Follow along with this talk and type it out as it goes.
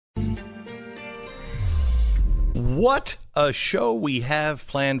What a show we have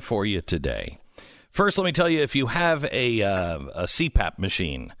planned for you today. First, let me tell you, if you have a CPAP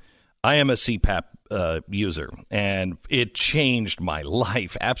machine, I am a CPAP user, and it changed my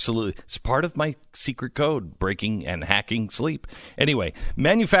life. Absolutely. It's part of my secret code, breaking and hacking sleep. Anyway,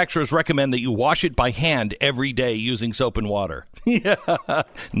 manufacturers recommend that you wash it by hand every day using soap and water. Yeah,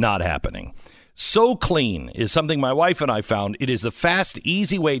 not happening. So Clean is something my wife and I found. It is the fast,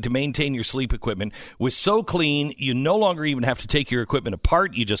 easy way to maintain your sleep equipment. With So Clean, you no longer even have to take your equipment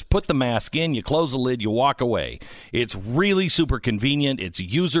apart. You just put the mask in, you close the lid, you walk away. It's really super convenient. It's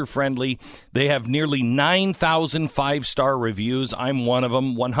user-friendly. They have nearly 9,000 five-star reviews. I'm one of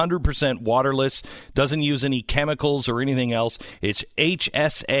them. 100% waterless. Doesn't use any chemicals or anything else. It's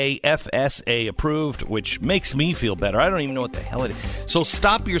HSA, FSA approved, which makes me feel better. I don't even know what the hell it is. So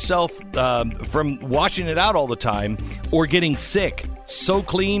stop yourself from washing it out all the time or getting sick. So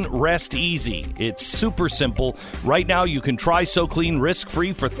Clean, rest easy. It's super simple. Right now, you can try So Clean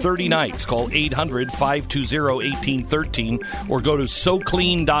risk-free for 30 nights. Call 800-520-1813 or go to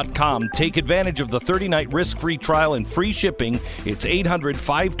SoClean.com. Take advantage of the 30-night risk-free trial and free shipping. It's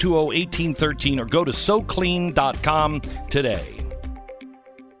 800-520-1813 or go to SoClean.com today.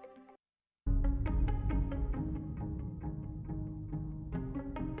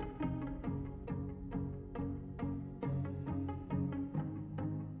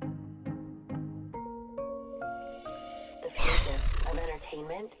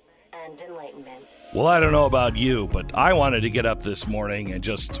 And enlightenment. Well, I don't know about you, but I wanted to get up this morning and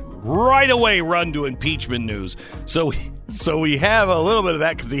just right away run to impeachment news. So we have a little bit of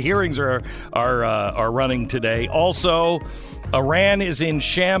that because the hearings are running today. Also, Iran is in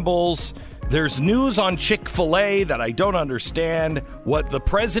shambles. There's news on Chick-fil-A that I don't understand. What the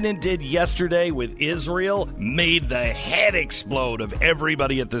president did yesterday with Israel made the head explode of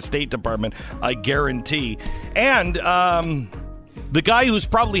everybody at the State Department, I guarantee. And the guy who's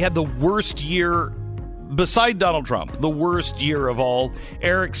probably had the worst year, beside Donald Trump, the worst year of all,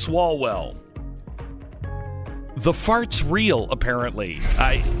 Eric Swalwell. The fart's real, apparently.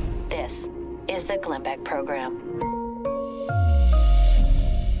 This is the Glenn Beck Program.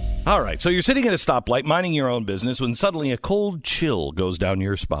 All right, so you're sitting at a stoplight, minding your own business, when suddenly a cold chill goes down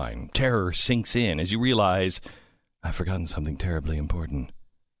your spine. Terror sinks in as you realize, I've forgotten something terribly important.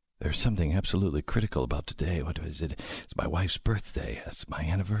 There's something absolutely critical about today. What is it? It's my wife's birthday. It's my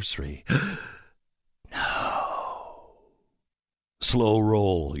anniversary. No. Slow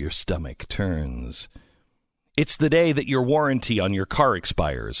roll. Your stomach turns. It's the day that your warranty on your car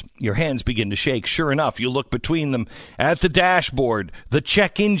expires. Your hands begin to shake. Sure enough, you look between them. At the dashboard, the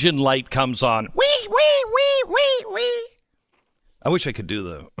check engine light comes on. Wee, wee, wee, wee, wee. I wish I could do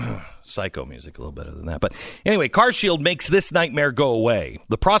the psycho music a little better than that. But anyway, CarShield makes this nightmare go away.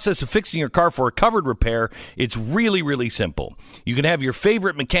 The process of fixing your car for a covered repair, it's really, really simple. You can have your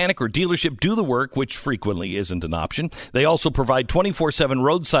favorite mechanic or dealership do the work, which frequently isn't an option. They also provide 24/7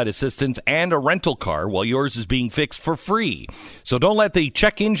 roadside assistance and a rental car while yours is being fixed for free. So don't let the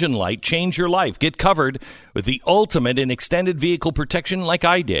check engine light change your life. Get covered with the ultimate in extended vehicle protection like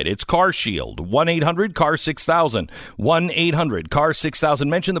I did. It's CarShield. 1-800-CAR-6000. 1-800-CAR-6000.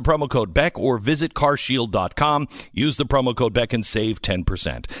 Mention the promo code Beck or visit carshield.com. Use the promo code Beck and save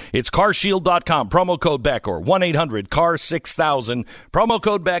 10%. It's carshield.com. Promo code Beck or 1-800-CAR-6000. Promo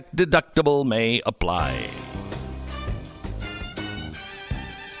code Beck. Deductible may apply.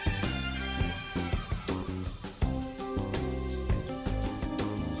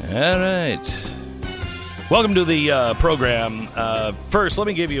 All right. Welcome to the program. First, let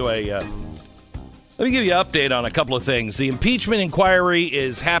me give you an update on a couple of things. The impeachment inquiry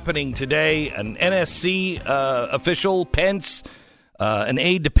is happening today. An NSC official, Pence, an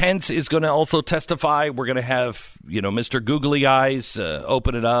aide to Pence, is going to also testify. We're going to have, Mr. Googly Eyes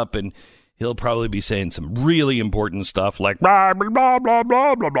open it up, and he'll probably be saying some really important stuff like blah, blah, blah, blah,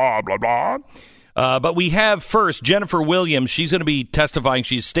 blah, blah, blah, blah. But we have first Jennifer Williams. She's going to be testifying.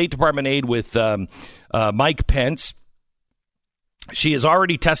 She's State Department aide with Mike Pence. She has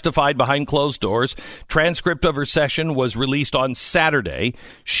already testified behind closed doors. Transcript of her session was released on Saturday.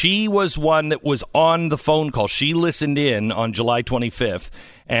 She was one that was on the phone call. She listened in on July 25th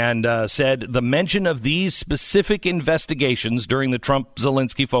and said the mention of these specific investigations during the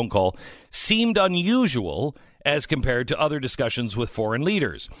Trump-Zelensky phone call seemed unusual as compared to other discussions with foreign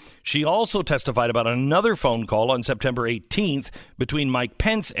leaders. She also testified about another phone call on September 18th between Mike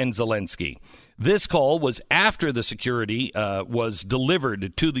Pence and Zelensky. This call was after the security was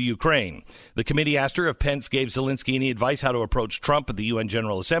delivered to the Ukraine. The committee asked her if Pence gave Zelensky any advice how to approach Trump at the UN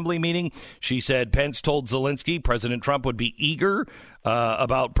General Assembly meeting. She said Pence told Zelensky President Trump would be eager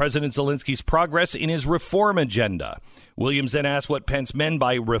about President Zelensky's progress in his reform agenda. Williams then asked what Pence meant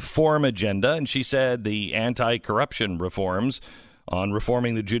by reform agenda, and she said the anti-corruption reforms on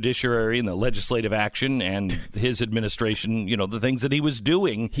reforming the judiciary and the legislative action and his administration, you know, the things that he was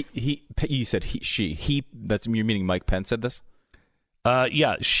doing. You said that's, you're meaning Mike Pence said this?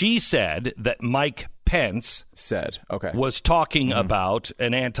 Yeah, she said that Mike Pence was talking about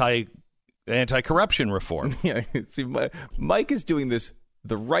an anti-corruption reform. Yeah, see, Mike is doing this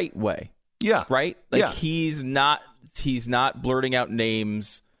the right way. Yeah. Right? Like he's not blurting out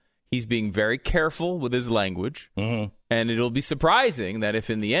names. He's being very careful with his language. Mm-hmm. And it'll be surprising that if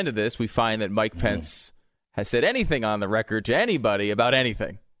in the end of this we find that Mike Pence has said anything on the record to anybody about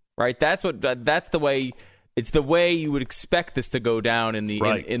anything. Right? That's the way. It's the way you would expect this to go down in the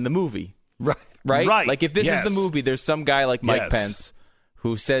in the movie. Right. Right? Like if this is the movie, there's some guy like Mike Pence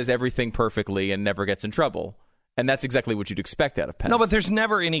who says everything perfectly and never gets in trouble. And that's exactly what you'd expect out of Pence. No, but there's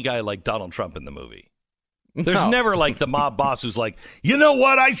never any guy like Donald Trump in the movie. There's never like the mob boss who's like, you know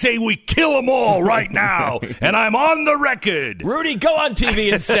what? I say we kill them all right now, and I'm on the record. Rudy, go on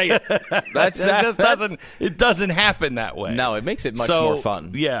TV and say it. It doesn't happen that way. No, it makes it much more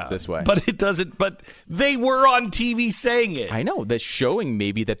fun. Yeah, this way. But it doesn't. But they were on TV saying it. I know, that's showing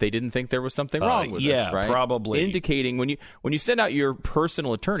maybe that they didn't think there was something wrong with this. Right? Probably indicating when you send out your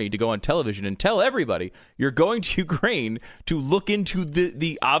personal attorney to go on television and tell everybody you're going to Ukraine to look into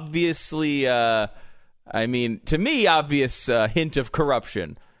the obviously. I mean, to me, obvious hint of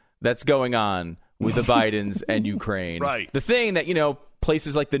corruption that's going on with the Bidens and Ukraine. Right. The thing that,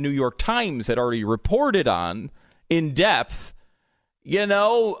 places like the New York Times had already reported on in depth,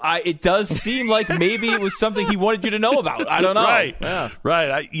 it does seem like maybe it was something he wanted you to know about. I don't know. Right. Yeah.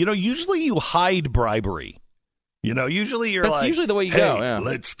 Right. Usually you hide bribery. Usually That's usually the way you go. Yeah.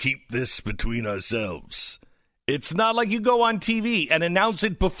 Let's keep this between ourselves. It's not like you go on TV and announce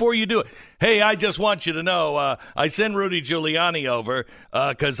it before you do it. Hey, I just want you to know, I sent Rudy Giuliani over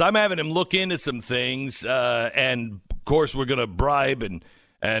because I'm having him look into some things, and of course we're going to bribe and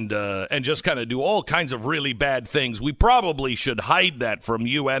just kind of do all kinds of really bad things. We probably should hide that from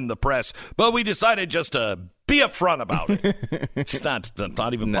you and the press, but we decided just to be upfront about it. It's not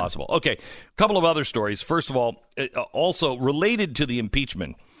even possible. Okay, a couple of other stories. First of all, also related to the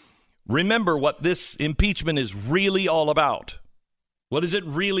impeachment. Remember what this impeachment is really all about. What is it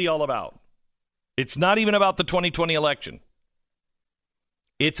really all about? It's not even about the 2020 election.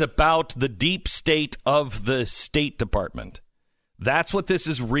 It's about the deep state of the State Department. That's what this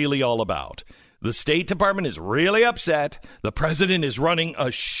is really all about. The State Department is really upset. The president is running a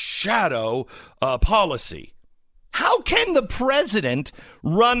shadow policy. How can the president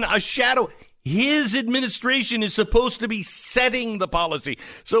run a shadow? His administration is supposed to be setting the policy.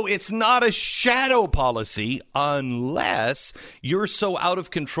 So it's not a shadow policy unless you're so out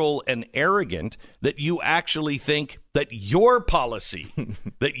of control and arrogant that you actually think that your policy,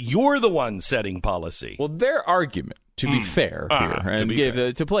 that you're the one setting policy. Well, their argument, to be fair here,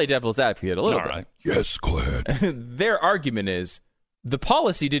 and to play devil's advocate a little bit. Right. Yes, go ahead. Their argument is the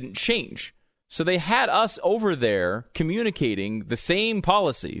policy didn't change. So they had us over there communicating the same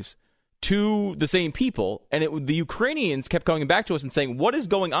policies to the same people, and the Ukrainians kept coming back to us and saying, what is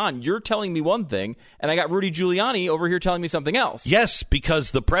going on? You're telling me one thing, and I got Rudy Giuliani over here telling me something else. Yes,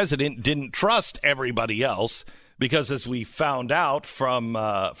 because the president didn't trust everybody else, because as we found out from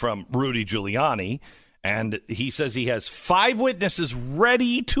Rudy Giuliani, and he says he has 5 witnesses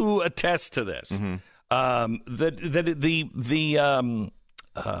ready to attest to this, that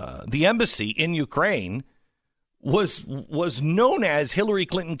the embassy in Ukraine was known as Hillary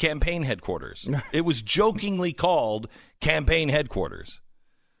Clinton campaign headquarters. It was jokingly called campaign headquarters.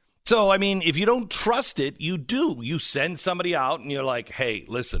 So, I mean, if you don't trust it, you do. You send somebody out and you're like, hey,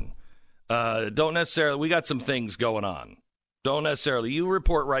 listen, don't necessarily, we got some things going on. Don't necessarily, you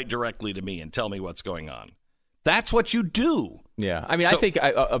report right directly to me and tell me what's going on. That's what you do. Yeah. I mean, I think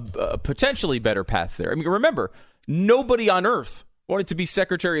a potentially better path there. I mean, remember, nobody on earth wanted to be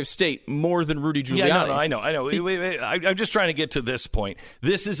Secretary of State more than Rudy Giuliani. Yeah, no, I know. I'm just trying to get to this point.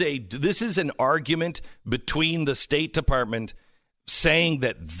 This is an argument between the State Department saying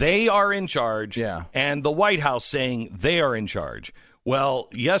that they are in charge, and the White House saying they are in charge. Well,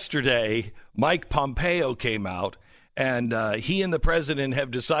 yesterday, Mike Pompeo came out, and he and the president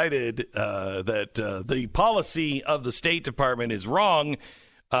have decided that the policy of the State Department is wrong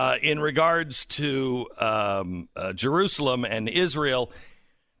in regards to Jerusalem and Israel.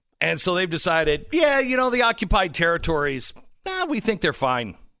 And so they've decided, the occupied territories, we think they're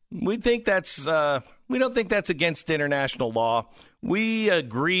fine. We think we don't think that's against international law. We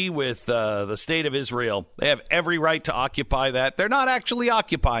agree with the state of Israel. They have every right to occupy that. They're not actually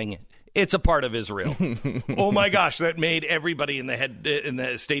occupying it. It's a part of Israel. Oh my gosh, that made everybody in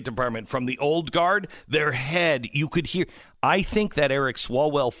the State Department, from the old guard, their head, you could hear. I think that Eric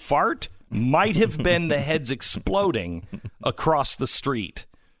Swalwell fart might have been the heads exploding across the street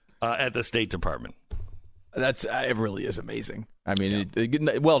at the State Department. It really is amazing. I mean,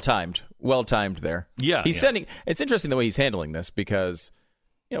 well timed there. Yeah, sending. It's interesting the way he's handling this, because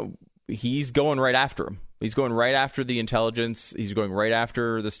he's going right after him. He's going right after the intelligence. He's going right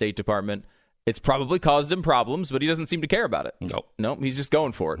after the State Department. It's probably caused him problems, but he doesn't seem to care about it. No, he's just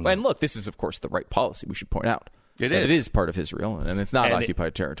going for it. And look, this is, of course, the right policy. We should point out. It is part of Israel, and it's not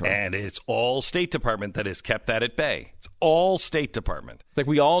occupied territory. And it's all State Department that has kept that at bay. It's all State Department. It's like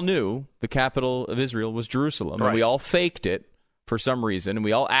we all knew the capital of Israel was Jerusalem, and we all faked it for some reason, and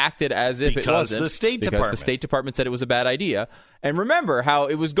we all acted as if it wasn't. Because the State Department said it was a bad idea. And remember how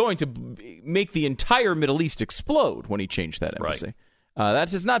it was going to make the entire Middle East explode when he changed that embassy. Right.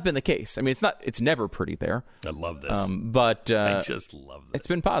 That has not been the case. I mean, it's never pretty there. I love this. But I just love this. It's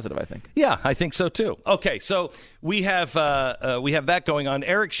been positive, I think. Yeah, I think so too. Okay, so we have that going on.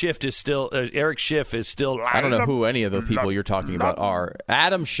 Eric Schiff is still. I don't know who any of the people you're talking about are.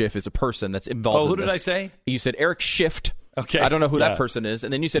 Adam Schiff is a person that's involved. Who in this. did I say? You said Eric Schiff. Okay, I don't know who that person is,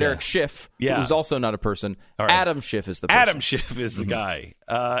 and then you said Eric Schiff, who's also not a person. Right. Adam Schiff is the person. Adam Schiff is the guy.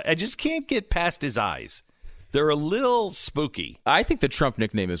 I just can't get past his eyes. They're a little spooky. I think the Trump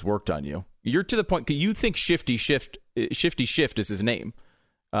nickname has worked on you. You're to the point, you think Shifty Shift is his name.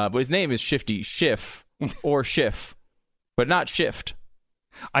 But his name is Shifty Schiff or Schiff, but not Shift.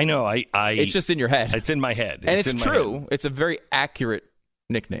 I know. It's just in your head. It's in my head. And it's true. It's a very accurate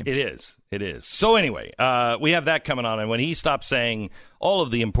nickname. It is. So anyway, we have that coming on, and when he stops saying all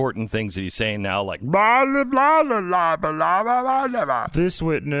of the important things that he's saying now, like blah, blah, blah, blah, blah, blah, blah, blah, blah. This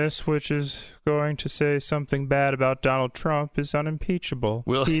witness, which is going to say something bad about Donald Trump, is unimpeachable.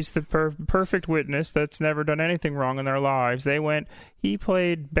 He's the perfect witness that's never done anything wrong in their lives. He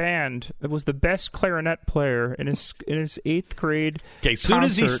played band. It was the best clarinet player in his 8th grade. Okay, as soon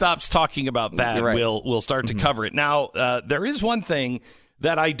as he stops talking about that, we'll start to cover it. Now, there is one thing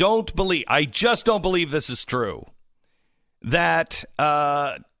that I don't believe. I just don't believe this is true. That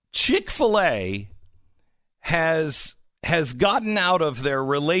Chick-fil-A has gotten out of their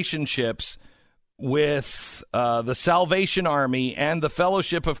relationships with the Salvation Army and the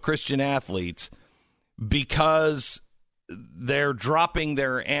Fellowship of Christian Athletes because they're dropping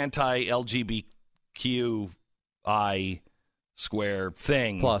their anti-LGBTQI square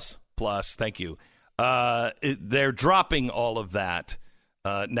thing. Plus, thank you. They're dropping all of that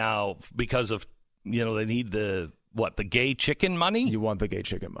now because of, they need the gay chicken money? You want the gay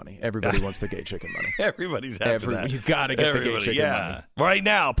chicken money. Everybody wants the gay chicken money. Everybody's after that. You got to get the gay chicken money. Right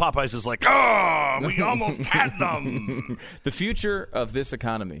now, Popeyes is like, we almost had them. The future of this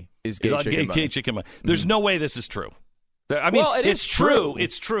economy is gay chicken money. There's no way this is true. It's true.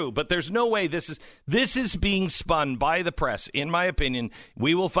 It's true, but there's no way this is being spun by the press. In my opinion,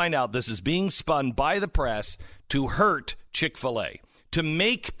 we will find out this is being spun by the press to hurt Chick-fil-A, to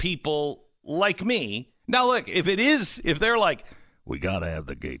make people like me. Now, look, if they're like, we got to have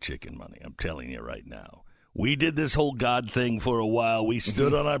the gay chicken money, I'm telling you right now. We did this whole God thing for a while. We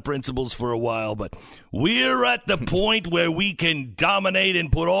stood on our principles for a while, but we're at the point where we can dominate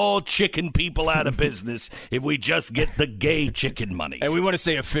and put all chicken people out of business if we just get the gay chicken money. And we want to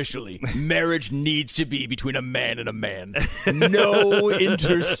say officially, marriage needs to be between a man and a man. No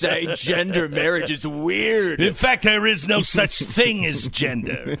intergender marriage is weird. In fact, there is no such thing as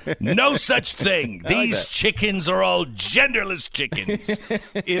gender. No such thing. These chickens are all genderless chickens.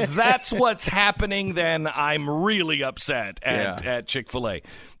 If that's what's happening, then I'm really upset at Chick-fil-A.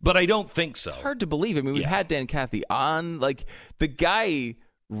 But I don't think so. It's hard to believe. I mean, we've had Dan Cathy on. Like, the guy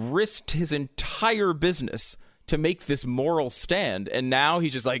risked his entire business to make this moral stand, and now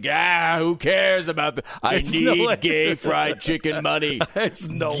he's just like, who cares about I need gay fried chicken money. There's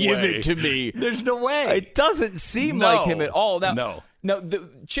no Give way. it to me. There's no way. It doesn't seem like him at all. No.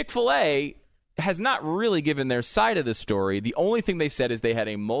 The Chick-fil-A has not really given their side of the story. The only thing they said is they had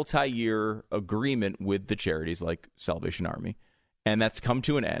a multi-year agreement with the charities like Salvation Army, and that's come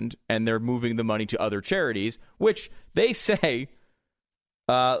to an end, and they're moving the money to other charities, which they say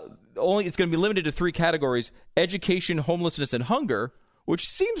it's going to be limited to 3 categories: education, homelessness, and hunger, which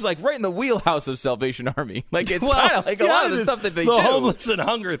seems like right in the wheelhouse of Salvation Army. Like it's kind of like a lot of the stuff that they do. The homeless and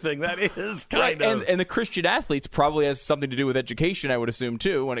hunger thing, that is kind of. And the Christian athletes probably has something to do with education, I would assume,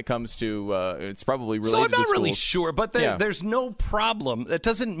 too, when it comes to, it's probably related to So I'm not schools. really sure, but there's no problem. That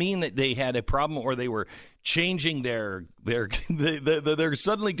doesn't mean that they had a problem or they were changing they're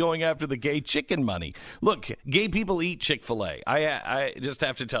suddenly going after the gay chicken money. Look, gay people eat Chick-fil-A. I just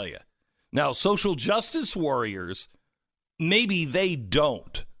have to tell you. Now, social justice warriors, maybe they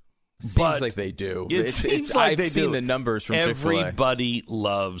don't. Seems like they do. I've seen the numbers from Chick-fil-A. Everybody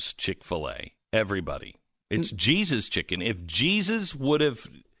loves Chick-fil-A. Everybody. It's Jesus chicken. If Jesus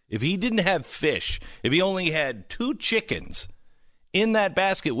if he didn't have fish, if he only had 2 chickens, in that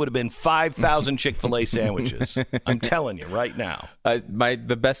basket would have been 5,000 Chick-fil-A sandwiches. I'm telling you right now.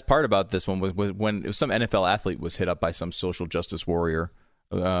 The best part about this one was when some NFL athlete was hit up by some social justice warrior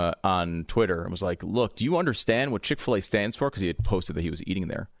on Twitter and was like, look, do you understand what Chick-fil-A stands for? Because he had posted that he was eating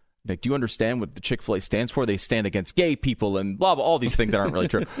there. Like, do you understand what the Chick-fil-A stands for? They stand against gay people and blah, blah, all these things that aren't really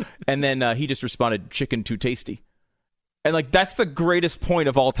true. And then he just responded, chicken too tasty. And, like, that's the greatest point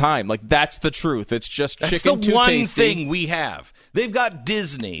of all time. Like, that's the truth. It's just chicken too tasty. That's the one thing we have. They've got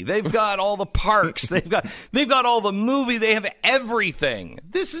Disney. They've got all the parks. They've got all the movie. They have everything.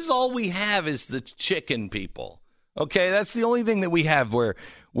 This is all we have is the chicken people. Okay, that's the only thing that we have where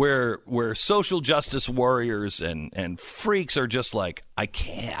social justice warriors and freaks are just like,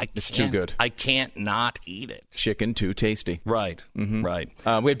 it's too good. I can't not eat it. Chicken too tasty. Right, right.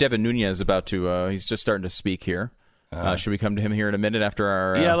 We have Devin Nunes about to, he's just starting to speak here. Should we come to him here in a minute after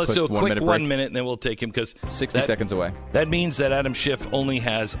our let's do a quick 1 minute and then we'll take him because 60 seconds away. That means that Adam Schiff only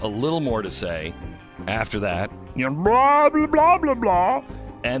has a little more to say after that. Blah, blah, blah, blah, blah.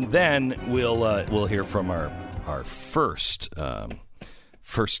 And then we'll hear from our first what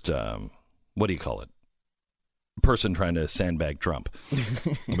do you call it? Person trying to sandbag Trump.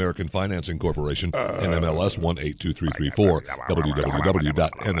 American Financing Corporation, NMLS 182334,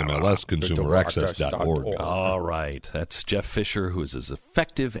 www.nmlsconsumeraccess.org. All right. That's Jeff Fisher, who's as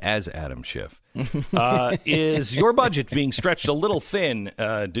effective as Adam Schiff. Is your budget being stretched a little thin?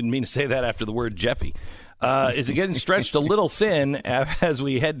 Didn't mean to say that after the word Jeffy. Is it getting stretched a little thin as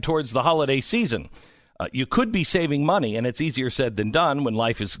we head towards the holiday season? You could be saving money, and it's easier said than done when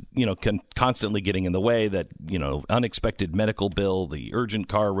life is, constantly getting in the way. That, unexpected medical bill, the urgent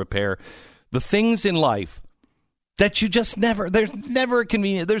car repair, the things in life that you just there's never a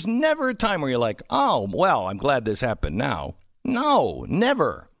convenient. There's never a time where you're like, oh, well, I'm glad this happened now. No,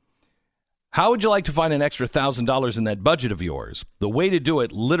 never. How would you like to find an extra $1,000 in that budget of yours? The way to do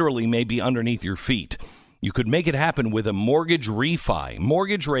it literally may be underneath your feet. You could make it happen with a mortgage refi.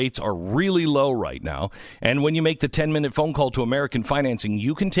 Mortgage rates are really low right now. And when you make the 10-minute phone call to American Financing,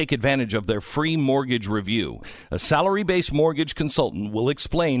 you can take advantage of their free mortgage review. A salary-based mortgage consultant will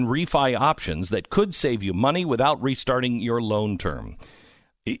explain refi options that could save you money without restarting your loan term.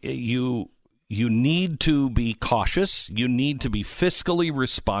 You need to be cautious. You need to be fiscally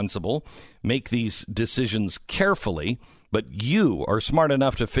responsible. Make these decisions carefully. But you are smart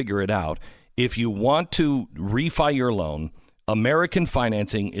enough to figure it out. If you want to refi your loan, American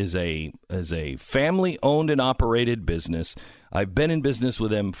Financing is a family-owned and operated business. I've been in business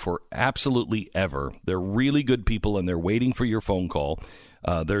with them for absolutely ever. They're really good people, and they're waiting for your phone call.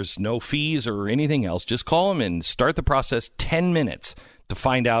 There's no fees or anything else. Just call them and start the process 10 minutes to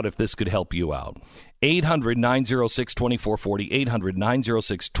find out if this could help you out. 800-906-2440,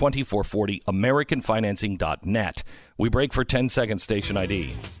 800-906-2440, AmericanFinancing.net. We break for 10 seconds, station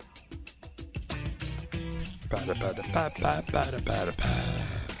ID.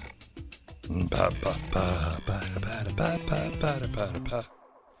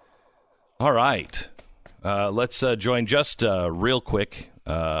 All right. Let's join just real quick.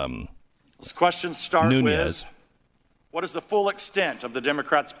 This question starts with, what is the full extent of the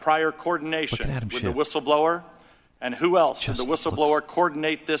Democrats' prior coordination with the whistleblower, and who else did the whistleblower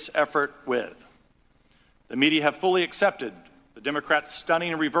coordinate this effort with? The media have fully accepted the Democrats'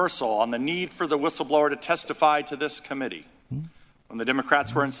 stunning reversal on the need for the whistleblower to testify to this committee. When the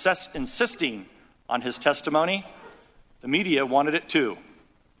Democrats were insisting on his testimony, the media wanted it too.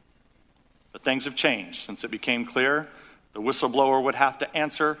 But things have changed since it became clear the whistleblower would have to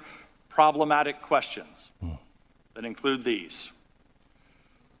answer problematic questions that include these.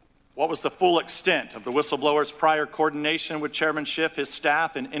 What was the full extent of the whistleblower's prior coordination with Chairman Schiff, his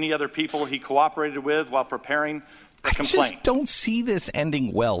staff, and any other people he cooperated with while preparing the complaint? I just don't see this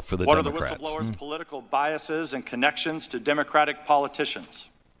ending well for the Democrats. What are the whistleblower's political biases and connections to Democratic politicians?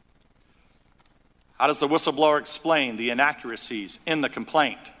 How does the whistleblower explain the inaccuracies in the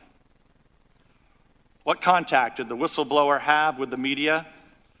complaint? What contact did the whistleblower have with the media,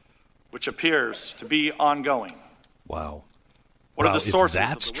 which appears to be ongoing? Wow. What are the sources of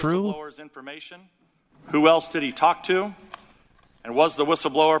the whistleblower's information? Who else did he talk to? And was the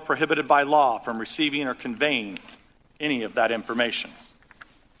whistleblower prohibited by law from receiving or conveying any of that information?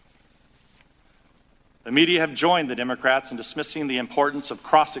 The media have joined the Democrats in dismissing the importance of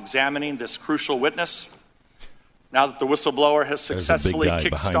cross-examining this crucial witness. Now that the whistleblower has successfully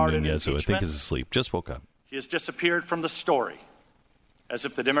kick-started impeachment, who I think is asleep. Just woke up. He has disappeared from the story, as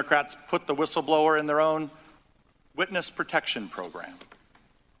if the Democrats put the whistleblower in their own witness protection program.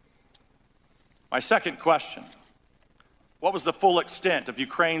 My second question: what was the full extent of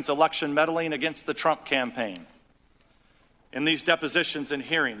Ukraine's election meddling against the Trump campaign? In these depositions and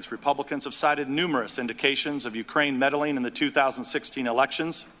hearings, Republicans have cited numerous indications of Ukraine meddling in the 2016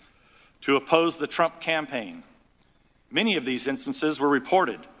 elections to oppose the Trump campaign. Many of these instances were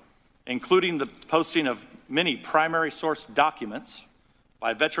reported, including the posting of many primary source documents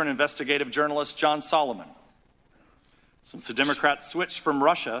by veteran investigative journalist John Solomon. Since the Democrats switched from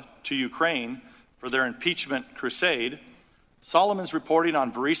Russia to Ukraine for their impeachment crusade, Solomon's reporting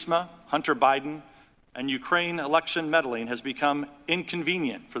on Burisma, Hunter Biden, and Ukraine election meddling has become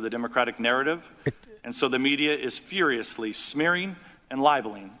inconvenient for the Democratic narrative, and so the media is furiously smearing and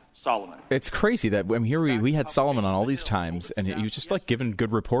libeling Solomon. It's crazy that here we had Solomon on all these times, and he was just like given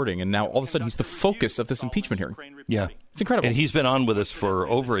good reporting, and now all of a sudden he's the focus of this impeachment hearing. Yeah. It's incredible. And he's been on with us for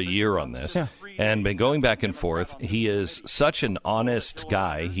over a year on this, and been going back and forth. He is such an honest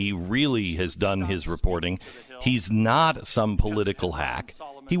guy. He really has done his reporting. He's not some political hack.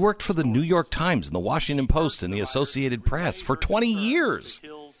 He worked for the New York Times and the Washington Post and the Associated Press for 20 years,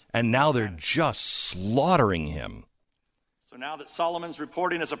 and now they're just slaughtering him. So now that Solomon's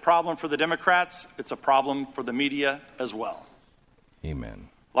reporting is a problem for the Democrats, it's a problem for the media as well. Amen.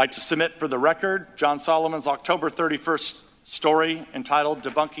 I'd like to submit for the record John Solomon's October 31st story entitled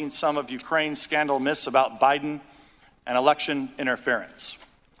 "Debunking Some of Ukraine's Scandal Myths About Biden and Election Interference."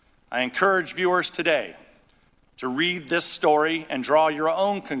 I encourage viewers today to read this story and draw your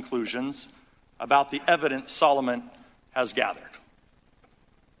own conclusions about the evidence Solomon has gathered.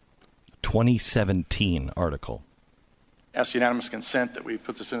 2017 article. Ask unanimous consent that we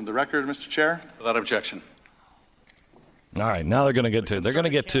put this into the record, Mr. Chair. Without objection. All right, now they're going to get to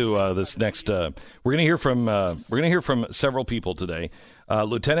this next. We're going to hear from several people today.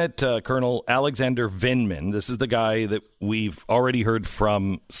 Lieutenant Colonel Alexander Vindman. This is the guy that we've already heard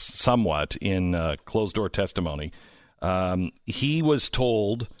from somewhat in closed door testimony. He was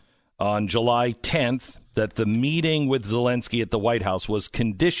told on July 10th that the meeting with Zelensky at the White House was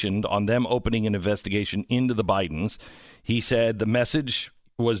conditioned on them opening an investigation into the Bidens. He said the message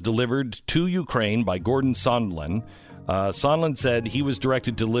was delivered to Ukraine by Gordon Sondland. Sondland said he was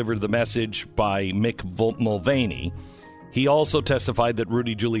directed to deliver the message by Mick Mulvaney. He also testified that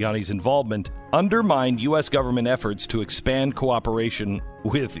Rudy Giuliani's involvement undermined U.S. government efforts to expand cooperation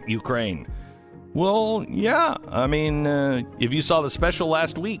with Ukraine. Well, yeah. I mean, if you saw the special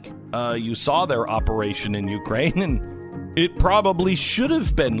last week, you saw their operation in Ukraine, and it probably should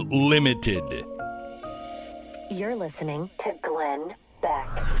have been limited. You're listening to Glenn Beck.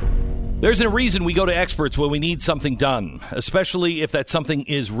 There's a reason we go to experts when we need something done, especially if that something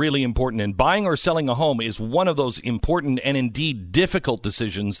is really important. And buying or selling a home is one of those important and indeed difficult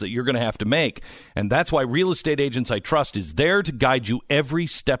decisions that you're going to have to make. And that's why Real Estate Agents I Trust is there to guide you every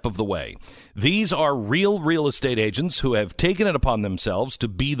step of the way. These are real estate agents who have taken it upon themselves to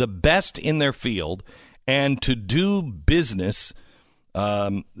be the best in their field and to do business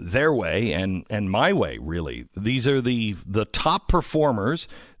their way and my way, really. These are the top performers.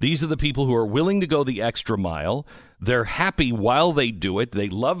 These are the people who are willing to go the extra mile. They're happy while they do it. They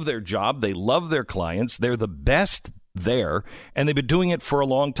love their job. They love their clients. They're the best there, and they've been doing it for a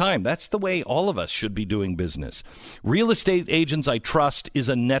long time. That's the way all of us should be doing business. Real Estate Agents I Trust is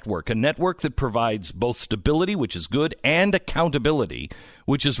a network that provides both stability, which is good, and accountability,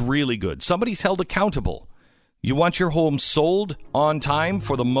 which is really good. Somebody's held accountable. You want your home sold on time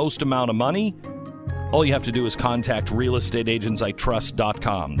for the most amount of money? All you have to do is contact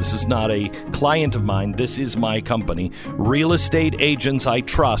realestateagentsitrust.com. This is not a client of mine. This is my company.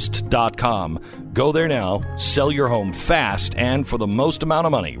 realestateagentsitrust.com. Go there now. Sell your home fast and for the most amount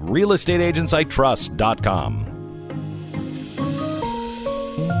of money. realestateagentsitrust.com.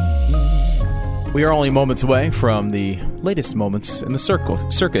 We are only moments away from the latest moments in the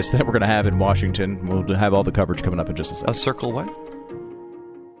circus that we're going to have in Washington. We'll have all the coverage coming up in just a second. A circle what?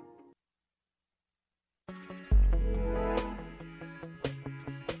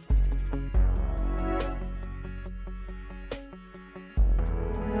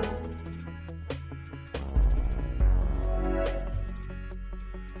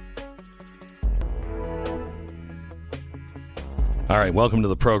 All right, welcome to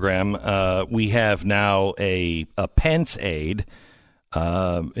the program. We have now a Pence aide,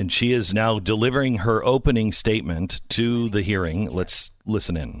 and she is now delivering her opening statement to the hearing. Let's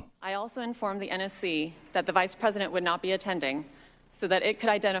listen in. I also informed the NSC that the Vice President would not be attending so that it could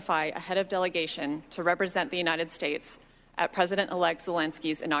identify a head of delegation to represent the United States at President-elect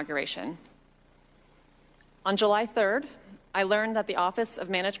Zelensky's inauguration. On July 3rd, I learned that the Office of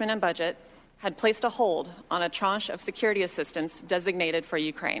Management and Budget had placed a hold on a tranche of security assistance designated for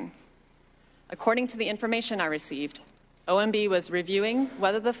Ukraine. According to the information I received, OMB was reviewing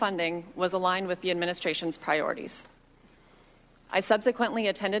whether the funding was aligned with the administration's priorities. I subsequently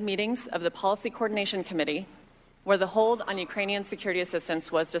attended meetings of the Policy Coordination Committee, where the hold on Ukrainian security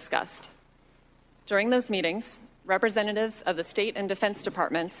assistance was discussed. During those meetings, representatives of the state and defense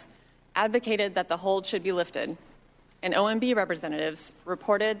departments advocated that the hold should be lifted, and OMB representatives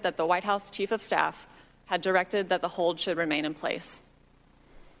reported that the White House Chief of Staff had directed that the hold should remain in place.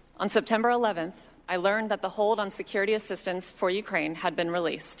 On September 11th, I learned that the hold on security assistance for Ukraine had been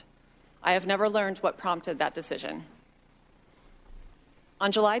released. I have never learned what prompted that decision.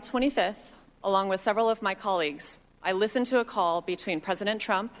 On July 25th, along with several of my colleagues, I listened to a call between President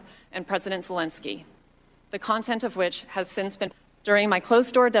Trump and President Zelensky, the content of which has since been. During my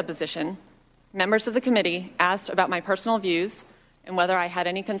closed-door deposition, members of the committee asked about my personal views and whether I had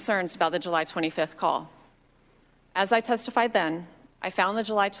any concerns about the July 25th call. As I testified then, I found the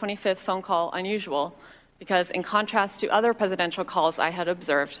July 25th phone call unusual because, in contrast to other presidential calls I had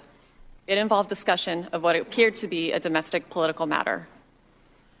observed, it involved discussion of what appeared to be a domestic political matter.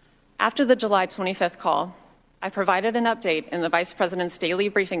 After the July 25th call, I provided an update in the Vice President's daily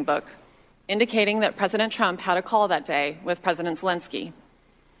briefing book, indicating that President Trump had a call that day with President Zelensky.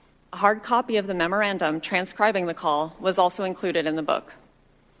 A hard copy of the memorandum transcribing the call was also included in the book.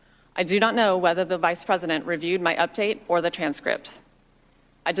 I do not know whether the Vice President reviewed my update or the transcript.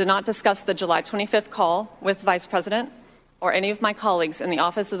 I did not discuss the July 25th call with the Vice President or any of my colleagues in the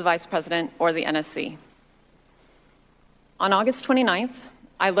Office of the Vice President or the NSC. On August 29th,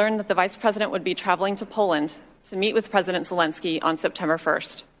 I learned that the Vice President would be traveling to Poland to meet with President Zelensky on September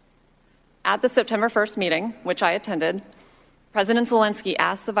 1st. At the September 1st meeting, which I attended, President Zelensky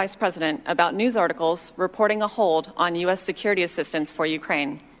asked the Vice President about news articles reporting a hold on U.S. security assistance for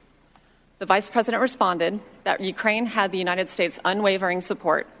Ukraine. The Vice President responded that Ukraine had the United States' unwavering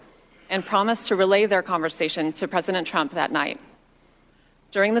support and promised to relay their conversation to President Trump that night.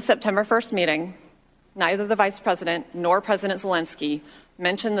 During the September 1st meeting, neither the Vice President nor President Zelensky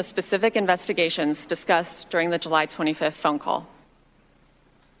mentioned the specific investigations discussed during the July 25th phone call.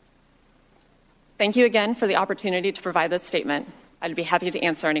 Thank you again for the opportunity to provide this statement. I'd be happy to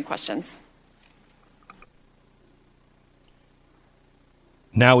answer any questions.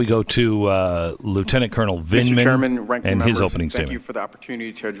 Now we go to Lieutenant Colonel Vindman Mr. Chairman, ranking and members, his opening statement. Thank you for the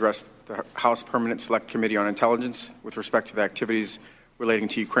opportunity to address the House Permanent Select Committee on Intelligence with respect to the activities relating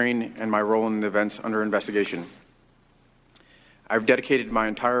to Ukraine and my role in the events under investigation. I've dedicated my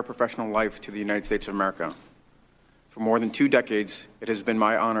entire professional life to the United States of America. For more than 2 decades, it has been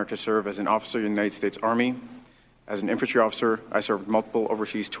my honor to serve as an officer in the United States Army. As an infantry officer, I served multiple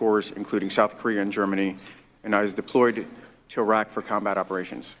overseas tours, including South Korea and Germany, and I was deployed to Iraq for combat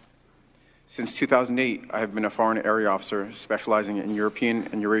operations. Since 2008, I have been a foreign area officer specializing in European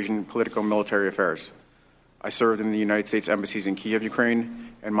and Eurasian political military affairs. I served in the United States embassies in Kiev,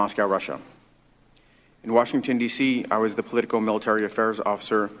 Ukraine, and Moscow, Russia. In Washington, D.C., I was the political military affairs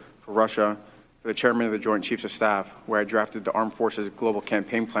officer for Russia for the chairman of the Joint Chiefs of Staff, where I drafted the Armed Forces Global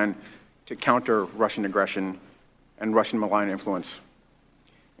Campaign Plan to counter Russian aggression and Russian malign influence.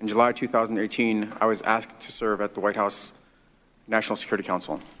 In July 2018, I was asked to serve at the White House National Security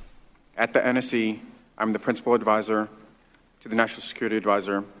Council. At the NSC, I'm the principal advisor to the National Security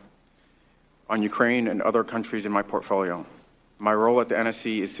Advisor on Ukraine and other countries in my portfolio. My role at the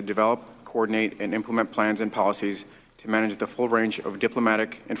NSC is to develop, coordinate, and implement plans and policies to manage the full range of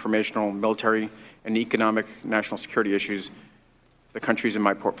diplomatic, informational, military, and economic national security issues for the countries in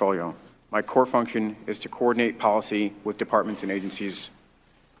my portfolio. My core function is to coordinate policy with departments and agencies.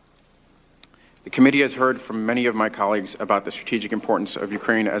 The committee has heard from many of my colleagues about the strategic importance of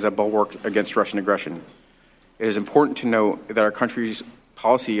Ukraine as a bulwark against Russian aggression. It is important to note that our country's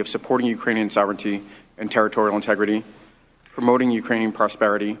policy of supporting Ukrainian sovereignty and territorial integrity, promoting Ukrainian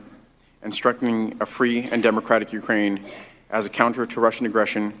prosperity, and strengthening a free and democratic Ukraine as a counter to Russian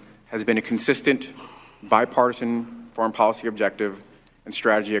aggression has been a consistent, bipartisan foreign policy objective and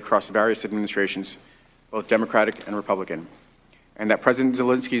strategy across various administrations, both Democratic and Republican, and that President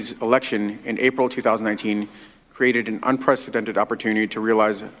Zelensky's election in April 2019 created an unprecedented opportunity to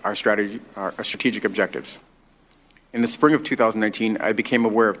realize our strategic objectives. In the spring of 2019, I became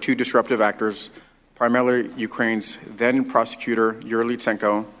aware of two disruptive actors, primarily Ukraine's then prosecutor Yuri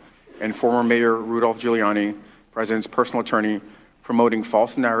Lutsenko and former Mayor Rudolph Giuliani, President's personal attorney, promoting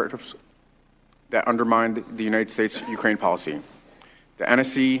false narratives that undermined the United States Ukraine policy. The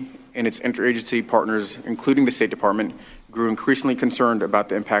NSC and its interagency partners, including the State Department, grew increasingly concerned about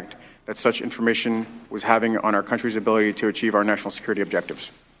the impact that such information was having on our country's ability to achieve our national security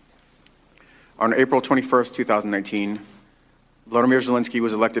objectives. On April 21st, 2019, Volodymyr Zelensky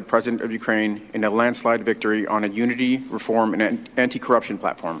was elected president of Ukraine in a landslide victory on a unity, reform, and anti-corruption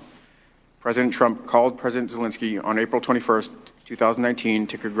platform. President Trump called President Zelensky on April 21st, 2019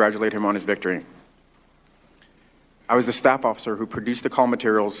 to congratulate him on his victory. I was the staff officer who produced the call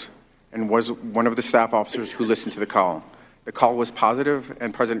materials and was one of the staff officers who listened to the call. The call was positive,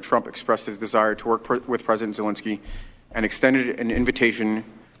 and President Trump expressed his desire to work with President Zelensky and extended an invitation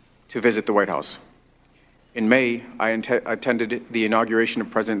to visit the White House. In May, I attended the inauguration of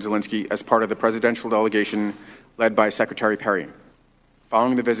President Zelensky as part of the presidential delegation led by Secretary Perry.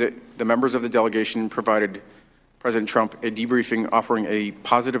 Following the visit, the members of the delegation provided President Trump a debriefing offering a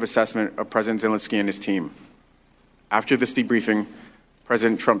positive assessment of President Zelensky and his team. After this debriefing,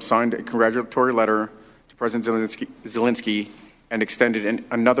 President Trump signed a congratulatory letter to President Zelensky and extended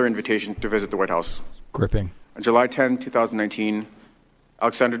another invitation to visit the White House. Gripping. On July 10, 2019,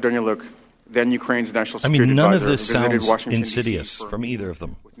 Alexander Danylyuk, then Ukraine's national security none advisor, of this visited sounds Washington, insidious D.C. from either of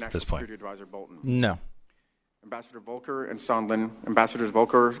them at this point. Advisor Bolton. No. Ambassadors Volker and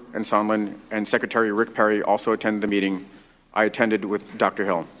Sondland, and Secretary Rick Perry also attended the meeting. I attended with Dr.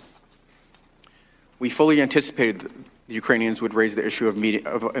 Hill. We fully anticipated the Ukrainians would raise the issue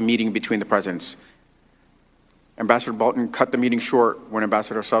of a meeting between the presidents. Ambassador Bolton cut the meeting short when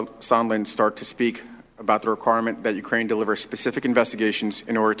Ambassador Sondland started to speak about the requirement that Ukraine deliver specific investigations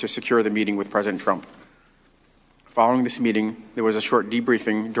in order to secure the meeting with President Trump. Following this meeting, there was a short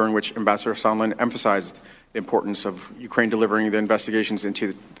debriefing during which Ambassador Sondland emphasized the importance of Ukraine delivering the investigations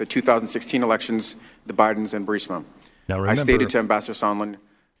into the 2016 elections, the Bidens, and Burisma. Now remember, I stated to Ambassador Sondland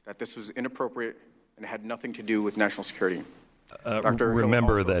that this was inappropriate and had nothing to do with national security.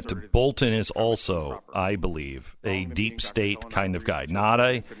 Remember that Bolton is also, I believe, a deep state kind of guy. Not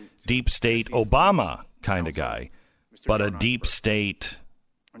a deep state Obama kind of guy, but a deep state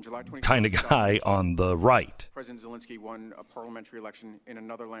kind of guy on the right. President Zelensky won a parliamentary election in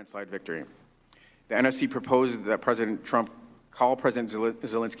another landslide victory. The NSC proposed that President Trump call President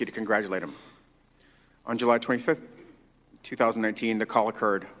Zelensky to congratulate him. On July 25th, 2019, the call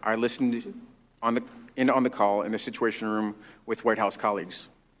occurred. I listened on the call in the Situation Room with White House colleagues.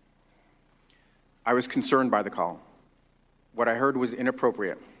 I was concerned by the call. What I heard was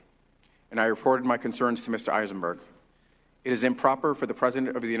inappropriate, and I reported my concerns to Mr. Eisenberg. It is improper for the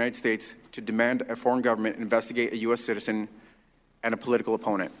President of the United States to demand a foreign government investigate a U.S. citizen and a political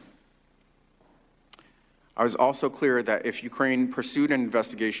opponent. I was also clear that if Ukraine pursued an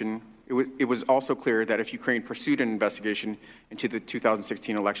investigation, it was also clear that if Ukraine pursued an investigation into the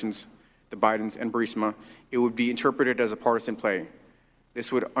 2016 elections, the Bidens and Burisma, it would be interpreted as a partisan play.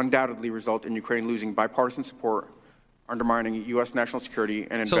 This would undoubtedly result in Ukraine losing bipartisan support, undermining U.S. national security,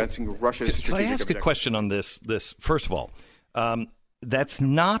 and advancing Russia's strategic objectives. Can I ask a question on this? First of all, that's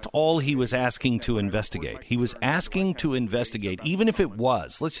not all he was asking to investigate. He was asking to investigate, even if it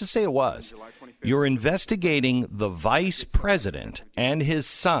was, let's just say it was, you're investigating the vice president and his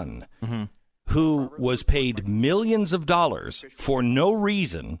son, who was paid millions of dollars for no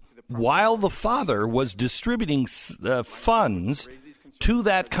reason, while the father was distributing funds to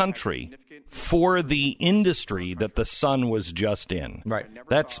that country for the industry that the son was just in. Right.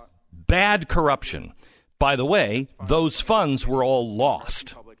 That's bad corruption. By the way, those funds were all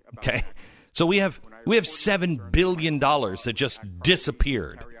lost. Okay? So we have $7 billion that just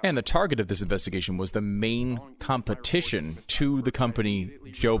disappeared. And the target of this investigation was the main competition to the company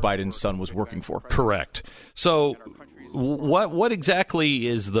Joe Biden's son was working for. Correct. So what exactly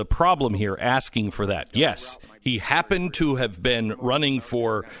is the problem here asking for that? Yes, he happened to have been running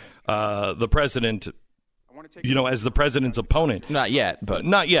for the president, as the president's opponent. Not yet,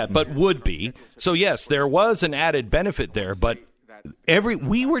 but would be. So yes, there was an added benefit there, but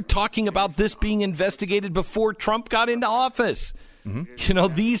we were talking about this being investigated before Trump got into office.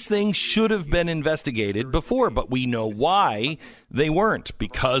 These things should have been investigated before, but we know why they weren't,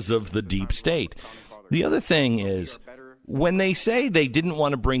 because of the deep state. The other thing is, when they say they didn't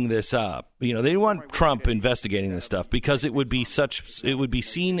want to bring this up, they didn't want Trump investigating this stuff because it would be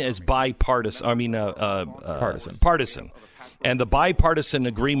seen as partisan. And the bipartisan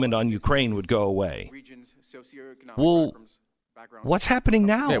agreement on Ukraine would go away. Well, What's happening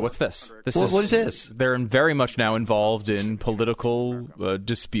now? Yeah, what's this? What is this? They're very much now involved in political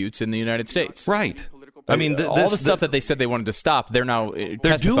disputes in the United States. Right. I mean, all the stuff that they said they wanted to stop, they're now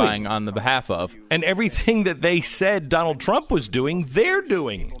testifying on the behalf of. And everything that they said Donald Trump was doing, they're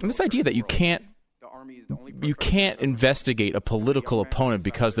doing. And this idea that you can't investigate a political opponent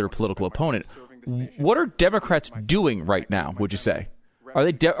because they're a political opponent. What are Democrats doing right now, would you say?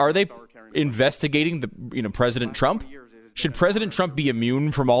 Are they investigating President Trump? Should President Trump be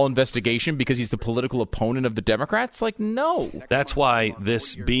immune from all investigation because he's the political opponent of the Democrats? Like, no. That's why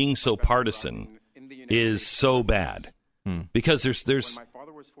this being so partisan is so bad. Because there's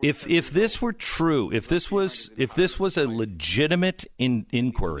if this were true, if this was a legitimate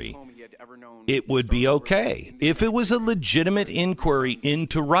inquiry, it would be okay. If it was a legitimate inquiry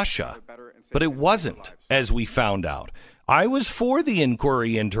into Russia, but it wasn't, as we found out. I was for the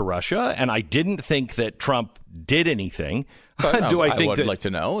inquiry into Russia, and I didn't think that Trump did anything. I would like to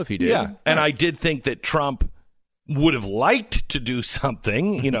know if he did. Yeah, and I did think that Trump would have liked to do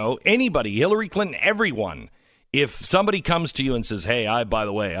something. Anybody, Hillary Clinton, everyone. If somebody comes to you and says, "Hey, by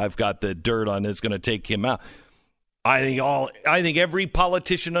the way, I've got the dirt on this, going to take him out," I think every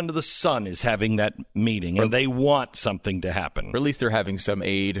politician under the sun is having that meeting, and they want something to happen. Or at least they're having some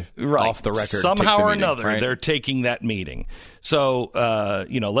aide off the record. Somehow or another, they're taking that meeting. So,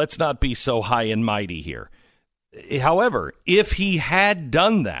 let's not be so high and mighty here. However, if he had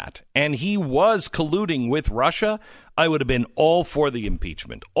done that and he was colluding with Russia, I would have been all for the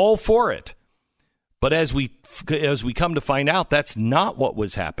impeachment, all for it. But as we come to find out, that's not what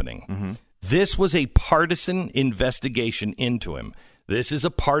was happening. Mm-hmm. This was a partisan investigation into him. This is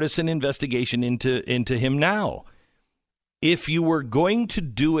a partisan investigation into him now. If you were going to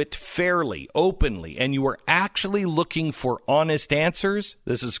do it fairly, openly, and you were actually looking for honest answers,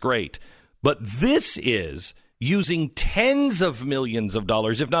 this is great. But this is using tens of millions of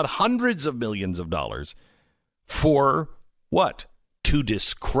dollars, if not hundreds of millions of dollars, for what? To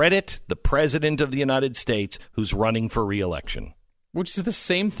discredit the president of the United States who's running for re-election. Which is the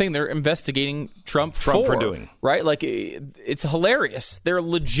same thing they're investigating Trump for doing. Right? Like, it's hilarious. They're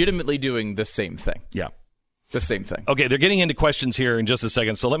legitimately doing the same thing. Yeah. The same thing. Okay, they're getting into questions here in just a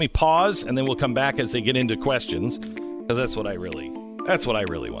second. So let me pause, and then we'll come back as they get into questions, because that's what I really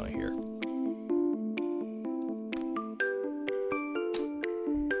want to hear.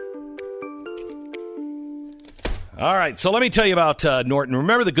 All right, so let me tell you about Norton.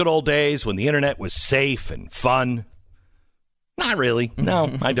 Remember the good old days when the internet was safe and fun? Not really.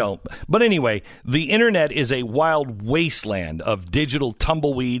 No, I don't. But anyway, the internet is a wild wasteland of digital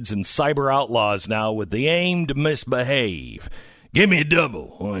tumbleweeds and cyber outlaws now with the aim to misbehave. Give me a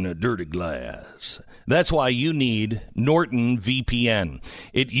double on a dirty glass. That's why you need Norton VPN.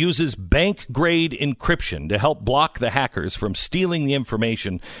 It uses bank-grade encryption to help block the hackers from stealing the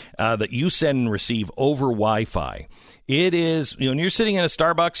information that you send and receive over Wi-Fi. It is, when you're sitting in a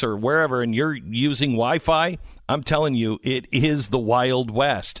Starbucks or wherever and you're using Wi-Fi, I'm telling you, it is the Wild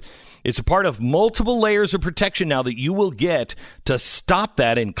West. It's a part of multiple layers of protection now that you will get to stop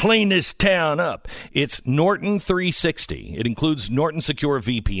that and clean this town up. It's Norton 360. It includes Norton Secure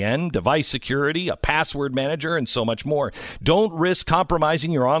VPN, device security, a password manager, and so much more. Don't risk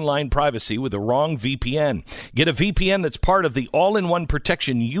compromising your online privacy with the wrong VPN. Get a VPN that's part of the all-in-one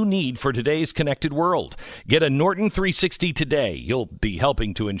protection you need for today's connected world. Get a Norton 360 today. You'll be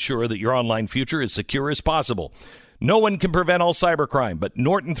helping to ensure that your online future is secure as possible. No one can prevent all cybercrime, but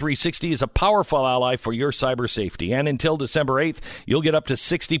Norton 360 is a powerful ally for your cyber safety. And until December 8th, you'll get up to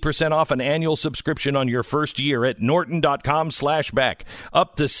 60% off an annual subscription on your first year at norton.com/Beck.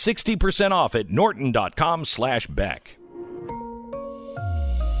 Up to 60% off at norton.com/Beck.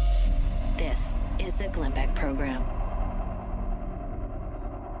 This is the Glenn Beck Program.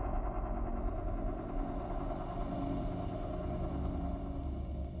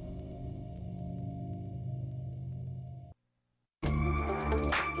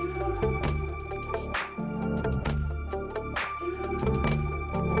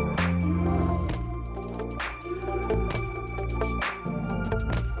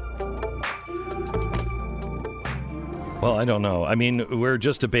 Well, I don't know. I mean, we're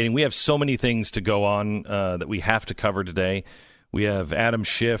just debating. We have so many things to go on that we have to cover today. We have Adam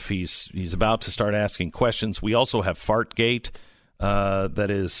Schiff. He's about to start asking questions. We also have Fartgate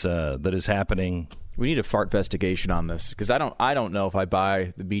that is happening. We need a fart investigation on this because I don't know if I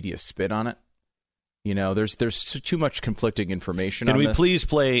buy the media spin on it. You know, there's too much conflicting information on this. Can we please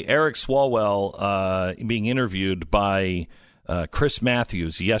play Eric Swalwell being interviewed by Chris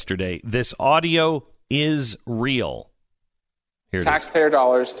Matthews yesterday? This audio is real. taxpayer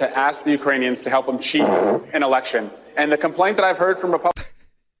dollars to ask the Ukrainians to help them cheat an election. And the complaint that I've heard from Republicans...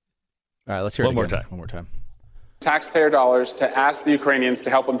 All right, let's hear it One more time. Taxpayer dollars to ask the Ukrainians to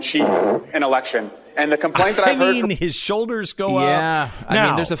help them cheat an election. And the complaint that I've heard from... his shoulders go up. Yeah. I Now,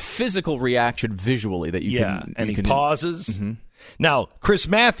 mean, there's a physical reaction visually that you can... and you he can, pauses. Mm-hmm. Now, Chris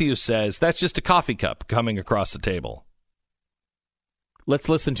Matthews says that's just a coffee cup coming across the table. Let's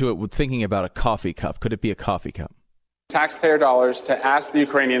listen to it with thinking about a coffee cup. Could it be a coffee cup? Taxpayer dollars to ask the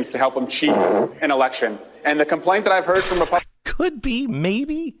Ukrainians to help them cheat an election. And the complaint that I've heard from Republicans... Could be,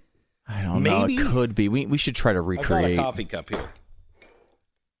 maybe. I don't know. It could be. We should try to recreate. I've got a coffee cup here.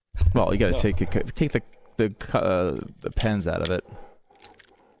 Well, you got to take the pens out of it.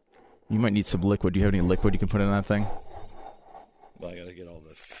 You might need some liquid. Do you have any liquid you can put in that thing? Well, I got to get all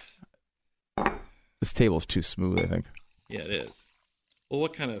this. This table's too smooth, I think. Yeah, it is. Well,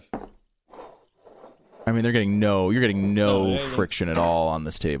 what kind of... I mean, you're getting no friction at all on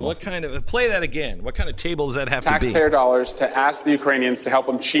this table. What kind of... Play that again. What kind of table does that have to be? Taxpayer dollars to ask the Ukrainians to help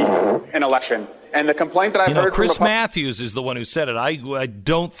them cheat an election. And the complaint that I've heard Chris from... Matthews is the one who said it. I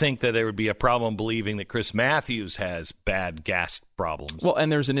don't think that there would be a problem believing that Chris Matthews has bad gas problems. Well,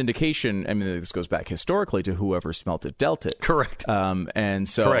 and there's an indication, I mean, this goes back historically to whoever smelt it, dealt it. Correct. And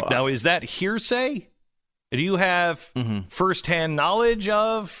so... Correct. Now, is that hearsay? Do you have firsthand knowledge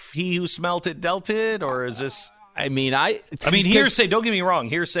of he who smelt it, dealt it, or is this... I mean, hearsay, don't get me wrong,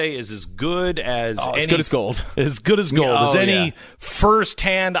 hearsay is as good as... as good as gold. As good as gold. As any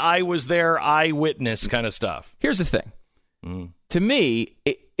firsthand, I was there, eyewitness kind of stuff. Here's the thing. To me,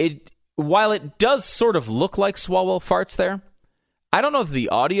 it while it does sort of look like Swalwell farts there, I don't know if the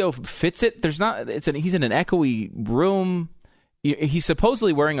audio fits it. He's in an echoey room. He's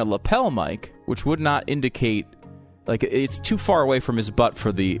supposedly wearing a lapel mic, which would not indicate, like, it's too far away from his butt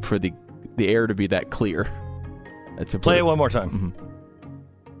for the air to be that clear. Play it one more time.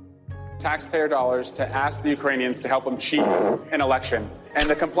 Taxpayer dollars to ask the Ukrainians to help them cheat an election. And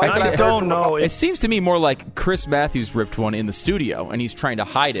the complaint that I don't know. It seems to me more like Chris Matthews ripped one in the studio, and he's trying to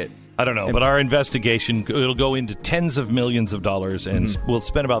hide it. I don't know, but our investigation, it'll go into tens of millions of dollars, and we'll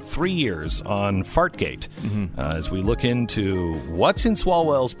spend about 3 years on Fartgate as we look into what's in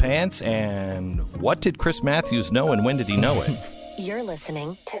Swalwell's pants and what did Chris Matthews know and when did he know it. You're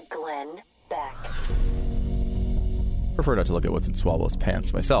listening to Glenn Beck. I prefer not to look at what's in Swalwell's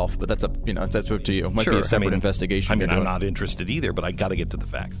pants myself, but that's up to you. It might be a separate investigation. I'm not interested either, but I got to get to the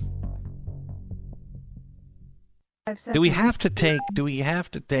facts. Do we have to take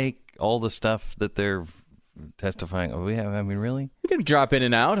all the stuff that they're testifying? Really? We can drop in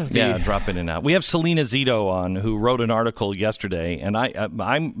and out. Drop in and out. We have Salena Zito on, who wrote an article yesterday, and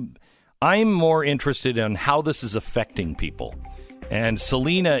I'm more interested in how this is affecting people. And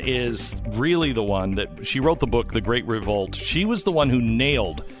Salena is really the one that she wrote the book, The Great Revolt. She was the one who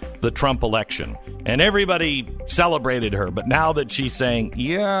nailed the Trump election, and everybody celebrated her. But now that she's saying,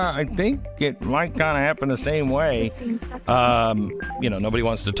 yeah, I think it might kind of happen the same way, nobody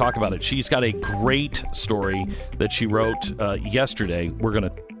wants to talk about it. She's got a great story that she wrote yesterday. We're going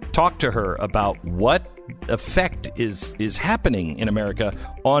to talk to her about what effect is happening in America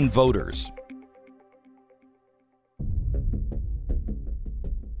on voters.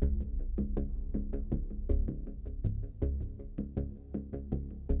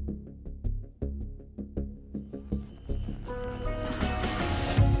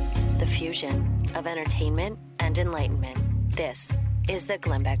 Fusion of entertainment and enlightenment. This is the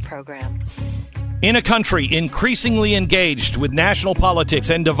Glenn Beck Program. In a country increasingly engaged with national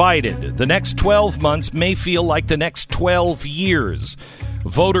politics and divided, the next 12 months may feel like the next 12 years.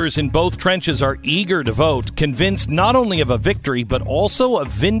 Voters in both trenches are eager to vote, convinced not only of a victory, but also of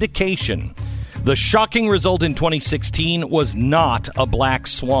vindication. The shocking result in 2016 was not a black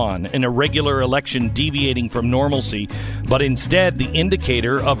swan, an irregular election deviating from normalcy, but instead the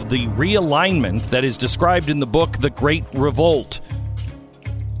indicator of the realignment that is described in the book The Great Revolt.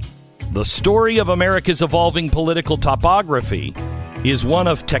 The story of America's evolving political topography is one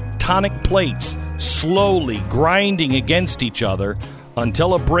of tectonic plates slowly grinding against each other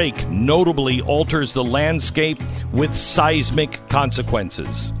until a break notably alters the landscape with seismic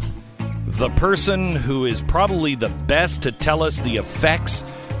consequences. The person who is probably the best to tell us the effects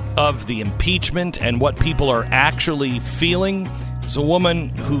of the impeachment and what people are actually feeling is a woman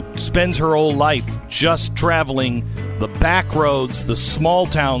who spends her whole life just traveling the back roads, the small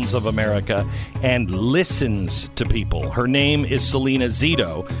towns of America, and listens to people. Her name is Salena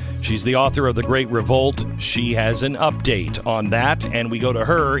Zito. She's the author of The Great Revolt. She has an update on that, and we go to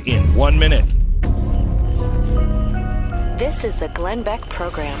her in 1 minute. This is the Glenn Beck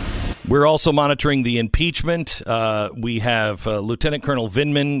Program. We're also monitoring the impeachment. We have Lieutenant Colonel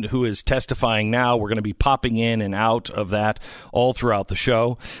Vindman, who is testifying now. We're going to be popping in and out of that all throughout the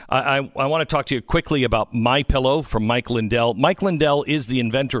show. I want to talk to you quickly about MyPillow from Mike Lindell. Mike Lindell is the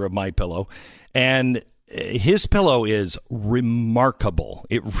inventor of MyPillow, and his pillow is remarkable.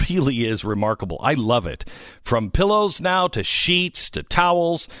 It really is remarkable. I love it. From pillows now to sheets to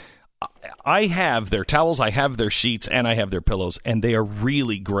towels. I have their towels, I have their sheets, and I have their pillows, and they are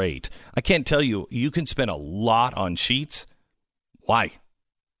really great. I can't tell you, you can spend a lot on sheets. Why?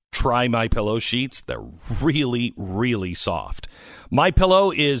 Try MyPillow sheets. They're really, really soft.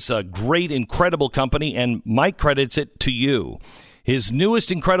 MyPillow is a great, incredible company, and Mike credits it to you. His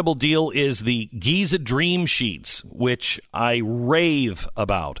newest incredible deal is the Giza Dream Sheets, which I rave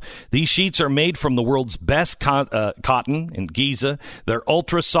about. These sheets are made from the world's best cotton in Giza. They're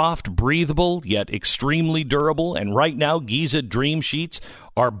ultra soft, breathable, yet extremely durable. And right now, Giza Dream Sheets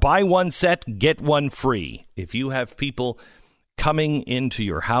are buy one set, get one free. If you have people coming into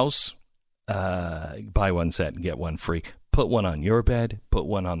your house, buy one set and get one free. Put one on your bed, put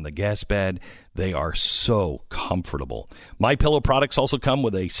one on the guest bed. They are so comfortable. MyPillow products also come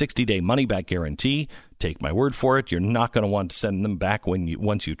with a 60-day money-back guarantee. Take my word for it. You're not going to want to send them back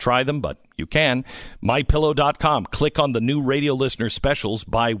once you try them, but you can. MyPillow.com. Click on the new radio listener specials.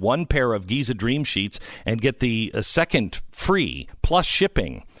 Buy one pair of Giza Dream Sheets and get the second free plus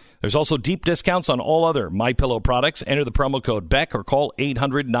shipping. There's also deep discounts on all other MyPillow products. Enter the promo code BECK or call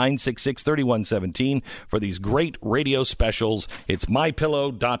 800-966-3117 for these great radio specials. It's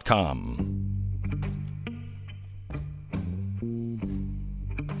MyPillow.com.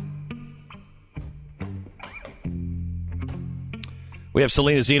 We have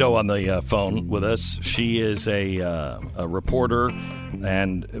Salena Zito on the phone with us. She is a reporter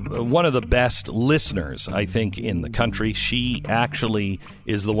and one of the best listeners, I think, in the country. She actually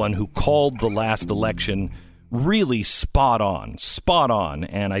is the one who called the last election really spot on.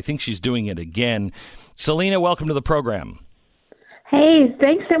 And I think she's doing it again. Salena, welcome to the program. Hey,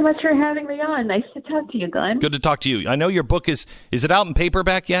 thanks so much for having me on. Nice to talk to you, Glenn. Good to talk to you. I know your book is it out in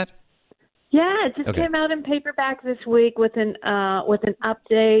paperback yet? Yeah, it just came out in paperback this week with an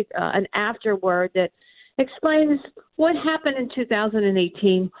update, an afterword that explains what happened in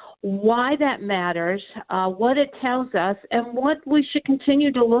 2018, why that matters, what it tells us, and what we should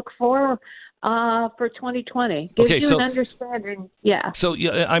continue to look for 2020. Gives you an understanding. Yeah. So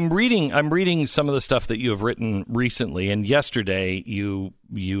I'm reading some of the stuff that you have written recently, and yesterday you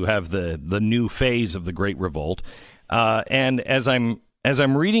have the new phase of the Great Revolt, and as I'm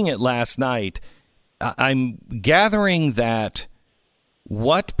reading it last night, I'm gathering that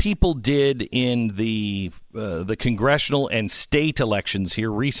what people did in the congressional and state elections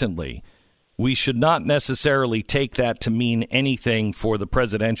here recently, we should not necessarily take that to mean anything for the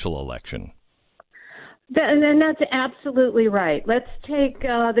presidential election. And that's absolutely right. Let's take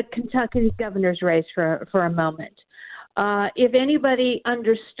the Kentucky governor's race for a moment. If anybody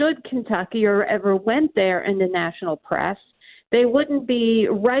understood Kentucky or ever went there in the national press, they wouldn't be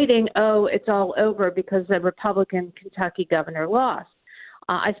writing, oh, it's all over because the Republican Kentucky governor lost.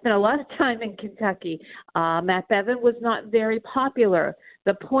 I spent a lot of time in Kentucky. Matt Bevin was not very popular.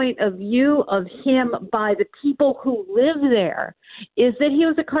 The point of view of him by the people who live there is that he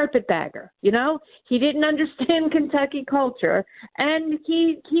was a carpetbagger. You know, he didn't understand Kentucky culture, and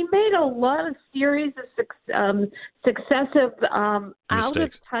he made a lot of series of successive out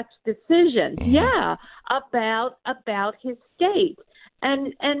of touch decisions. Mm-hmm. Yeah, about his state.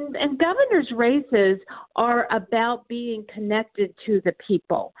 And governors' races are about being connected to the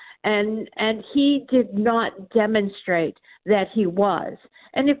people, and he did not demonstrate that he was.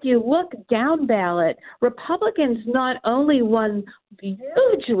 And if you look down ballot, Republicans not only won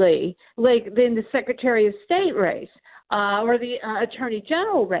hugely, like in the Secretary of State race or the Attorney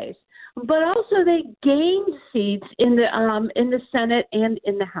General race, but also they gained seats in the Senate and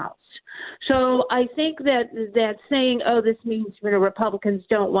in the House. So I think that saying, oh, this means Republicans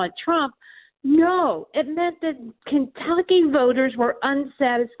don't want Trump, no, it meant that Kentucky voters were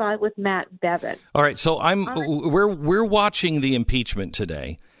unsatisfied with Matt Bevin. All right, so we're watching the impeachment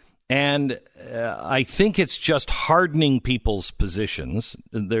today, and I think it's just hardening people's positions.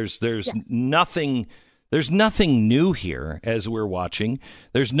 There's nothing new here as we're watching.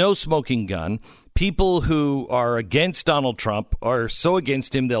 There's no smoking gun. People who are against Donald Trump are so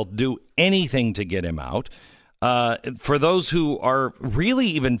against him they'll do anything to get him out. For those who are really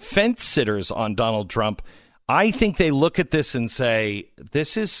even fence sitters on Donald Trump, I think they look at this and say,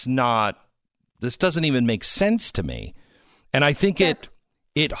 this doesn't even make sense to me. And I think it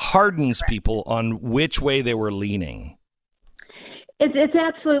hardens people on which way they were leaning. It's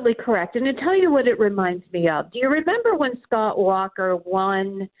absolutely correct. And to tell you what it reminds me of, do you remember when Scott Walker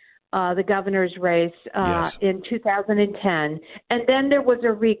won the governor's race Yes. in 2010, and then there was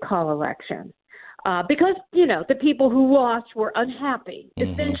a recall election? Because, the people who lost were unhappy.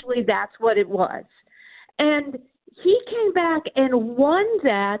 Mm-hmm. Essentially, that's what it was. And he came back and won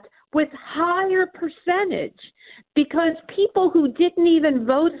that with higher percentage because people who didn't even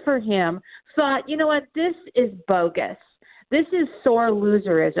vote for him thought, you know what, this is bogus. This is sore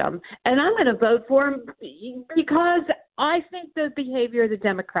loserism, and I'm going to vote for him because I think the behavior of the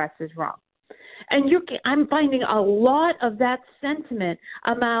Democrats is wrong. And I'm finding a lot of that sentiment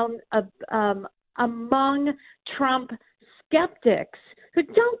among Trump skeptics who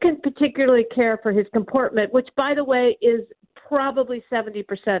don't particularly care for his comportment, which, by the way, is probably 70%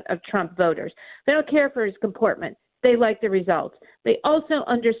 of Trump voters. They don't care for his comportment. They like the results. They also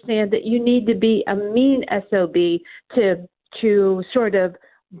understand that you need to be a mean SOB to sort of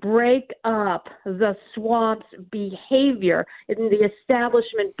break up the swamp's behavior and the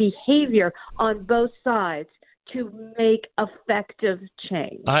establishment behavior on both sides to make effective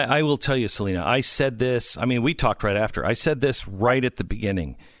change. I will tell you, Salena, I said this. I mean, we talked right after. I said this right at the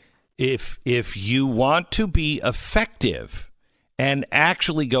beginning. If you want to be effective and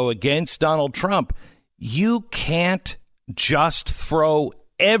actually go against Donald Trump, you can't just throw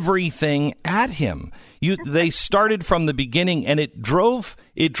everything at him. They started from the beginning, and it drove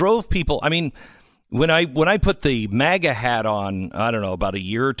people. I mean, when I put the MAGA hat on, I don't know, about a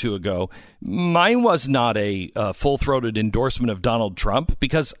year or two ago, mine was not a full-throated endorsement of Donald Trump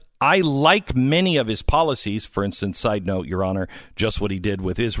because I like many of his policies. For instance, side note, Your Honor, just what he did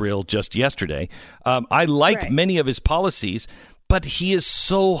with Israel just yesterday. I like many of his policies, but he is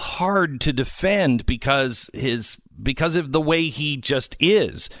so hard to defend because of the way he just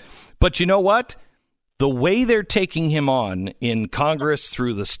is. But you know what? The way they're taking him on in Congress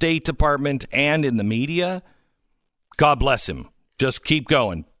through the State Department and in the media, God bless him. Just keep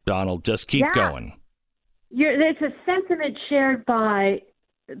going, Donald. Just keep going. It's a sentiment shared by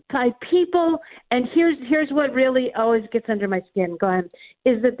people, and here's what really always gets under my skin, Glenn,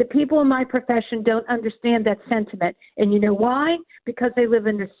 is that the people in my profession don't understand that sentiment. And you know why? Because they live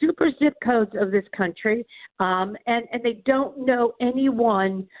in the super zip codes of this country, and they don't know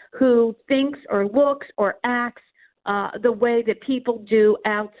anyone who thinks or looks or acts the way that people do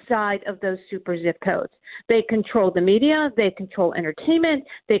outside of those super zip codes. They control the media, they control entertainment,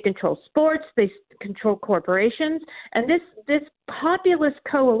 they control sports, they control corporations, and this populist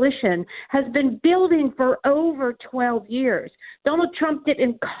coalition has been building for over 12 years. Donald Trump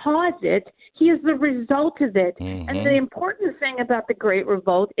didn't cause it. He is the result of it. Mm-hmm. And the important thing about the Great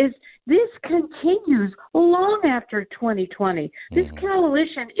Revolt is this continues long after 2020. This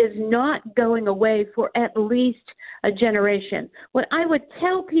coalition is not going away for at least a generation. What I would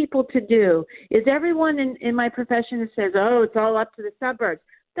tell people to do is everyone in my profession says, oh, it's all up to the suburbs.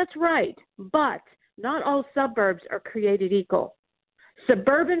 That's right, but not all suburbs are created equal.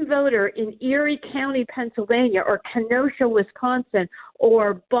 Suburban voter in Erie County, Pennsylvania, or Kenosha, Wisconsin,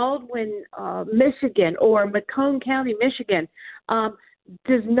 or Baldwin, Michigan, or Macomb County, Michigan,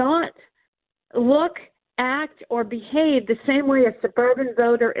 does not look, act, or behave the same way a suburban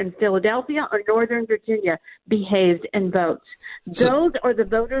voter in Philadelphia or Northern Virginia behaves and votes. Those are the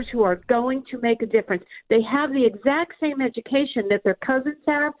voters who are going to make a difference. They have the exact same education that their cousins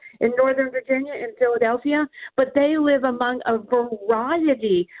have in Northern Virginia and Philadelphia, but they live among a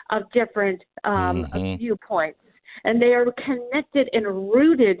variety of different viewpoints. And they are connected and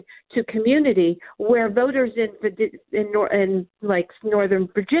rooted to community, where voters in like Northern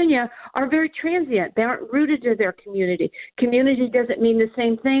Virginia are very transient. They aren't rooted to their community. Community doesn't mean the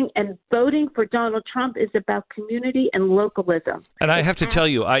same thing, and voting for Donald Trump is about community and localism. And I have to tell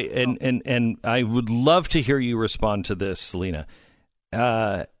you, I would love to hear you respond to this, Salena.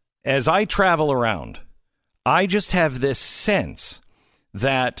 As I travel around, I just have this sense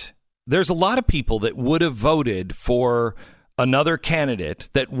that there's a lot of people that would have voted for another candidate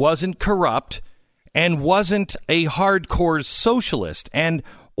that wasn't corrupt and wasn't a hardcore socialist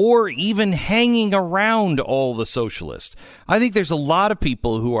or even hanging around all the socialists. I think there's a lot of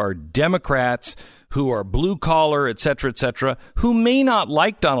people who are Democrats, who are blue collar, et cetera, who may not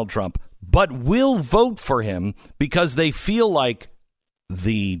like Donald Trump, but will vote for him because they feel like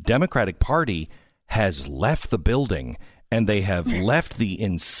the Democratic Party has left the building and they have left the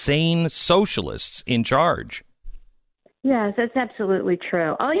insane socialists in charge. Yes, that's absolutely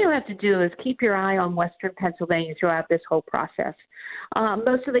true. All you have to do is keep your eye on Western Pennsylvania throughout this whole process.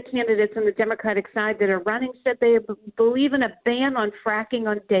 Most of the candidates on the Democratic side that are running said they believe in a ban on fracking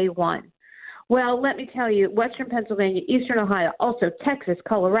on day one. Well, let me tell you, Western Pennsylvania, Eastern Ohio, also Texas,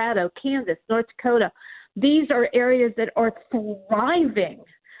 Colorado, Kansas, North Dakota, these are areas that are thriving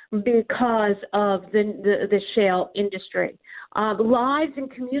because of the shale industry. Lives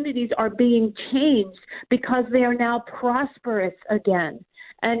and communities are being changed because they are now prosperous again.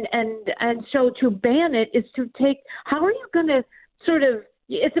 And so to ban it is to take – how are you going to sort of –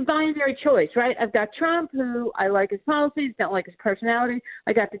 it's a binary choice, right? I've got Trump, who I like his policies, don't like his personality.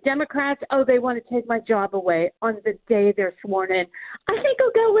 I got the Democrats. Oh, they want to take my job away on the day they're sworn in. I think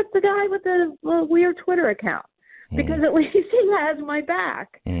I'll go with the guy with the weird Twitter account because at least he has my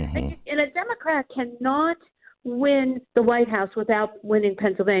back. And a Democrat cannot win the White House without winning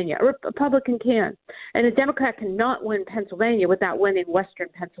Pennsylvania. A Republican can. And a Democrat cannot win Pennsylvania without winning Western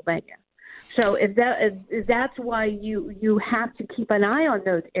Pennsylvania. So if that's why you have to keep an eye on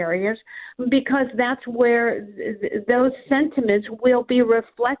those areas, because that's where those sentiments will be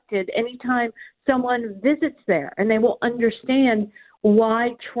reflected anytime someone visits there, and they will understand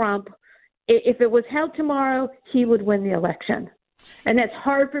why Trump, if it was held tomorrow, he would win the election. And that's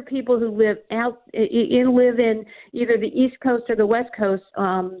hard for people who live in either the East Coast or the West Coast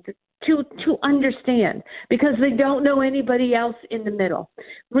to understand, because they don't know anybody else in the middle.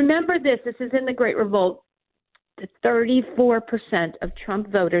 Remember this is in the Great Revolt. 34% of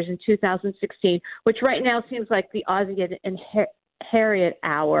Trump voters in 2016, which right now seems like the Ozzie and Harriet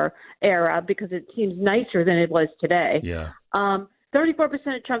hour era because it seems nicer than it was today. Yeah. 34%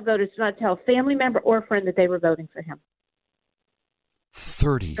 of Trump voters did not tell a family member or friend that they were voting for him.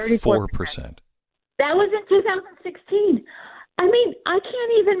 34%. That was in 2016. I mean,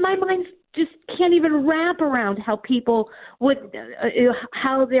 my mind just can't even wrap around how people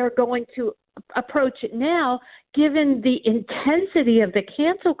how they're going to approach it now, given the intensity of the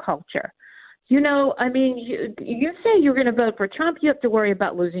cancel culture. You say you're going to vote for Trump, you have to worry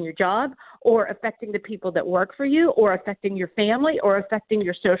about losing your job or affecting the people that work for you or affecting your family or affecting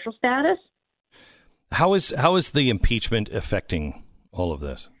your social status. How is the impeachment affecting all of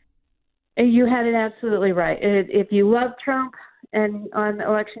this? You had it absolutely right. If you love Trump and on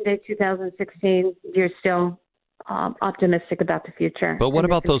Election Day 2016, you're still optimistic about the future. But what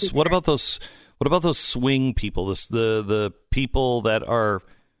about those? What about those swing people? The people that are,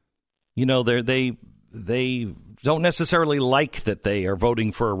 they don't necessarily like that they are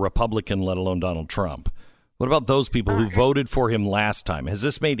voting for a Republican, let alone Donald Trump. What about those people who voted for him last time? Has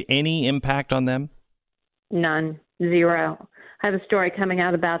this made any impact on them? None. Zero. I have a story coming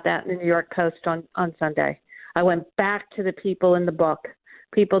out about that in the New York Post on Sunday. I went back to the people in the book,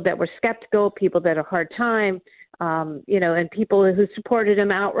 people that were skeptical, people that had a hard time, and people who supported him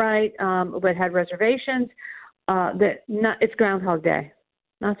outright but had reservations. It's Groundhog Day.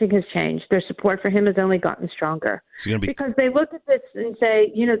 Nothing has changed. Their support for him has only gotten stronger. Because they look at this and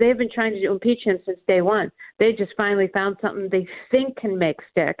say, they've been trying to impeach him since day one. They just finally found something they think can make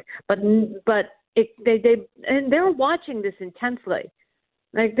stick, but they're watching this intensely.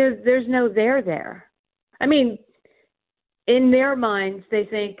 Like there's no there. I mean, in their minds, they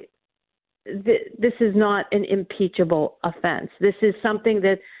think this is not an impeachable offense. This is something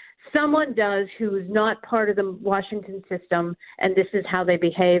that someone does who is not part of the Washington system, and this is how they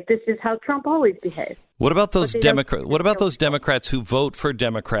behave. This is how Trump always behaved. What about those Democrats? What about those Democrats who vote for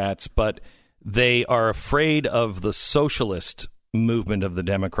Democrats, but they are afraid of the socialist movement of the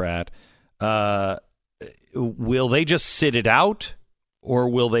Democrat? Will they just sit it out? Or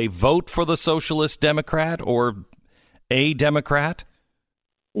will they vote for the socialist Democrat or a Democrat?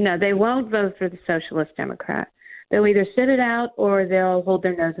 No, they won't vote for the socialist Democrat. They'll either sit it out or they'll hold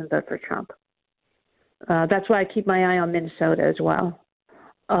their nose and vote for Trump. That's why I keep my eye on Minnesota as well.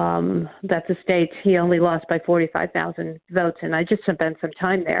 That's a state he only lost by 45,000 votes, and I just spent some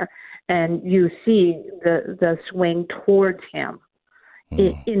time there, and you see the swing towards him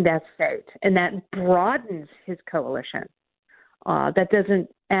in that state, and that broadens his coalition. That doesn't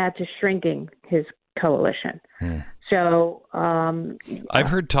add to shrinking his coalition. So I've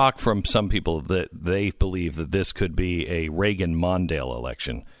heard talk from some people that they believe that this could be a Reagan-Mondale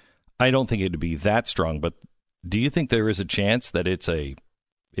election. I don't think it would be that strong, but do you think there is a chance that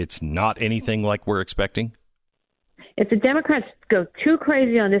it's not anything like we're expecting? If the Democrats go too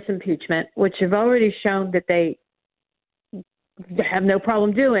crazy on this impeachment, which have already shown that they have no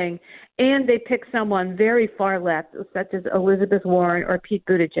problem doing, and they pick someone very far left, such as Elizabeth Warren or Pete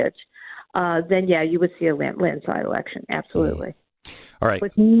Buttigieg, then, yeah, you would see a landslide election. Absolutely. All right.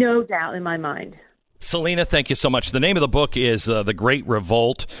 With no doubt in my mind. Salena, thank you so much. The name of the book is The Great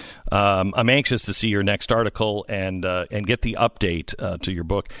Revolt. I'm anxious to see your next article and get the update to your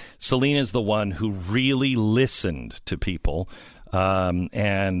book. Salena is the one who really listened to people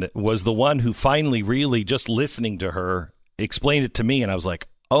and was the one who finally really, just listening to her, explained it to me, and I was like,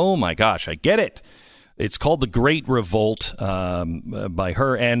 oh my gosh, I get it. It's called The Great Revolt, by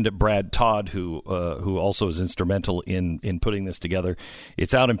her and Brad Todd, who also is instrumental in putting this together.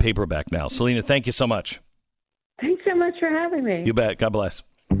 It's out in paperback now. Salena, thank you so much. Thanks so much for having me. You bet. God bless.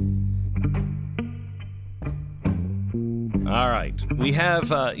 All right. We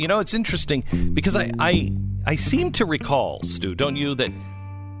have, it's interesting because I seem to recall, Stu, don't you, that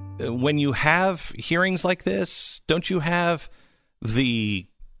when you have hearings like this, don't you have the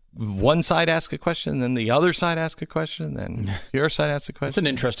one side ask a question, then the other side ask a question, then your side asks a question? That's an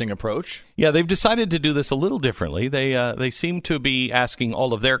interesting approach. Yeah, they've decided to do this a little differently. They seem to be asking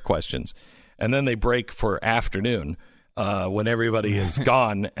all of their questions, and then they break for afternoon when everybody is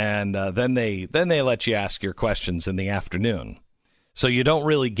gone, and then they let you ask your questions in the afternoon. So you don't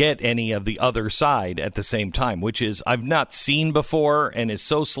really get any of the other side at the same time, which is I've not seen before and is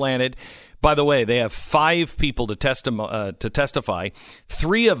so slanted. By the way, they have 5 people to testify.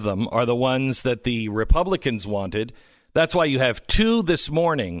 3 of them are the ones that the Republicans wanted. That's why you have 2 this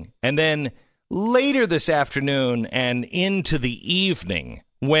morning. And then later this afternoon and into the evening,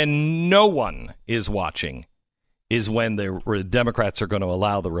 when no one is watching, is when the Democrats are going to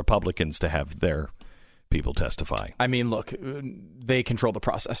allow the Republicans to have their people testify. I mean, look, they control the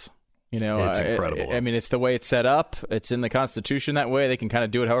process. It's incredible. I mean, it's the way it's set up. It's in the Constitution that way. They can kind of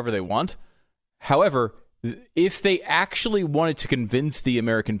do it however they want. However, if they actually wanted to convince the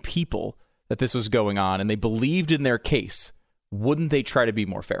American people that this was going on and they believed in their case, wouldn't they try to be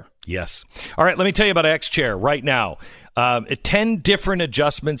more fair? Yes. All right, let me tell you about X-Chair right now. 10 different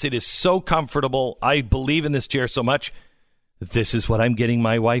adjustments. It is so comfortable. I believe in this chair so much. This is what I'm getting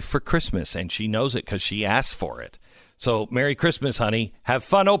my wife for Christmas, and she knows it because she asked for it. So, Merry Christmas, honey. Have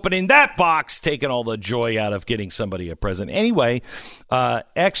fun opening that box, taking all the joy out of getting somebody a present. Anyway,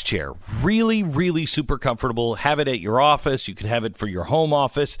 X-Chair, really, really super comfortable. Have it at your office. You can have it for your home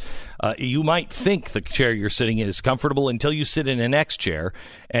office. You might think the chair you're sitting in is comfortable until you sit in an X-Chair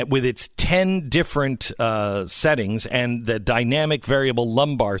with its 10 different settings and the dynamic variable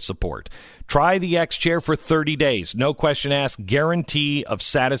lumbar support. Try the X-Chair for 30 days. No question asked. Guarantee of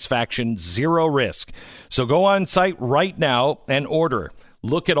satisfaction. 0 risk. So go on site right now and order.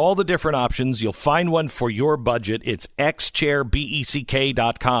 Look at all the different options. You'll find one for your budget. It's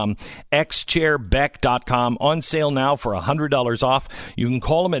xchairbeck.com, xchairbeck.com. On sale now for $100 off. You can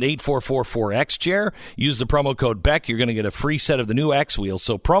call them at 8444-XChair. Use the promo code BECK. You're going to get a free set of the new X wheels.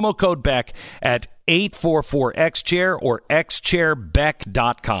 So promo code BECK at 844-XChair or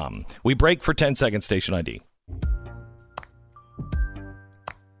xchairbeck.com. We break for 10 seconds. Station ID.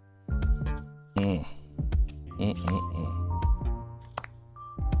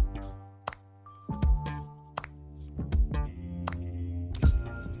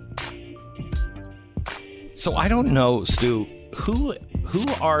 So I don't know, Stu, who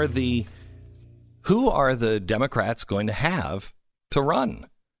are the Democrats going to have to run?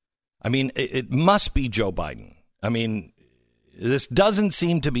 I mean, it must be Joe Biden. I mean, this doesn't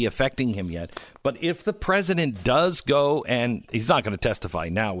seem to be affecting him yet. But if the president does go, and he's not going to testify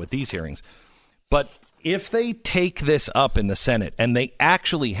now with these hearings, but if they take this up in the Senate and they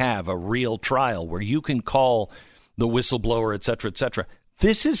actually have a real trial where you can call the whistleblower, et cetera,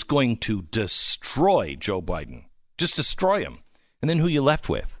 this is going to destroy Joe Biden. Just destroy him. And then who you left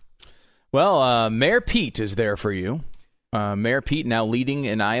with? Well, Mayor Pete is there for you. Mayor Pete now leading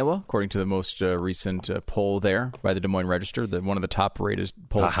in Iowa, according to the most recent poll there by the Des Moines Register, one of the top-rated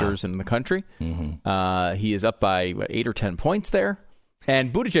pollsters in the country. Mm-hmm. He is up by 8 or 10 points there.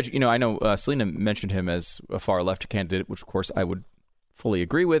 And Buttigieg, I know Salena mentioned him as a far-left candidate, which, of course, I would fully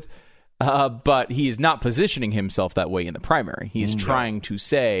agree with. But he is not positioning himself that way in the primary. He is trying to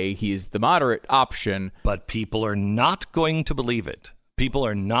say he is the moderate option. But people are not going to believe it. People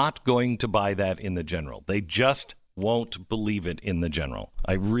are not going to buy that in the general. They just won't believe it in the general.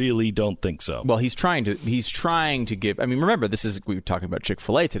 I really don't think so. Well, he's trying to give. I mean, remember, we were talking about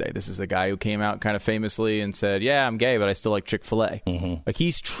Chick-fil-A today. This is a guy who came out kind of famously and said, "Yeah, I'm gay, but I still like Chick-fil-A." Mm-hmm. Like,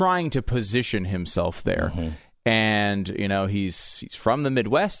 he's trying to position himself there. Mm-hmm. And, he's from the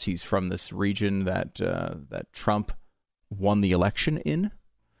Midwest. He's from this region that Trump won the election in.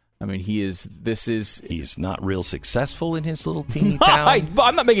 I mean, he's not real successful in his little teeny town.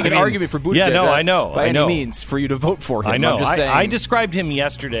 I'm not making an argument for Buttigieg. Yeah, no, I know. By any means for you to vote for him. I know. I'm just saying. I described him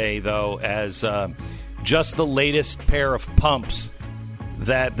yesterday, though, as just the latest pair of pumps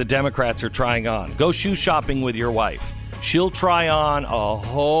that the Democrats are trying on. Go shoe shopping with your wife. She'll try on a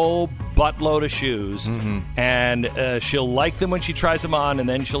whole buttload of shoes, and she'll like them when she tries them on, and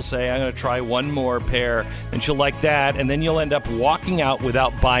then she'll say, I'm going to try one more pair, and she'll like that, and then you'll end up walking out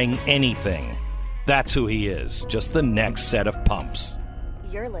without buying anything. That's who he is, just the next set of pumps.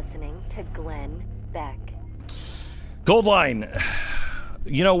 You're listening to Glenn Beck. Goldline.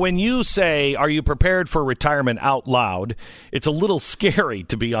 You know, when you say, are you prepared for retirement out loud, it's a little scary,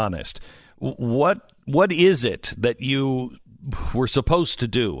 to be honest. What is it that you were supposed to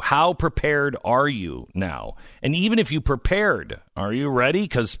do? How prepared are you now? And even if you prepared, are you ready?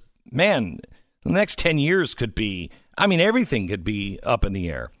 Because, man, the next 10 years could be, everything could be up in the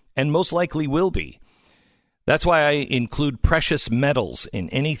air, and most likely will be. That's why I include precious metals in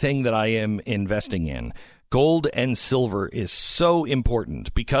anything that I am investing in. Gold and silver is so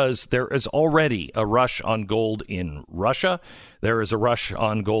important because there is already a rush on gold in Russia. There is a rush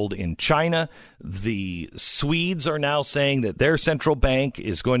on gold in China. The Swedes are now saying that their central bank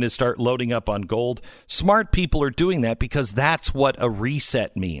is going to start loading up on gold. Smart people are doing that because that's what a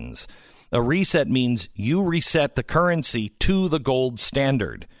reset means. A reset means you reset the currency to the gold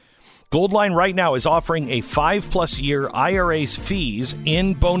standard. Goldline right now is offering a 5+ year IRA's fees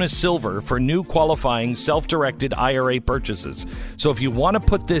in bonus silver for new qualifying self-directed IRA purchases. So if you want to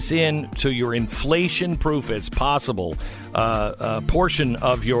put this in to your inflation-proof as possible portion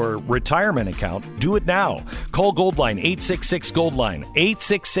of your retirement account, do it now. Call Goldline, 866-GOLDLINE,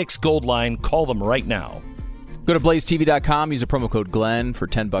 866-GOLDLINE. Call them right now. Go to blazetv.com, use a promo code Glenn for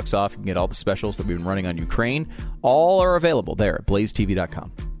 $10 off. You can get all the specials that we've been running on Ukraine. All are available there at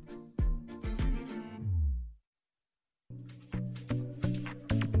blazetv.com.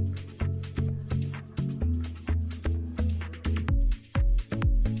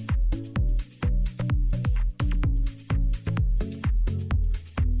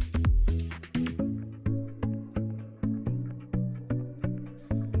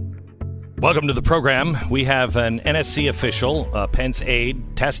 Welcome to the program. We have an NSC official, Pence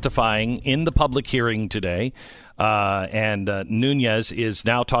aide, testifying in the public hearing today. And Nunes is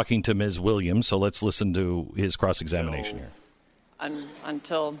now talking to Ms. Williams, so let's listen to his cross-examination here.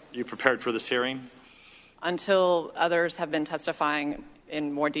 Until... You prepared for this hearing? Until others have been testifying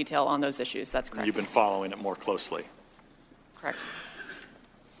in more detail on those issues, that's correct. You've been following it more closely? Correct.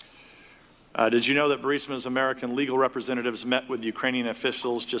 Did you know that Burisma's American legal representatives met with Ukrainian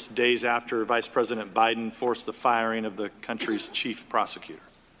officials just days after Vice President Biden forced the firing of the country's chief prosecutor?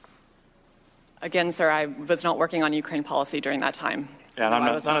 Again, sir, I was not working on Ukraine policy during that time. So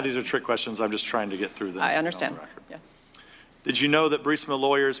and none of these are trick questions. I'm just trying to get through them. I understand. Yeah. Did you know that Burisma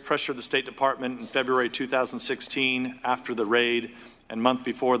lawyers pressured the State Department in February 2016 after the raid and month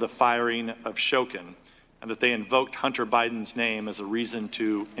before the firing of Shokin, and that they invoked Hunter Biden's name as a reason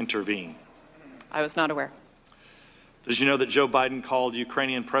to intervene? I was not aware. Did you know that Joe Biden called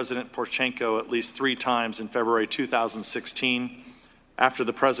Ukrainian President Poroshenko at least 3 times in February 2016 after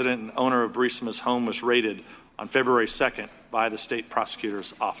the president and owner of Burisma's home was raided on February 2nd by the state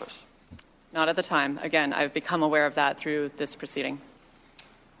prosecutor's office? Not at the time. Again, I've become aware of that through this proceeding.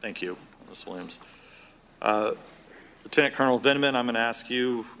 Thank you, Ms. Williams. Lieutenant Colonel Vindman, I'm going to ask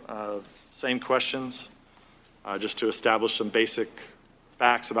you same questions just to establish some basic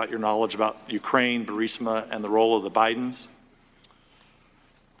facts about your knowledge about Ukraine, Burisma, and the role of the Bidens.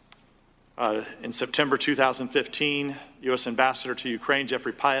 In September 2015, U.S. Ambassador to Ukraine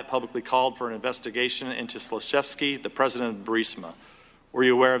Jeffrey Pyatt publicly called for an investigation into Slashevsky, the president of Burisma. Were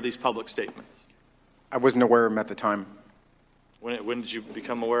you aware of these public statements? I wasn't aware of them at the time. When did you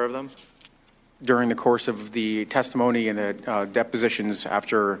become aware of them? During the course of the testimony and the depositions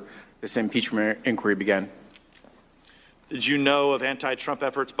after this impeachment inquiry began. Did you know of anti-Trump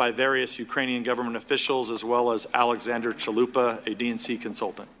efforts by various Ukrainian government officials as well as Alexander Chalupa, a DNC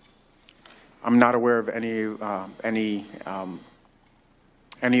consultant? I'm not aware of any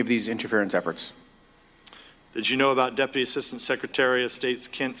of these interference efforts. Did you know about Deputy Assistant Secretary of State's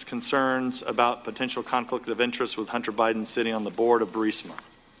Kent's concerns about potential conflict of interest with Hunter Biden sitting on the board of Burisma?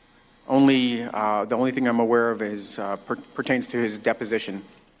 The only thing I'm aware of is pertains to his deposition.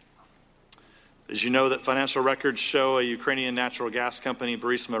 Did you know that financial records show a Ukrainian natural gas company,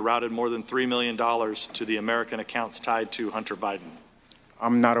 Burisma, routed more than $3 million to the American accounts tied to Hunter Biden?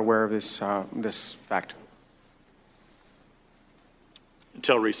 I'm not aware of this this fact.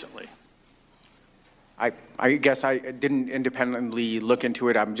 Until recently. I guess I didn't independently look into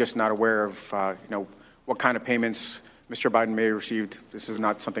it. I'm just not aware of what kind of payments Mr. Biden may have received. This is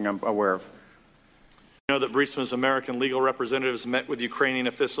not something I'm aware of. You know that Burisma's American legal representatives met with Ukrainian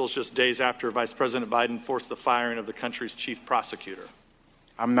officials just days after Vice President Biden forced the firing of the country's chief prosecutor.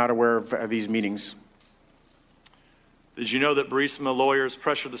 I'm not aware of these meetings. Did you know that Burisma lawyers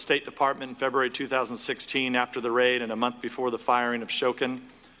pressured the State Department in February 2016 after the raid and a month before the firing of Shokin, and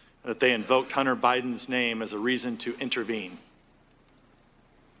that they invoked Hunter Biden's name as a reason to intervene?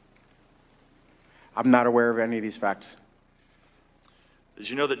 I'm not aware of any of these facts. Did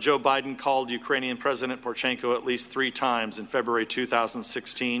you know that Joe Biden called Ukrainian President Poroshenko at least 3 times in February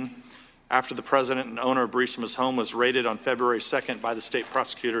 2016 after the president and owner of Burisma's home was raided on February 2nd by the state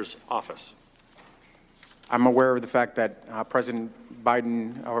prosecutor's office? I'm aware of the fact that President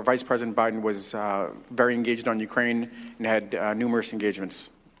Biden, or Vice President Biden, was very engaged on Ukraine and had numerous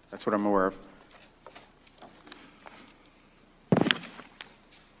engagements. That's what I'm aware of.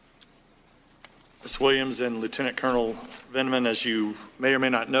 Ms. Williams and Lieutenant Colonel Vindman, as you may or may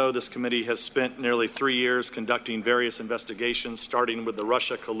not know, this committee has spent nearly 3 years conducting various investigations, starting with the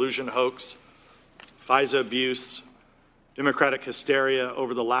Russia collusion hoax, FISA abuse, Democratic hysteria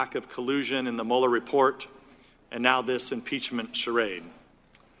over the lack of collusion in the Mueller report, and now this impeachment charade.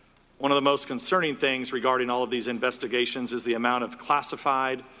 One of the most concerning things regarding all of these investigations is the amount of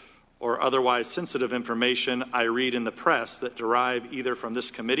classified or otherwise sensitive information I read in the press that derive either from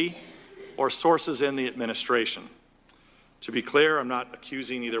this committee or sources in the administration. To be clear, I'm not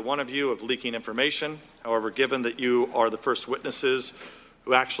accusing either one of you of leaking information. However, given that you are the first witnesses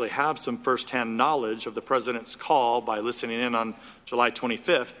who actually have some firsthand knowledge of the president's call by listening in on July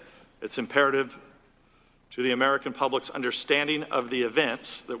 25th, it's imperative to the American public's understanding of the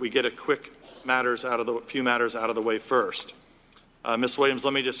events that we get a few matters out of the way first. Ms. Williams,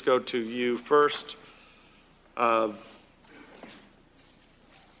 let me just go to you first. For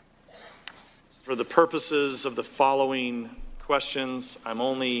the purposes of the following questions, I'm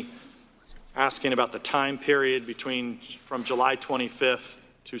only asking about the time period from July 25th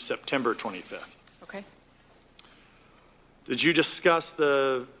to September 25th. Okay. Did you discuss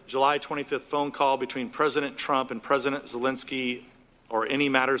the July 25th phone call between President Trump and President Zelensky, or any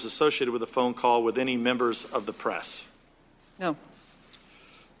matters associated with the phone call, with any members of the press? No.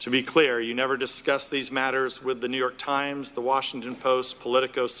 To be clear, you never discussed these matters with the New York Times, the Washington Post,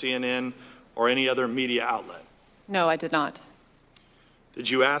 Politico, CNN, or any other media outlet? No, I did not. Did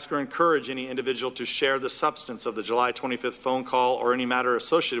you ask or encourage any individual to share the substance of the July 25th phone call or any matter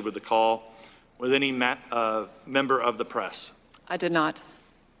associated with the call with any member of the press? I did not.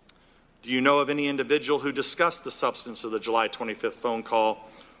 Do you know of any individual who discussed the substance of the July 25th phone call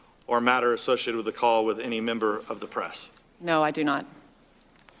or matter associated with the call with any member of the press? No, I do not.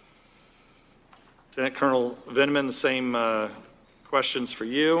 Lieutenant Colonel Vindman, the same questions for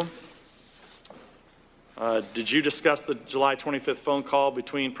you. Did you discuss the July 25th phone call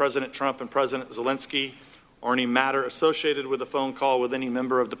between President Trump and President Zelensky or any matter associated with the phone call with any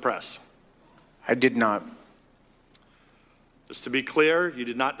member of the press? I did not. Just to be clear, you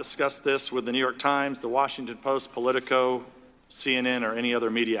did not discuss this with the New York Times, the Washington Post, Politico, CNN, or any other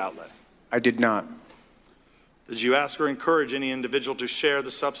media outlet? I did not. Did you ask or encourage any individual to share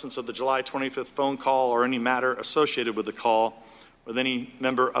the substance of the July 25th phone call or any matter associated with the call with any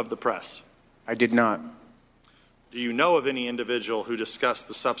member of the press? I did not. Do you know of any individual who discussed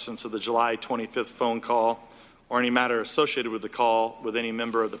the substance of the July 25th phone call or any matter associated with the call with any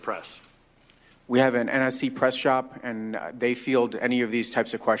member of the press? We have an NSC press shop, and they field any of these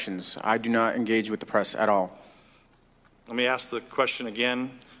types of questions. I do not engage with the press at all. Let me ask the question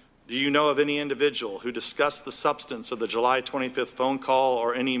again. Do you know of any individual who discussed the substance of the July 25th phone call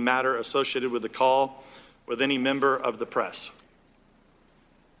or any matter associated with the call with any member of the press?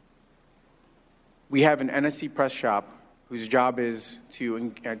 We have an NSC press shop whose job is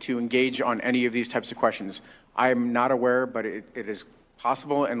to engage on any of these types of questions. I am not aware, but it is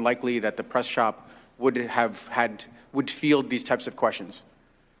possible and likely that the press shop would field these types of questions.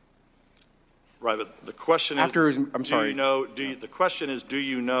 Right, but the question is, the question is, do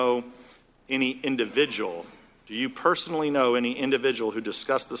you know any individual, do you personally know any individual who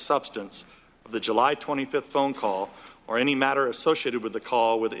discussed the substance of the July 25th phone call or any matter associated with the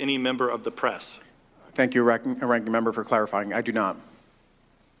call with any member of the press? Thank you, Ranking Member, for clarifying. I do not.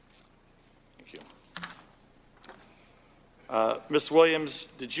 Thank you. Ms. Williams,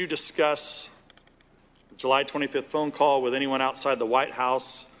 did you discuss the July 25th phone call with anyone outside the White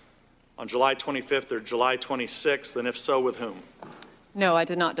House on July 25th or July 26th, and if so, with whom? No, I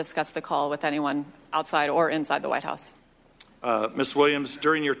did not discuss the call with anyone outside or inside the White House. Ms. Williams,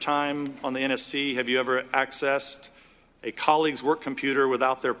 during your time on the NSC, have you ever accessed a colleague's work computer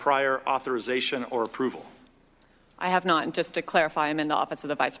without their prior authorization or approval? I have not. And just to clarify, I'm in the Office of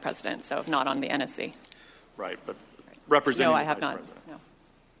the Vice President, so not on the NSC. Right, but representing the Vice President. No, I have not.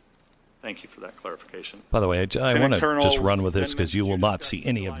 Thank you for that clarification. By the way, I want to just run with this because you will not see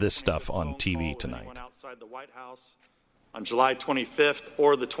any of this stuff on TV tonight. Outside the White House on July 25th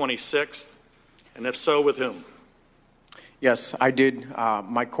or the 26th? And if so, with whom? Yes, I did.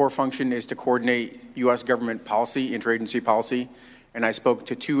 My core function is to coordinate U.S. government policy, interagency policy, and I spoke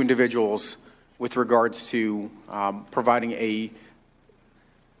to 2 individuals with regards to providing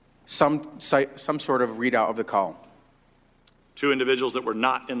some sort of readout of the call. 2 individuals that were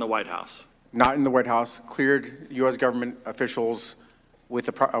not in the White House? Not in the White House, cleared U.S. government officials with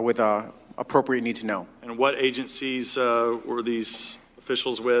appropriate need to know. And what agencies were these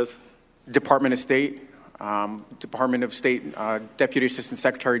officials with? Department of State, Deputy Assistant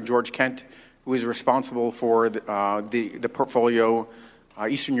Secretary George Kent, who is responsible for the portfolio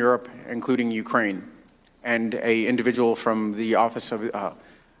Eastern Europe, including Ukraine, and an individual from the office of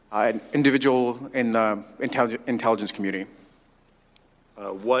an individual in the intelligence community.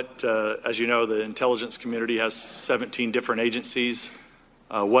 As you know, the intelligence community has 17 different agencies.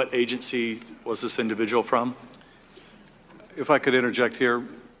 What agency was this individual from? If I could interject here,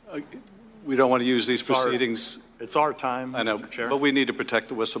 we don't want to use these proceedings. It's our time, I know, Mr. Chair. but we need to protect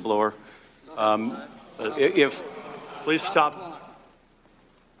the whistleblower. Please stop.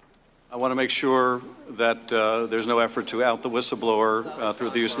 I want to make sure that there's no effort to out the whistleblower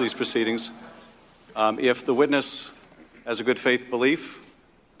through the use of these proceedings. If the witness has a good faith belief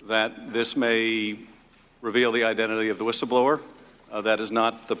that this may reveal the identity of the whistleblower, that is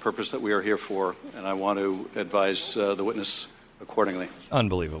not the purpose that we are here for, and I want to advise the witness accordingly.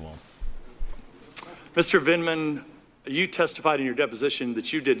 Unbelievable. Mr. Vindman, you testified in your deposition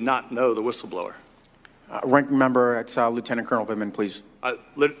that you did not know the whistleblower. Ranking member, it's Lieutenant Colonel Vindman, please.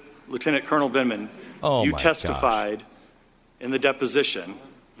 Lieutenant Colonel Vindman, you testified in the deposition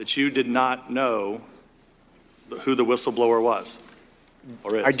that you did not know who the whistleblower was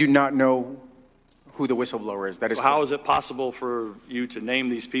or is. I do not know who the whistleblower is. That is how is it possible for you to name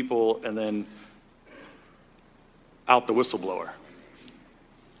these people and then out the whistleblower?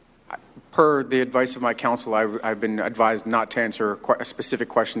 Per the advice of my counsel, I've been advised not to answer specific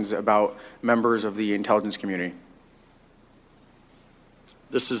questions about members of the intelligence community.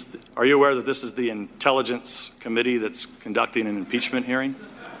 Are you aware that this is the Intelligence Committee that's conducting an impeachment hearing?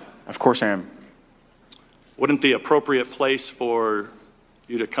 Of course I am. Wouldn't the appropriate place for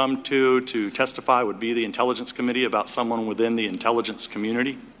you to come to testify would be the Intelligence Committee about someone within the intelligence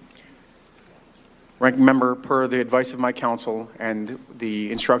community? Ranking member, per the advice of my counsel and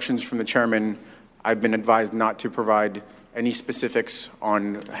the instructions from the chairman, I've been advised not to provide any specifics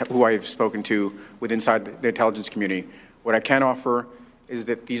on who I've spoken to inside the intelligence community. What I can offer is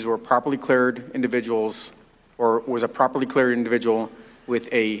that these were properly cleared individuals, or was a properly cleared individual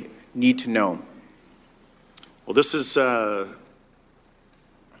with a need to know. Well, this is,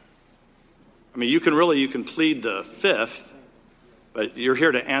 you can plead the fifth, but you're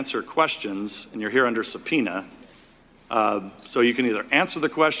here to answer questions, and you're here under subpoena. So you can either answer the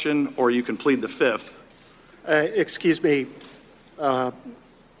question or you can plead the fifth. Excuse me. On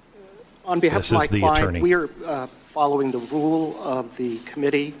behalf of my client, we are following the rule of the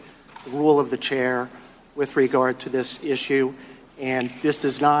committee, the rule of the chair with regard to this issue, and this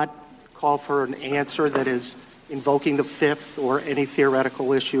does not call for an answer that is invoking the fifth or any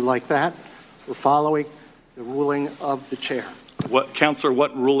theoretical issue like that. We're following the ruling of the chair. Counselor,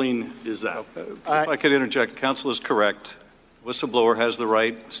 what ruling is that? If I could interject, counsel is correct. Whistleblower has the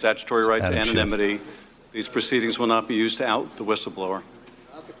right, statutory right to anonymity. These proceedings will not be used to out the whistleblower.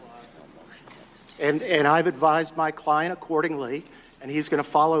 And I've advised my client accordingly, and he's going to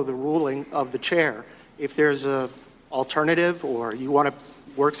follow the ruling of the chair. If there's an alternative or you want to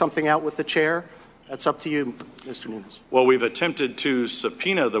work something out with the chair, that's up to you, Mr. Nunes. Well, we've attempted to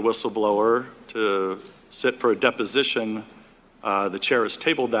subpoena the whistleblower to sit for a deposition. The chair has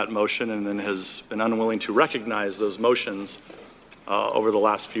tabled that motion and then has been unwilling to recognize those motions over the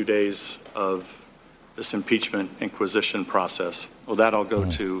last few days of this impeachment inquisition process. With that, I'll go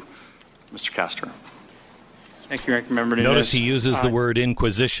to Mr. Castor. Thank you, Ranking Member Nunes. Notice he uses the word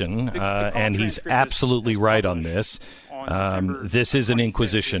inquisition, and he's absolutely right on this. This is an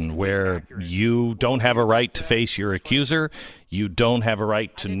inquisition where you don't have a right to face your accuser. You don't have a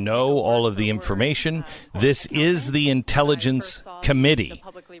right to know all of the information. This is the Intelligence Committee.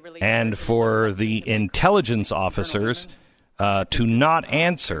 And for the intelligence officers to not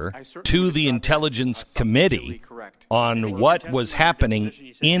answer to the Intelligence Committee on what was happening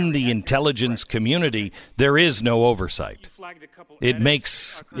in the intelligence community, there is no oversight. It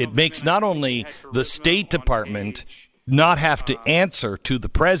makes not only the State Department not have to answer to the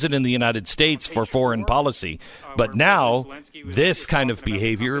President of the United States for foreign policy, but now this kind of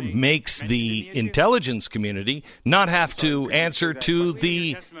behavior makes the intelligence community not have to answer to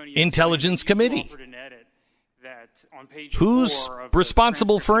the Intelligence Committee. Who's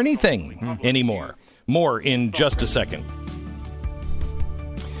responsible for anything anymore? More in just a second.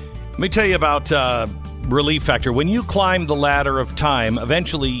 Let me tell you about relief factor. When you climb the ladder of time,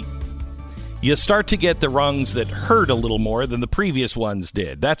 eventually you start to get the rungs that hurt a little more than the previous ones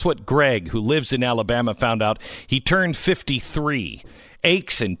did. That's what Greg, who lives in Alabama, found out. He turned 53.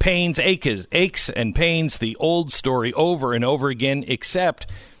 Aches and pains, aches and pains, the old story over and over again, except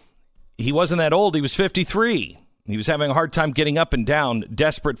he wasn't that old. He was 53. He was having a hard time getting up and down,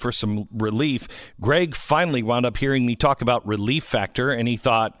 desperate for some relief. Greg finally wound up hearing me talk about relief factor, and he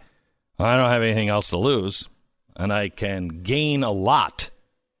thought, I don't have anything else to lose, and I can gain a lot.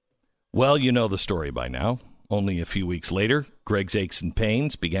 Well, you know the story by now. Only a few weeks later, Greg's aches and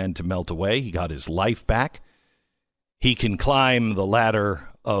pains began to melt away. He got his life back. He can climb the ladder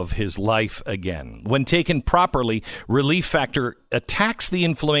of his life again. When taken properly, Relief Factor attacks the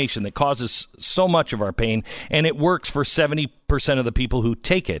inflammation that causes so much of our pain, and it works for 70% of the people who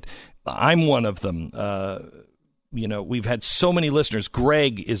take it. I'm one of them. We've had so many listeners.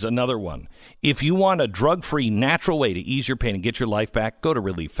 Greg is another one. If you want a drug-free, natural way to ease your pain and get your life back, go to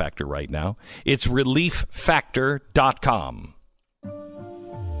Relief Factor right now. It's ReliefFactor.com.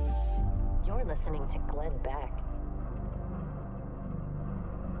 You're listening to Glenn Beck.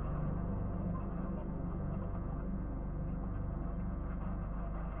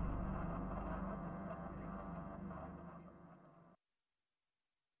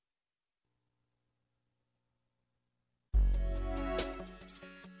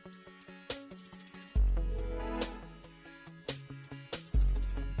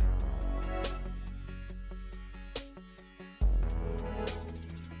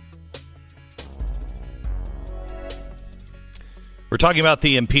 We're talking about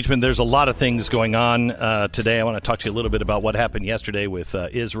the impeachment. There's a lot of things going on today. I want to talk to you a little bit about what happened yesterday with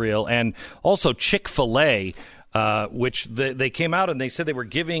Israel and also Chick-fil-A, which they came out and they said they were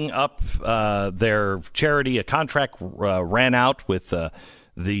giving up their charity. A contract ran out with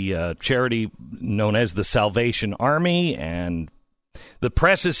the charity known as the Salvation Army, and the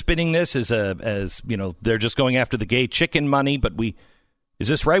press is spinning this as you know, they're just going after the gay chicken money. But is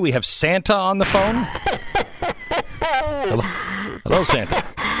this right? We have Santa on the phone. Hello, Santa.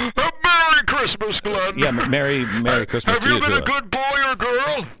 Merry Christmas, Glenn. Yeah, Merry Christmas to you. Have you been a good boy or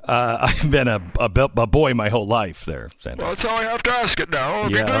girl? I've been a boy my whole life there, Santa. Well, that's how I have to ask it now.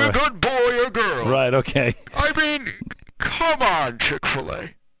 Have you been a good boy or girl? Right, okay. I mean, come on,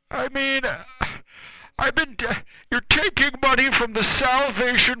 Chick-fil-A. I mean, you're taking money from the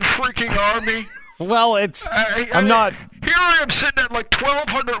Salvation freaking Army. Well, I'm not. Here I am sitting at like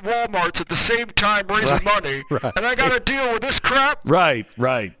 1,200 Walmarts at the same time raising money, and I got to deal with this crap? Right.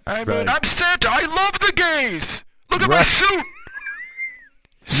 I mean, I'm Santa. I love the gays. Look at my suit.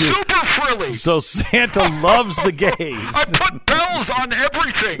 Super frilly. So Santa loves the gays. I put bells on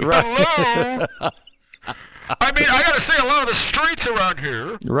everything. Right. Hello. I mean, I got to say, a lot of the streets around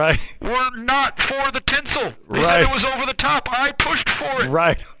here were not for the tinsel. They said it was over the top. I pushed for it.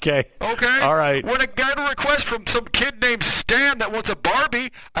 Right, okay. Okay? All right. When I got a request from some kid named Stan that wants a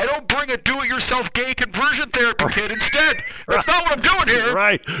Barbie, I don't bring a do-it-yourself gay conversion therapy kid instead. That's not what I'm doing here.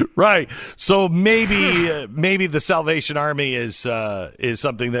 Right. So maybe the Salvation Army is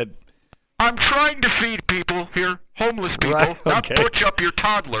something that... I'm trying to feed people here, homeless people, not butch up your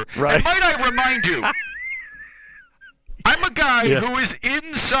toddler. Right. And might I remind you... I'm a guy who is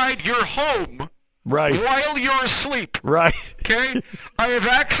inside your home while you're asleep. Right. Okay? I have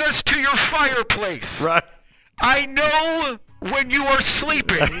access to your fireplace. Right. I know when you are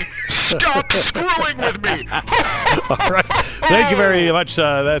sleeping. Stop screwing with me. All right. Thank you very much.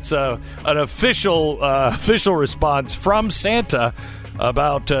 That's an official response from Santa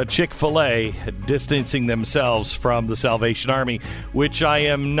about Chick-fil-A distancing themselves from the Salvation Army, which I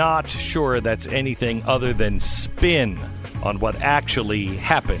am not sure that's anything other than spin on what actually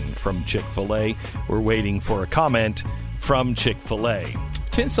happened from Chick-fil-A. We're waiting for a comment from Chick-fil-A.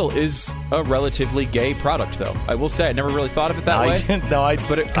 Tinsel is a relatively gay product, though. I will say, I never really thought of it that way. I didn't know.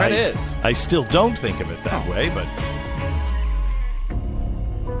 But it kind of is. I still don't think of it that way, but...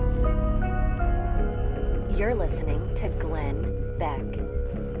 You're listening to Glenn Beck.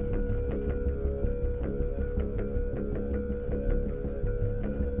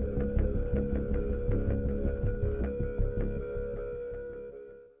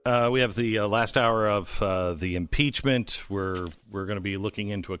 We have the last hour of the impeachment. We're going to be looking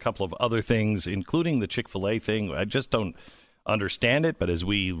into a couple of other things, including the Chick-fil-A thing. I just don't understand it, but as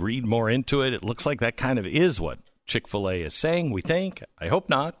we read more into it, it looks like that kind of is what Chick-fil-A is saying. We think. I hope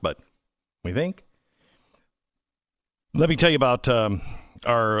not, but we think. Let me tell you about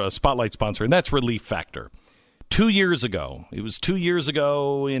our Spotlight sponsor, and that's Relief Factor. 2 years ago. It was 2 years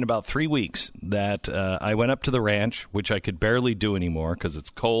ago in about 3 weeks that I went up to the ranch, which I could barely do anymore because it's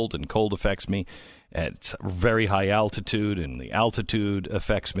cold and cold affects me. It's very high altitude and the altitude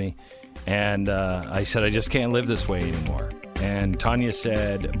affects me. And I said, I just can't live this way anymore. And Tanya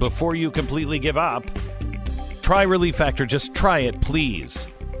said, before you completely give up, try Relief Factor. Just try it, please.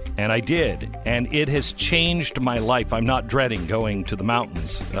 And I did, and it has changed my life. I'm not dreading going to the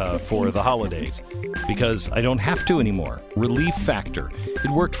mountains for the holidays because I don't have to anymore. Relief Factor.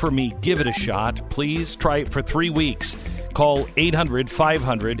 It worked for me. Give it a shot. Please try it for 3 weeks. Call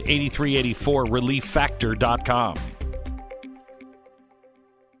 800-500-8384, relieffactor.com.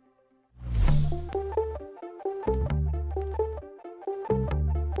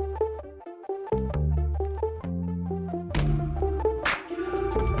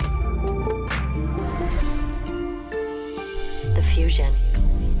 Fusion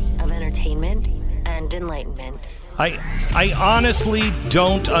of entertainment and enlightenment. I honestly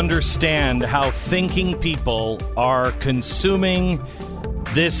don't understand how thinking people are consuming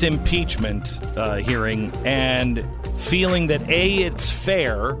this impeachment hearing and feeling that A, it's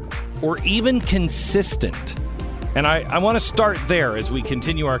fair or even consistent. And I want to start there as we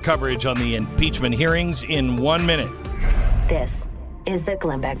continue our coverage on the impeachment hearings in 1 minute. This is the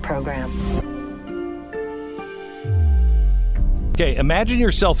Glenn Beck Program. Okay, imagine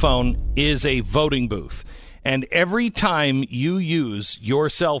your cell phone is a voting booth, and every time you use your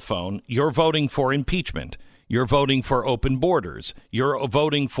cell phone, you're voting for impeachment. You're voting for open borders. You're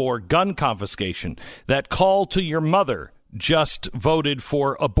voting for gun confiscation. That call to your mother just voted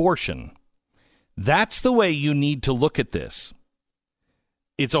for abortion. That's the way you need to look at this.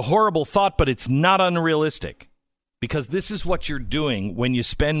 It's a horrible thought, but it's not unrealistic. Because this is what you're doing when you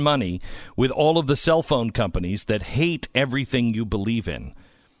spend money with all of the cell phone companies that hate everything you believe in.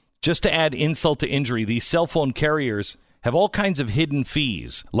 Just to add insult to injury, these cell phone carriers have all kinds of hidden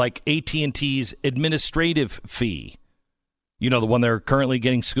fees, like AT&T's administrative fee. You know, the one they're currently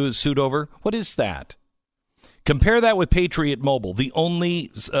getting sued over? What is that? Compare that with Patriot Mobile, the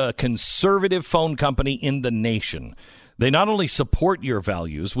only conservative phone company in the nation. They not only support your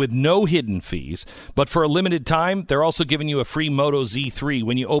values with no hidden fees, but for a limited time, they're also giving you a free Moto Z3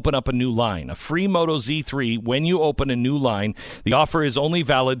 when you open up a new line. A free Moto Z3 when you open a new line. The offer is only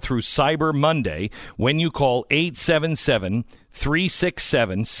valid through Cyber Monday when you call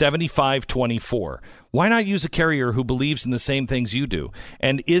 877-367-7524. Why not use a carrier who believes in the same things you do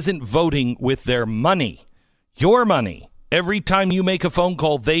and isn't voting with their money? Your money. Every time you make a phone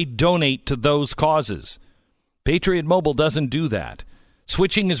call, they donate to those causes. Patriot Mobile doesn't do that.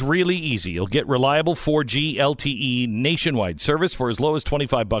 Switching is really easy. You'll get reliable 4G LTE nationwide service for as low as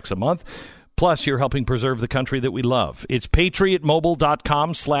 $25 a month. Plus, you're helping preserve the country that we love. It's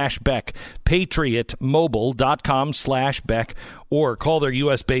patriotmobile.com/Beck. Patriotmobile.com/Beck. Or call their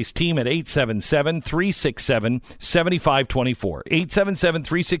U.S.-based team at 877-367-7524.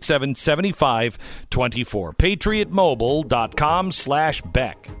 877-367-7524.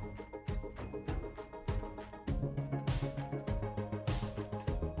 Patriotmobile.com/Beck.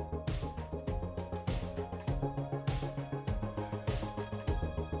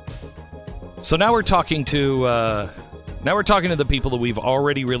 So now we're talking to the people that we've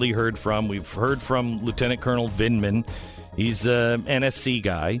already really heard from. We've heard from Lieutenant Colonel Vindman. He's an NSC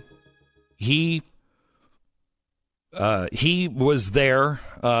guy. He was there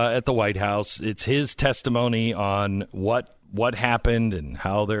at the White House. It's his testimony on what happened and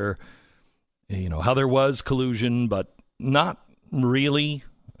how there was collusion, but not really.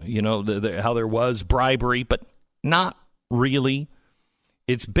 How there was bribery, but not really.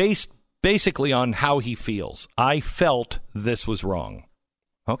 It's basically on how he feels. I felt this was wrong.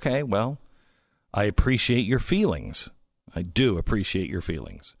 Okay, well, I appreciate your feelings. I do appreciate your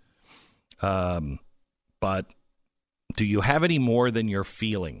feelings. But do you have any more than your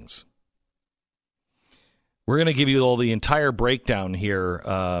feelings? We're going to give you all the entire breakdown here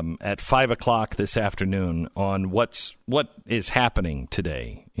at 5 o'clock this afternoon on what is happening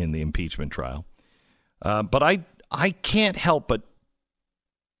today in the impeachment trial. But I can't help but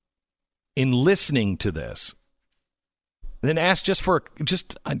in listening to this, then ask just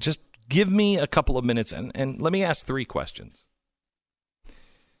give me a couple of minutes and let me ask 3 questions.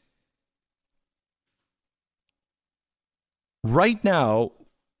 Right now,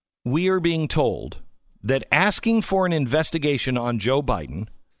 we are being told that asking for an investigation on Joe Biden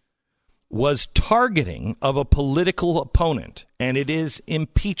was targeting of a political opponent, and it is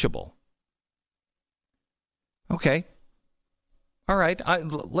impeachable. Okay. All right.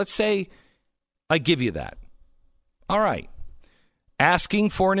 Let's say I give you that. All right. asking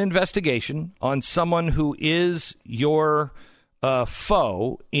for an investigation on someone who is your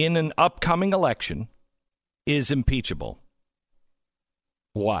foe in an upcoming election is impeachable.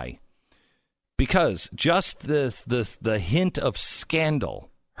 Why? Because just the hint of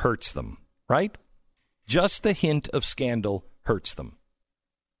scandal hurts them, right? Just the hint of scandal hurts them.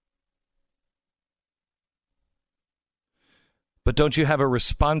 But don't you have a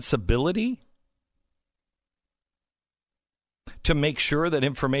responsibility to make sure that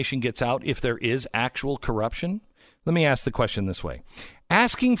information gets out if there is actual corruption? Let me ask the question this way.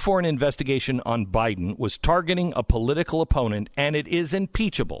 Asking for an investigation on Biden was targeting a political opponent, and it is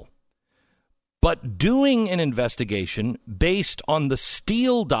impeachable. But doing an investigation based on the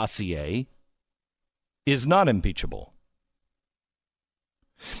Steele dossier is not impeachable.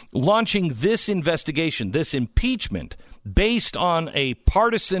 Launching this investigation, this impeachment, based on a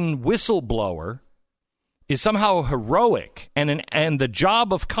partisan whistleblower is somehow heroic and the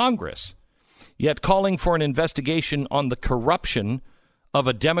job of Congress, yet calling for an investigation on the corruption of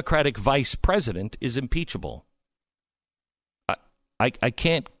a Democratic vice president is impeachable. I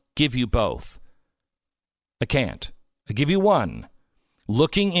can't give you both. I can't. I give you one.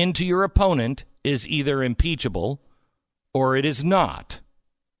 Looking into your opponent is either impeachable or it is not.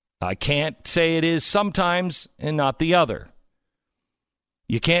 I can't say it is sometimes and not the other.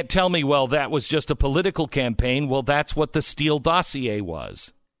 You can't tell me, well, that was just a political campaign. Well, that's what the Steele dossier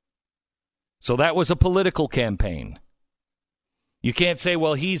was. So that was a political campaign. You can't say,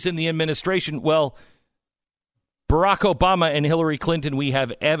 well, he's in the administration. Well, Barack Obama and Hillary Clinton, we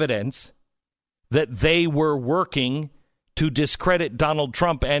have evidence that they were working to discredit Donald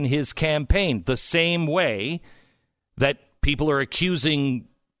Trump and his campaign, the same way that people are accusing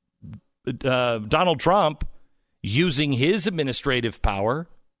Donald Trump using his administrative power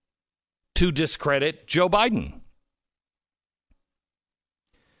to discredit Joe Biden.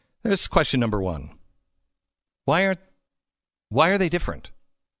 This is question number one. Why are they different?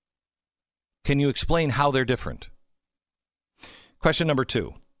 Can you explain how they're different? Question number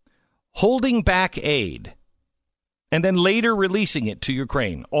two. Holding back aid and then later releasing it to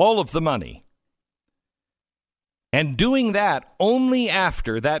Ukraine, all of the money, and doing that only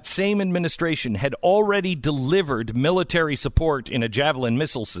after that same administration had already delivered military support in a Javelin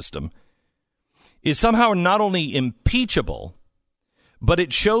missile system, is somehow not only impeachable, but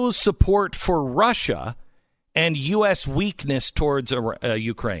it shows support for Russia and U.S. weakness towards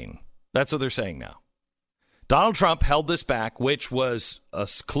Ukraine. That's what they're saying now. Donald Trump held this back, which was a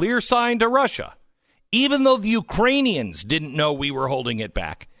clear sign to Russia. Even though the Ukrainians didn't know we were holding it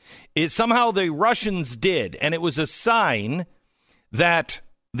back, somehow the Russians did, and it was a sign that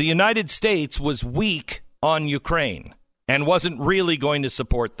the United States was weak on Ukraine and wasn't really going to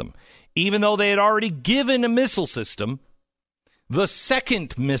support them. Even though they had already given a missile system, the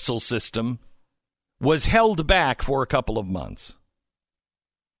second missile system was held back for a couple of months.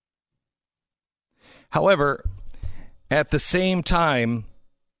 However, at the same time,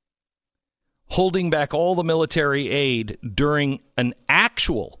 holding back all the military aid during an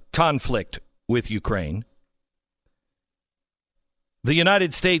actual conflict with Ukraine, the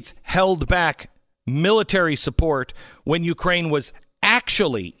United States held back military support when Ukraine was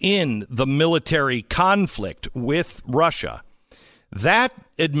actually in the military conflict with Russia. That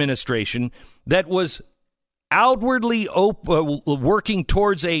administration that was outwardly working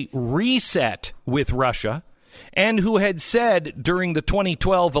towards a reset with Russia, and who had said during the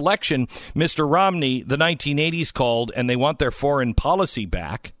 2012 election, Mr. Romney, the 1980s called, and they want their foreign policy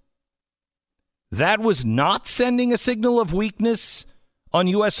back, that was not sending a signal of weakness on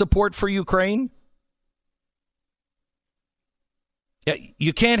U.S. support for Ukraine?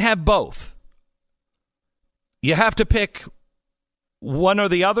 You can't have both. You have to pick one or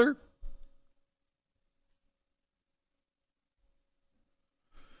the other.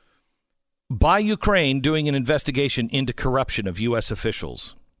 By Ukraine doing an investigation into corruption of U.S.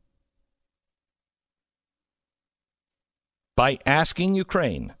 officials. By asking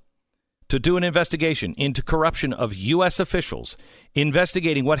Ukraine to do an investigation into corruption of U.S. officials,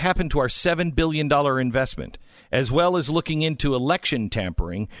 investigating what happened to our $7 billion investment, as well as looking into election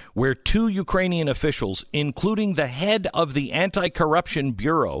tampering, where 2 Ukrainian officials, including the head of the Anti-Corruption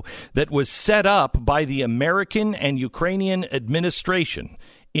Bureau that was set up by the American and Ukrainian administration,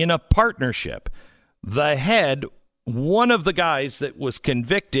 in a partnership, the head, one of the guys that was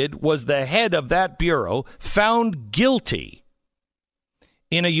convicted was the head of that bureau, found guilty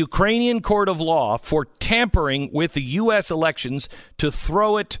in a Ukrainian court of law for tampering with the U.S. elections to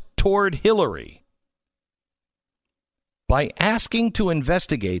throw it toward Hillary. By asking to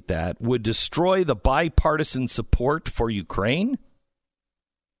investigate that would destroy the bipartisan support for Ukraine?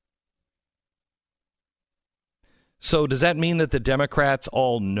 So does that mean that the Democrats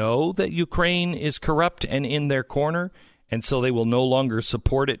all know that Ukraine is corrupt and in their corner, and so they will no longer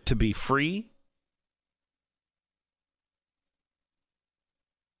support it to be free?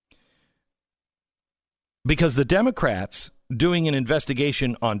 Because the Democrats doing an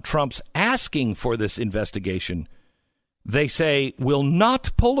investigation on Trump's asking for this investigation, they say will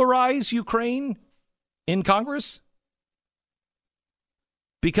not polarize Ukraine in Congress?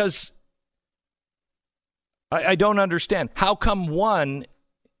 Because I don't understand. How come one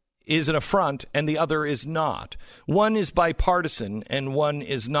is an affront and the other is not? One is bipartisan and one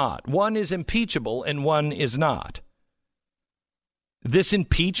is not. One is impeachable and one is not. This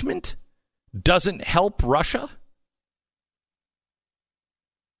impeachment doesn't help Russia?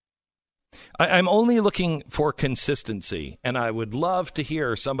 I'm only looking for consistency, and I would love to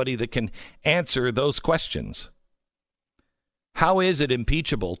hear somebody that can answer those questions. How is it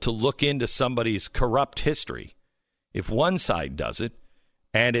impeachable to look into somebody's corrupt history if one side does it,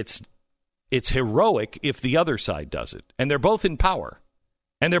 and it's heroic if the other side does it, and they're both in power,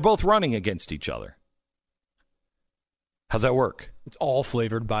 and they're both running against each other? How's that work? It's all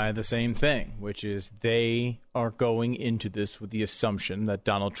flavored by the same thing, which is they are going into this with the assumption that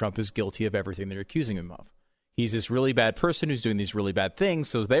Donald Trump is guilty of everything they're accusing him of. He's this really bad person who's doing these really bad things,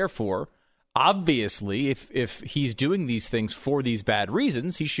 so therefore, obviously, if he's doing these things for these bad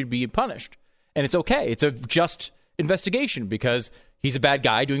reasons, he should be punished. And it's okay. It's a just investigation because he's a bad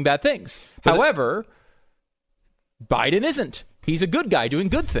guy doing bad things. However, Biden isn't. He's a good guy doing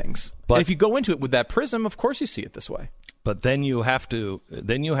good things. But and if you go into it with that prism, of course you see it this way. But then you have to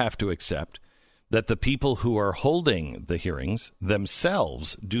accept that the people who are holding the hearings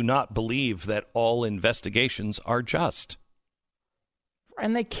themselves do not believe that all investigations are just.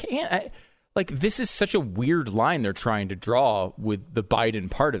 And they can't. This is such a weird line they're trying to draw with the Biden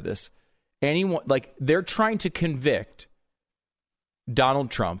part of this. They're trying to convict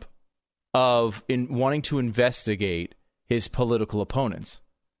Donald Trump of wanting to investigate his political opponents.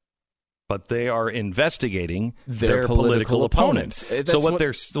 But they are investigating their political opponents. So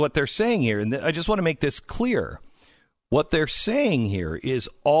what they're saying here, and I just want to make this clear, what they're saying here is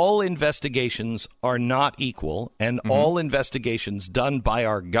all investigations are not equal, and all investigations done by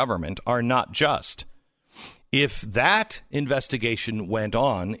our government are not just. If that investigation went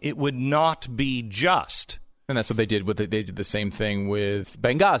on, it would not be just. And that's what they did. They did the same thing with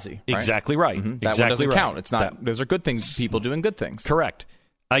Benghazi. Right? Exactly right. That one doesn't count. It's not. Those are good things. People doing good things. Correct.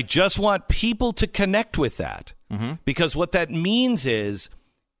 I just want people to connect with that, because what that means is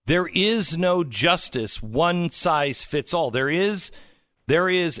there is no justice, one size fits all. There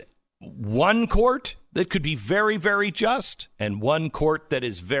is one court that could be very, very just and one court that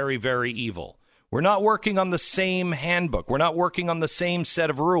is very, very evil. We're not working on the same handbook. We're not working on the same set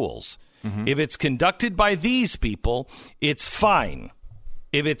of rules. If it's conducted by these people, it's fine.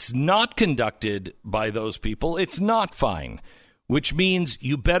 If it's not conducted by those people, it's not fine. Which means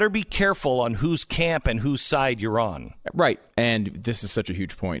you better be careful on whose camp and whose side you're on. Right. And this is such a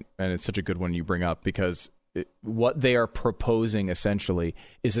huge point, and it's such a good one you bring up, because what they are proposing essentially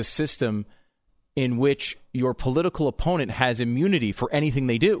is a system in which your political opponent has immunity for anything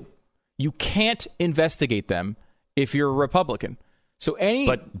they do. You can't investigate them if you're a Republican. So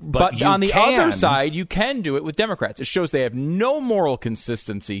but on the other side, you can do it with Democrats. It shows they have no moral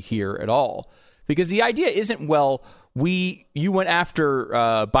consistency here at all, because the idea isn't, well, you went after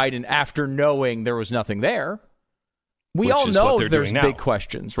Biden after knowing there was nothing there. We all know there's big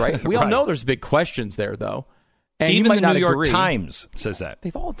questions, right? We all know there's big questions there, though. And even the New York Times says that.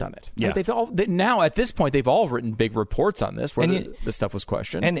 They've all done it. Yeah. Now, at this point, they've all written big reports on this where the stuff was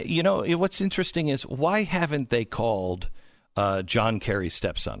questioned. And, what's interesting is, why haven't they called John Kerry's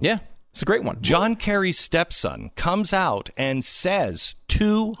stepson? Yeah, it's a great one. John Kerry's stepson comes out and says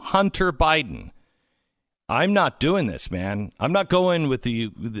to Hunter Biden, I'm not doing this, man. I'm not going with the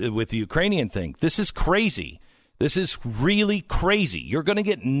Ukrainian thing. This is crazy. This is really crazy. You're going to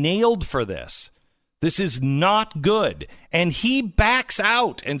get nailed for this. This is not good. And he backs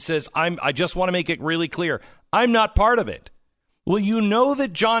out and says, I just want to make it really clear. I'm not part of it. Well, you know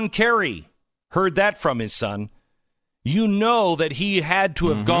that John Kerry heard that from his son. You know that he had to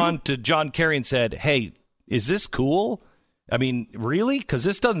have gone to John Kerry and said, hey, is this cool? I mean, really? Because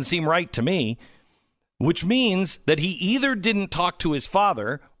this doesn't seem right to me. Which means that he either didn't talk to his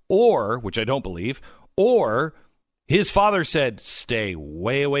father, or, which I don't believe, or his father said, stay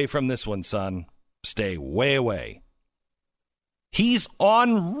way away from this one, son. Stay way away. He's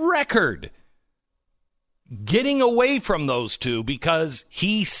on record getting away from those two because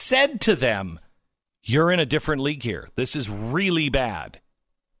he said to them, you're in a different league here. This is really bad.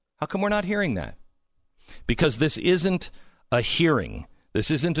 How come we're not hearing that? because this isn't a hearing.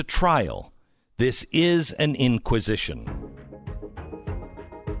 This isn't a trial. This is an inquisition.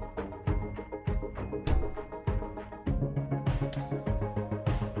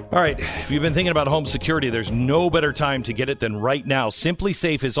 All right, if you've been thinking about home security, there's no better time to get it than right now. Simply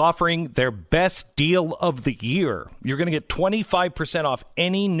Safe is offering their best deal of the year. You're going to get 25% off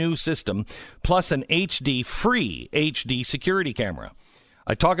any new system, plus an free HD security camera.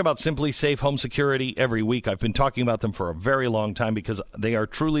 I talk about Simply Safe Home Security every week. I've been talking about them for a very long time because they are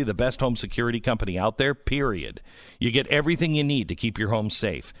truly the best home security company out there, period. You get everything you need to keep your home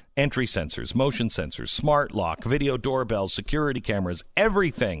safe. Entry sensors, motion sensors, smart lock, video doorbells, security cameras,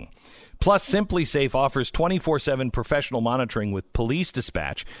 everything. Plus, Simply Safe offers 24/7 professional monitoring with police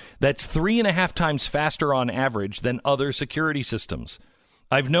dispatch that's 3.5 times faster on average than other security systems.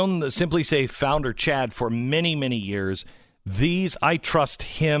 I've known the Simply Safe founder, Chad, for many, many years. I trust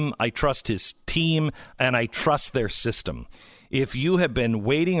him, I trust his team, and I trust their system. If you have been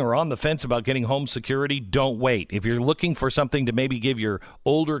waiting or on the fence about getting home security, don't wait. If you're looking for something to maybe give your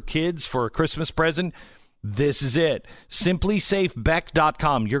older kids for a Christmas present, this is it.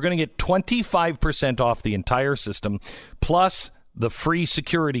 SimplySafeBeck.com. You're going to get 25% off the entire system, plus the free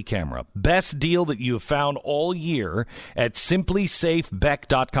security camera. Best deal that you have found all year at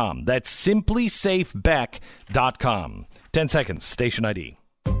SimplySafeBeck.com. That's SimplySafeBeck.com. 10 seconds. Station ID.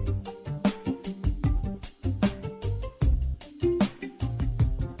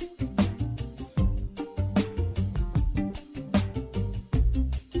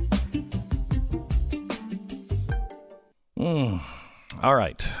 All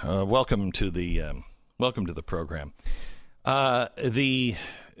right. Welcome to the program. The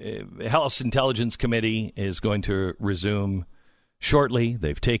House Intelligence Committee is going to resume shortly.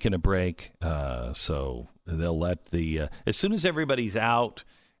 They've taken a break, so they'll let as soon as everybody's out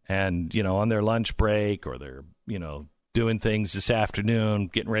and, on their lunch break or they're, doing things this afternoon,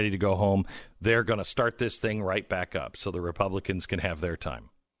 getting ready to go home, they're going to start this thing right back up so the Republicans can have their time.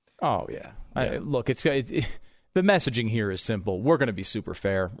 Oh, yeah. Look, the messaging here is simple. We're going to be super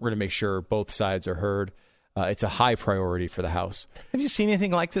fair. We're going to make sure both sides are heard. It's a high priority for the House. Have you seen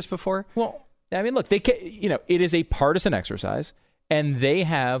anything like this before? Well, I mean, look, it is a partisan exercise, and they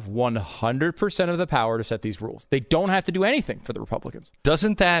have 100% of the power to set these rules. They don't have to do anything for the Republicans.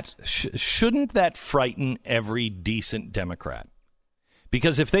 Shouldn't that frighten every decent Democrat?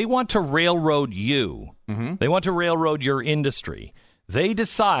 Because if they want to railroad you, they want to railroad your industry, they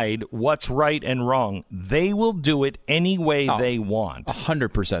decide what's right and wrong. They will do it any way they want.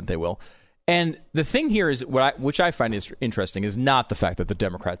 100% they will. And the thing here is, which I find is interesting, is not the fact that the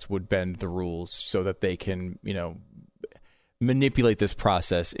Democrats would bend the rules so that they can, manipulate this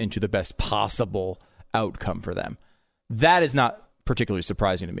process into the best possible outcome for them. That is not particularly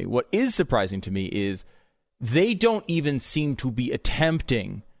surprising to me. What is surprising to me is they don't even seem to be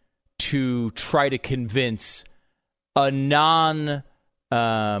attempting to try to convince a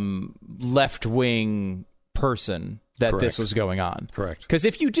non-left-wing person that this was going on. Correct. Because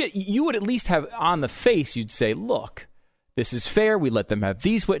if you did, you would at least have on the face, you'd say, look, this is fair. We let them have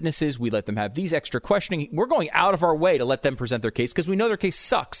these witnesses. We let them have these extra questioning. We're going out of our way to let them present their case because we know their case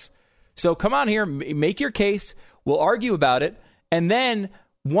sucks. So come on here, make your case. We'll argue about it. And then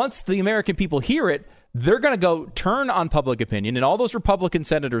once the American people hear it, they're going to go turn on public opinion. And all those Republican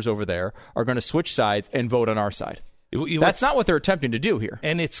senators over there are going to switch sides and vote on our side. That's not what they're attempting to do here.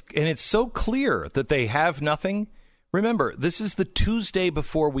 And it's so clear that they have nothing. Remember, this is the Tuesday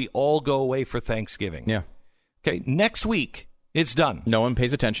before we all go away for Thanksgiving. Yeah. Okay, next week, it's done. No one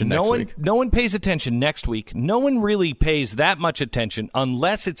pays attention next week. No one pays attention next week. No one really pays that much attention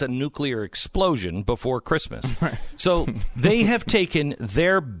unless it's a nuclear explosion before Christmas. Right. So they have taken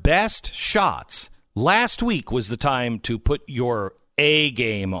their best shots. Last week was the time to put your A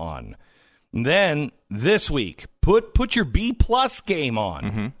game on. And then this week, put your B+ game on.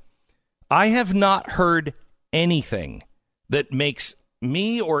 Mm-hmm. I have not heard anything that makes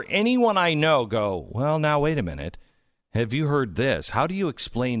me or anyone I know go, well, now, wait a minute. Have you heard this? How do you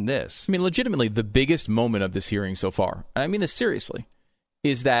explain this? I mean, legitimately, the biggest moment of this hearing so far, and I mean this seriously,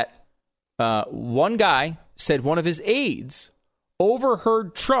 is that one guy said one of his aides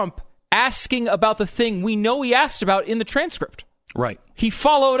overheard Trump asking about the thing we know he asked about in the transcript. Right. He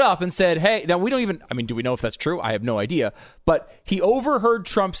followed up and said, hey, now we don't even, I mean, do we know if that's true? I have no idea. But he overheard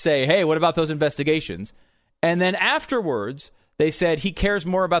Trump say, hey, what about those investigations? And then afterwards, they said he cares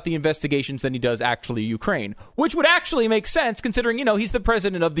more about the investigations than he does actually Ukraine, which would actually make sense considering, he's the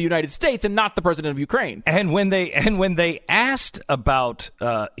president of the United States and not the president of Ukraine. And when they asked about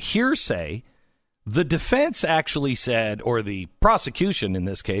hearsay, the defense actually said, or the prosecution in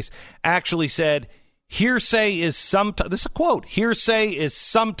this case, actually said Hearsay is this is a quote. Hearsay is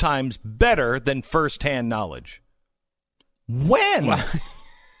sometimes better than firsthand knowledge. When?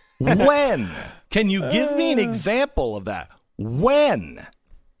 When? Can you give me an example of that? When?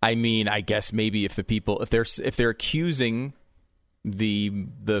 I mean, I guess maybe if they're accusing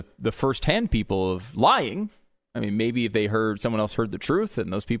the firsthand people of lying, I mean, maybe if someone else heard the truth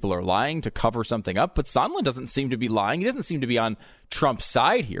and those people are lying to cover something up. But Sondland doesn't seem to be lying. He doesn't seem to be on Trump's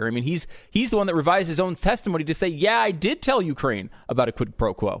side here. I mean, he's the one that revised his own testimony to say, yeah, I did tell Ukraine about a quid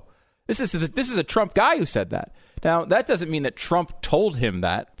pro quo. This is a Trump guy who said that. Now, that doesn't mean that Trump told him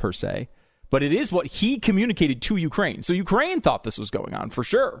that per se, but it is what he communicated to Ukraine. So Ukraine thought this was going on for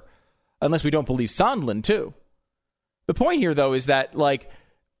sure, unless we don't believe Sondland too. The point here, though, is that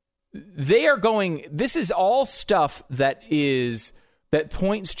they are going. This is all stuff that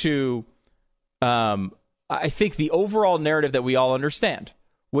points to, I think, the overall narrative that we all understand,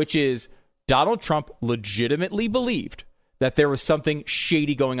 which is Donald Trump legitimately believed that there was something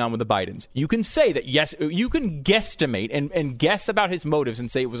shady going on with the Bidens. You can say that, yes, you can guesstimate and guess about his motives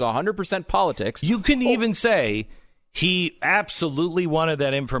and say it was 100% politics. You can even say he absolutely wanted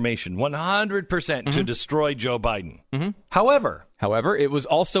that information, 100% to destroy Joe Biden. However, it was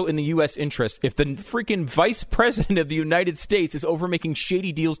also in the U.S. interest if the freaking vice president of the United States is over making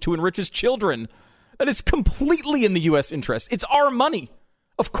shady deals to enrich his children. That is completely in the U.S. interest. It's our money.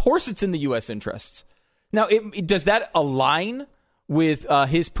 Of course it's in the U.S. interests. Now, does that align with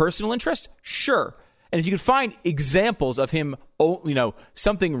his personal interest? Sure. And if you could find examples of him,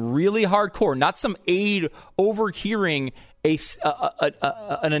 something really hardcore, not some aide overhearing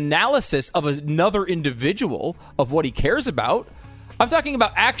an analysis of another individual of what he cares about, I'm talking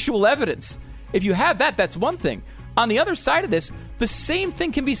about actual evidence. If you have that, that's one thing. On the other side of this, the same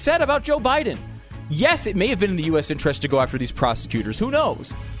thing can be said about Joe Biden. Yes, it may have been in the U.S. interest to go after these prosecutors. Who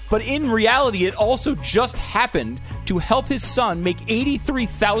knows? But in reality, it also just happened to help his son make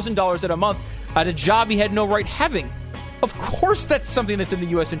 $83,000 a month at a job he had no right having. Of course that's something that's in the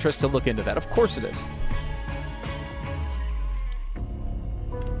U.S. interest to look into that. Of course it is.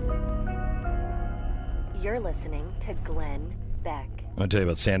 You're listening to Glenn Beck. I'll tell you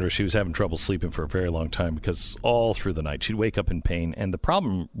about Sandra. She was having trouble sleeping for a very long time because all through the night she'd wake up in pain. And the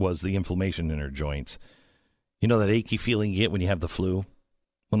problem was the inflammation in her joints. You know that achy feeling you get when you have the flu?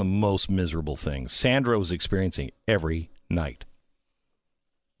 One of the most miserable things. Sandra was experiencing every night.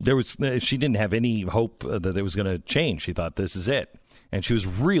 She didn't have any hope that it was going to change. She thought, this is it. And she was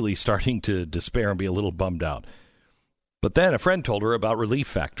really starting to despair and be a little bummed out. But then a friend told her about Relief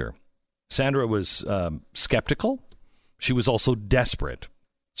Factor. Sandra was skeptical. She was also desperate.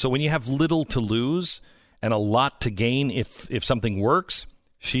 So when you have little to lose and a lot to gain if something works,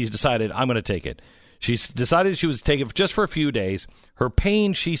 she's decided, I'm going to take it. She's decided she was taking it just for a few days. Her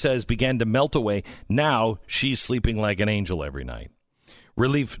pain, she says, began to melt away. Now she's sleeping like an angel every night.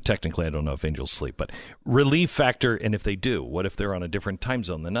 Technically, I don't know if angels sleep, but Relief Factor, and if they do, what if they're on a different time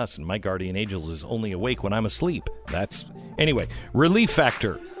zone than us, and my guardian angel is only awake when I'm asleep? Anyway, Relief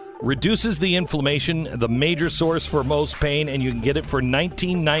Factor reduces the inflammation, the major source for most pain, and you can get it for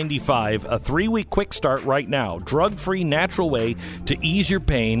 $19.95, a 3-week quick start right now. Drug-free, natural way to ease your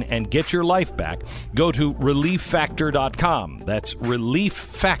pain and get your life back. Go to ReliefFactor.com. That's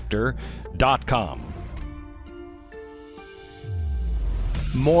ReliefFactor.com.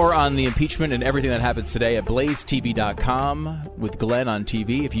 More on the impeachment and everything that happens today at blazetv.com with Glenn on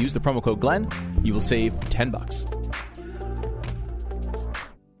TV. If you use the promo code Glenn, you will save $10.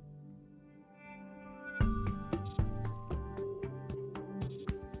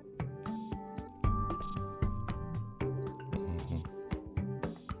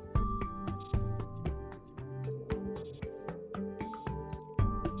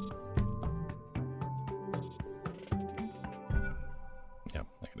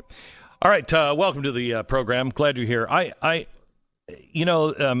 All right, welcome to the program. Glad you're here.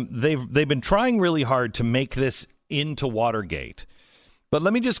 They've been trying really hard to make this into Watergate, but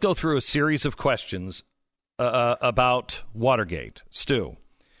let me just go through a series of questions about Watergate. Stu,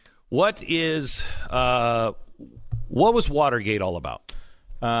 what was Watergate all about?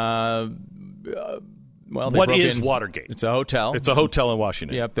 What is Watergate? It's a hotel. It's a hotel in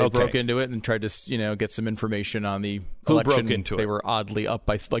Washington. Yep, they broke into it and tried to, get some information on the election. Who broke into it? They were oddly up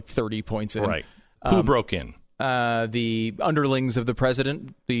by like 30 points in. Right. Who broke in? The underlings of the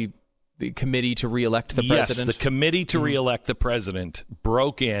president, the committee to reelect the president. Yes, the committee to reelect the president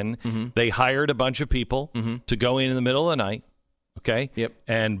broke in. Mm-hmm. They hired a bunch of people to go in the middle of the night, okay? Yep.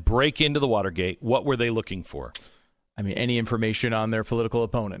 And break into the Watergate. What were they looking for? I mean, any information on their political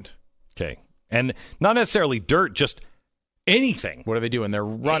opponent. Okay. And not necessarily dirt, just anything. What are they doing? They're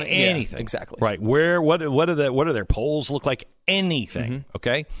running anything. Yeah, exactly. Right. What do their polls look like? Anything.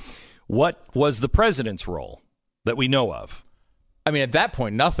 Okay. What was the president's role that we know of? I mean, at that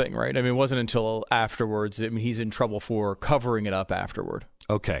point, nothing, right? I mean, it wasn't until afterwards. I mean, he's in trouble for covering it up afterward.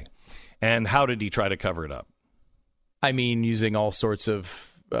 Okay. And how did he try to cover it up? I mean, using all sorts of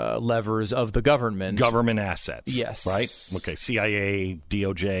levers of the government. Government assets. Yes. Right? Okay. CIA,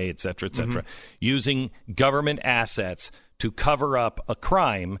 DOJ, et cetera, et cetera. Using government assets to cover up a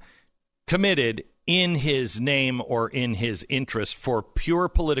crime committed in his name or in his interest for pure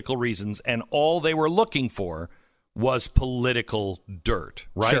political reasons. And all they were looking for was political dirt,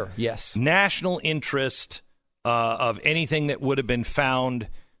 right? Sure, yes. National interest of anything that would have been found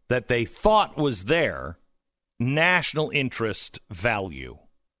that they thought was there, national interest value.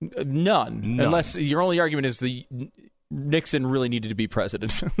 None. Unless your only argument is Nixon really needed to be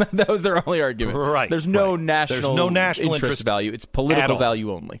president. That was their only argument. Right. There's no national interest value. It's political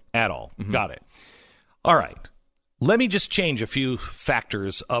value only. At all. Got it. All right. Let me just change a few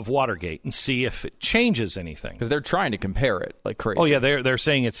factors of Watergate and see if it changes anything. Because they're trying to compare it like crazy. Oh, yeah, they're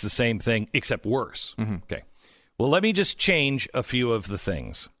saying it's the same thing, except worse. Okay. Well, let me just change a few of the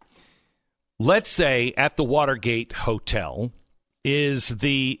things. Let's say at the Watergate Hotel is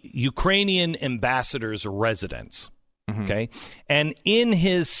the Ukrainian ambassador's residence, okay? And in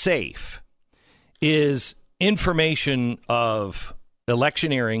his safe is information of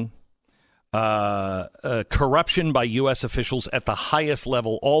electioneering, corruption by U.S. officials at the highest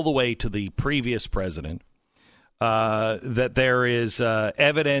level all the way to the previous president, that there is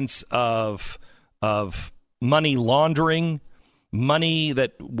evidence of money laundering, money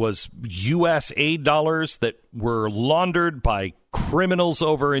that was U.S. aid dollars that were laundered by criminals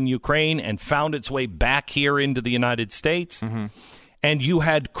over in Ukraine and found its way back here into the United States. And you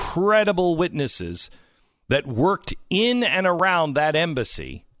had credible witnesses that worked in and around that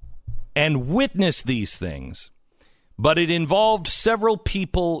embassy and witnessed these things. But it involved several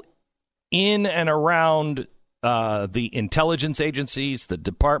people in and around the intelligence agencies, the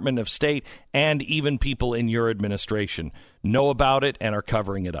Department of State, and even people in your administration know about it and are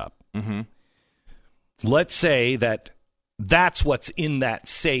covering it up. Let's say that that's what's in that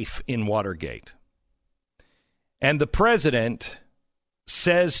safe in Watergate. And the president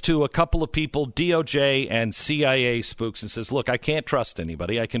says to a couple of people, DOJ and CIA spooks, and says, look, I can't trust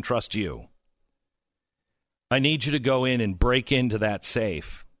anybody. I can trust you. I need you to go in and break into that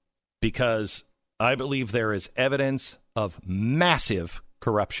safe because I believe there is evidence of massive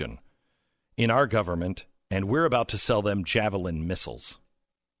corruption in our government, and we're about to sell them Javelin missiles.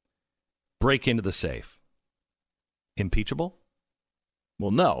 Break into the safe. Impeachable?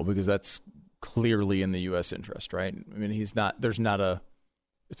 Well, no, because that's clearly in the U.S. interest, right? I mean, it's not a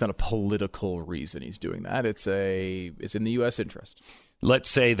political reason he's doing that. It's in the U.S. interest. Let's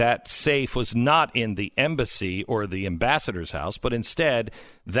say that safe was not in the embassy or the ambassador's house, but instead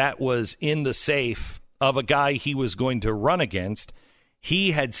that was in the safe of a guy he was going to run against.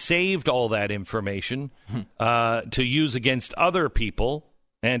 He had saved all that information to use against other people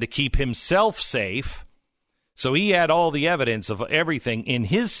and to keep himself safe. So he had all the evidence of everything in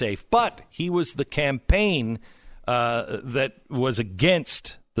his safe, but he was the campaign that was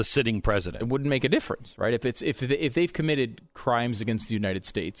against the sitting president. It wouldn't make a difference, right? If they've committed crimes against the United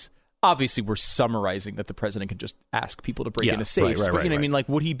States, obviously we're summarizing that the president can just ask people to break into safes. But I mean, like,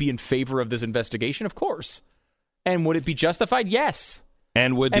 would he be in favor of this investigation? Of course. And would it be justified? Yes.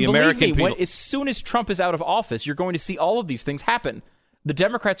 And would the American people... as soon as Trump is out of office, you're going to see all of these things happen. The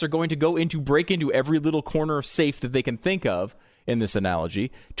Democrats are going to break into every little corner of safe that they can think of in this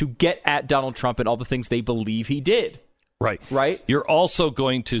analogy to get at Donald Trump and all the things they believe he did. Right. You're also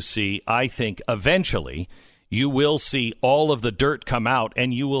going to see, I think, eventually, you will see all of the dirt come out,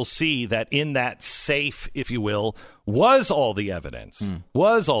 and you will see that in that safe, if you will, was all the evidence.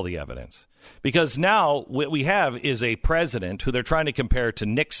 Because now what we have is a president who they're trying to compare to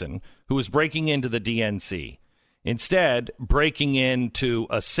Nixon, who was breaking into the DNC. Instead, breaking into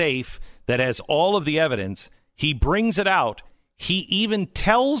a safe that has all of the evidence, he brings it out. He even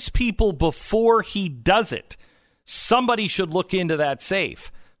tells people before he does it, somebody should look into that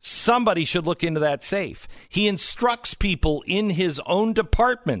safe. Somebody should look into that safe. He instructs people in his own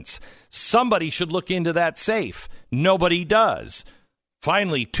departments. Somebody should look into that safe. Nobody does.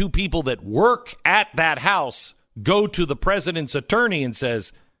 Finally, two people that work at that house go to the president's attorney and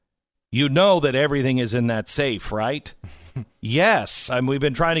says, you know that everything is in that safe, right? Yes. We've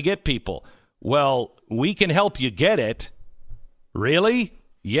been trying to get people. Well, we can help you get it. Really?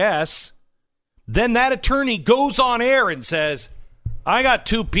 Yes. Then that attorney goes on air and says, I got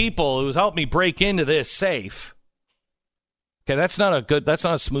two people who's helped me break into this safe. Okay, that's not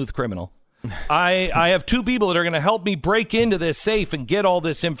a smooth criminal. I have two people that are going to help me break into this safe and get all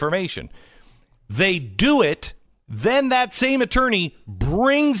this information. They do it. Then that same attorney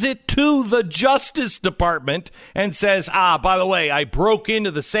brings it to the Justice Department and says, by the way, I broke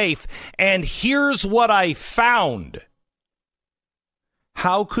into the safe and here's what I found.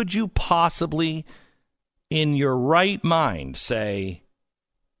 How could you possibly, in your right mind, say,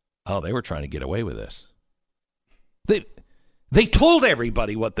 they were trying to get away with this? They told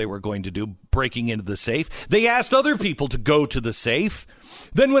everybody what they were going to do breaking into the safe. They asked other people to go to the safe.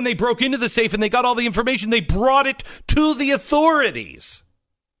 Then when they broke into the safe and they got all the information, they brought it to the authorities.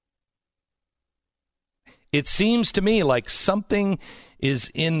 It seems to me like something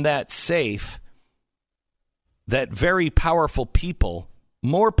is in that safe that very powerful people,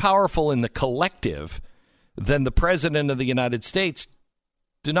 more powerful in the collective than the President of the United States,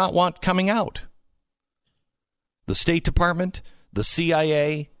 do not want coming out. The State Department, the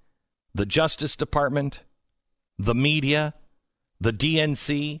CIA, the Justice Department, the media, the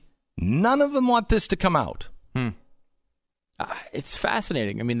DNC, none of them want this to come out. It's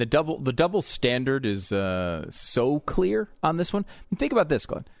fascinating. I mean, the double standard is so clear on this one. Think about this,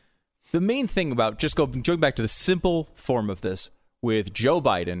 Glenn. The main thing about going back to the simple form of this with Joe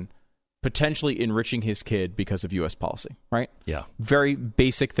Biden potentially enriching his kid because of U.S. policy, right? Yeah. Very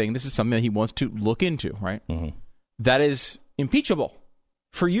basic thing. This is something that he wants to look into, right? Mm-hmm. That is impeachable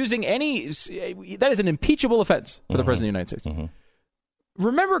for using that is an impeachable offense for the President of the United States. Mm-hmm.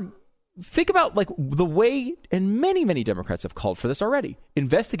 Remember, think about like the way, and many, many Democrats have called for this already,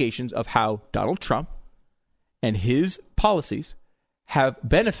 investigations of how Donald Trump and his policies have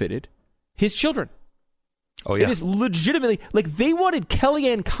benefited his children. Oh, yeah. It is legitimately, like they wanted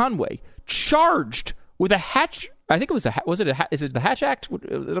Kellyanne Conway charged with a Hatch, I think it was is it the Hatch Act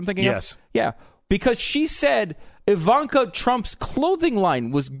that I'm thinking of? Yes. Yeah. Because she said Ivanka Trump's clothing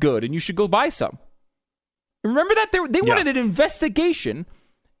line was good and you should go buy some. Remember that? They wanted an investigation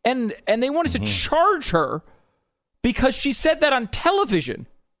and they wanted to charge her because she said that on television.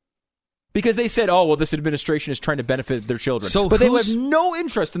 Because they said, this administration is trying to benefit their children. But they have no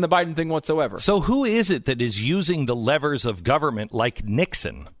interest in the Biden thing whatsoever. So who is it that is using the levers of government like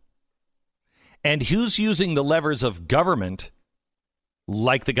Nixon? And who's using the levers of government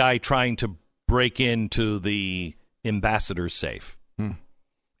like the guy trying to break into the ambassador's safe?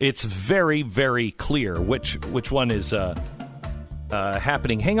 It's very, very clear which one is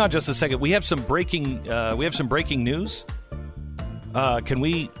happening. Hang on just a second. We have some breaking news. Are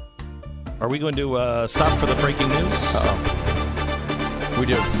we going to stop for the breaking news? Uh-oh. We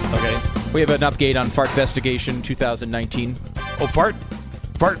do. Okay. We have an update on Fartgate 2019. Oh,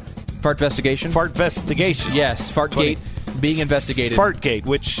 Fartgate. Fartgate. Yes, Fartgate being investigated. Fartgate,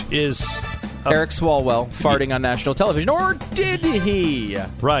 which is Eric Swalwell farting on national television, or did he?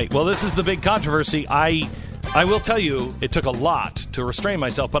 Right. Well, this is the big controversy. I will tell you, it took a lot to restrain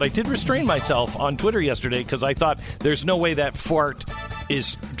myself, but I did restrain myself on Twitter yesterday because I thought there's no way that fart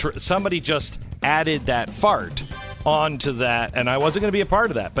is somebody just added that fart onto that, and I wasn't going to be a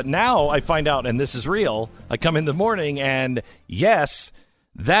part of that. But now I find out, and this is real. I come in the morning, and yes,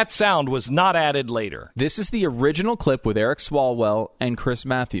 that sound was not added later. This is the original clip with Eric Swalwell and Chris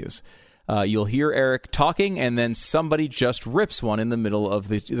Matthews. You'll hear Eric talking, and then somebody just rips one in the middle of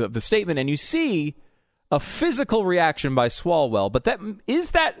the statement, and you see a physical reaction by Swalwell. But that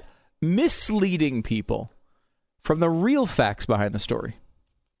misleading people from the real facts behind the story?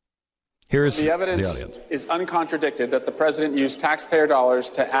 Here's the evidence is uncontradicted that the president used taxpayer dollars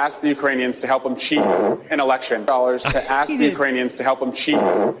to ask the Ukrainians to help him cheat an election.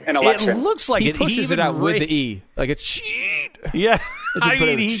 It looks like he pushes it out with the E, like it's cheat. Yeah,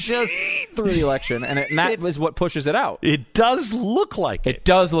 he just through the election, and that is what pushes it out. It does look like it. It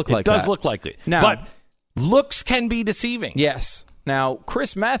does look like it. Now, but looks can be deceiving. Yes. Now,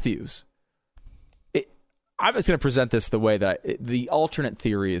 Chris Matthews. I was going to present this the way that the alternate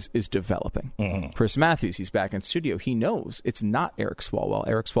theory is developing. Mm-hmm. Chris Matthews, he's back in studio. He knows it's not Eric Swalwell.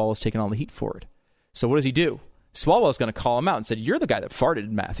 Eric Swalwell's taking all the heat for it. So what does he do? Swalwell's going to call him out and said, "You're the guy that farted,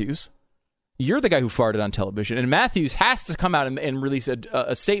 Matthews. You're the guy who farted on television." And Matthews has to come out and release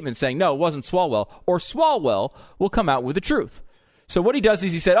a statement saying, "No, it wasn't Swalwell," or Swalwell will come out with the truth. So what he does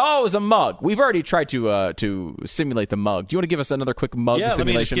is he said, it was a mug. We've already tried to simulate the mug. Do you want to give us another quick mug simulation?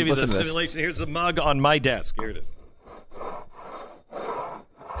 Let me just give you the simulation. Here's the mug on my desk. Here it is.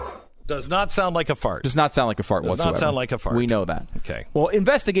 Does not sound like a fart. Does not sound like a fart whatsoever. Does not sound like a fart. We know that. Okay. Well,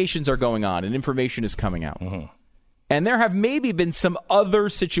 investigations are going on and information is coming out. Mm-hmm. And there have maybe been some other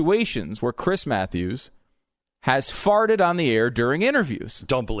situations where Chris Matthews has farted on the air during interviews.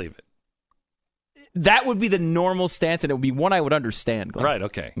 Don't believe it. That would be the normal stance, and it would be one I would understand, Glenn. Right,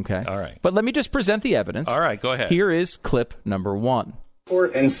 okay. Okay. All right. But let me just present the evidence. All right, go ahead. Here is clip number 1.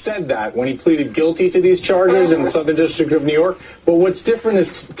 And said that when he pleaded guilty to these charges in the Southern District of New York. But what's different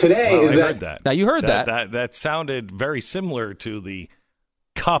is today is that. Now, you heard that. That sounded very similar to the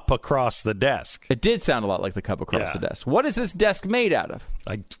cup across the desk. It did sound a lot like the cup across the desk. What is this desk made out of?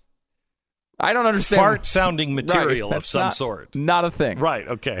 I don't understand. Fart-sounding material of some sort. Not a thing. Right,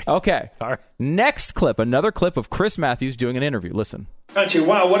 okay. Okay. All right. Next clip, another clip of Chris Matthews doing an interview. Listen.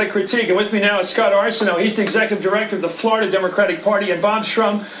 Wow, what a critique. And with me now is Scott Arsenault. He's the executive director of the Florida Democratic Party, and Bob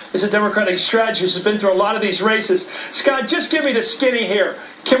Strum is a Democratic strategist who's been through a lot of these races. Scott, just give me the skinny here.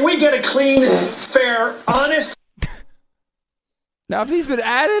 Can we get a clean, fair, honest... Now, have these been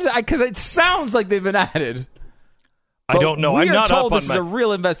added? Because it sounds like they've been added. I don't know. I'm not told up on this is a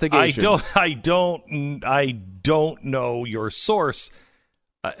real investigation. I don't know your source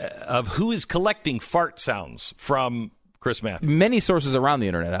of who is collecting fart sounds from Chris Matthews. Many sources around the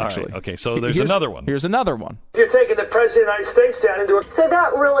internet, actually. Right, okay, so here's another one. Here's another one. You're taking the President of the United States down into a... So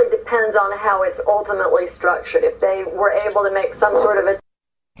that really depends on how it's ultimately structured. If they were able to make some sort of a...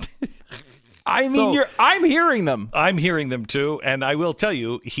 I'm hearing them. I'm hearing them, too, and I will tell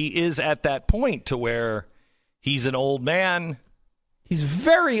you, he is at that point to where... He's an old man. He's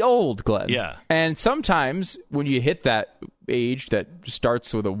very old, Glenn. Yeah. And sometimes when you hit that age that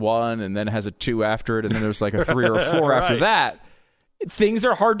starts with a 1 and then has a 2 after it and then there's like a 3 or a 4 after that, things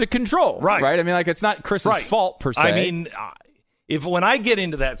are hard to control. Right. I mean, like, it's not Chris's fault per se. I mean, when I get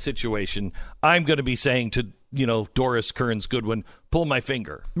into that situation, I'm going to be saying to, Doris Kearns Goodwin, pull my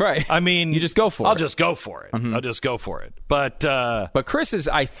finger. Right. I mean, you just go for it. I'll just go for it. Mm-hmm. I'll just go for it. But Chris is,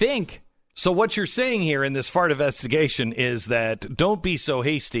 I think... So what you're saying here in this fart investigation is that don't be so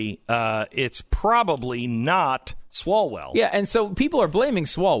hasty. It's probably not Swalwell. Yeah, and so people are blaming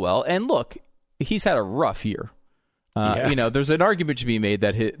Swalwell. And look, he's had a rough year. Yes. There's an argument to be made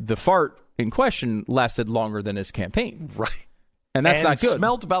that the fart in question lasted longer than his campaign. Right. And that's not good.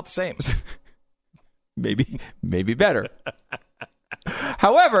 Smelled about the same. maybe better.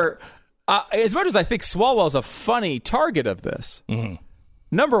 However, as much as I think Swalwell's a funny target of this,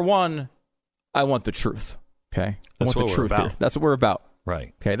 number one, I want the truth. Okay, I want the truth here. That's what we're about.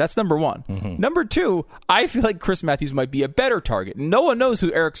 Right. Okay, that's number one. Mm-hmm. Number two, I feel like Chris Matthews might be a better target. No one knows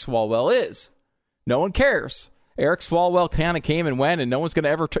who Eric Swalwell is. No one cares. Eric Swalwell kind of came and went, and no one's going to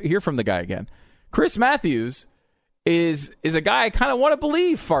ever hear from the guy again. Chris Matthews is a guy I kind of want to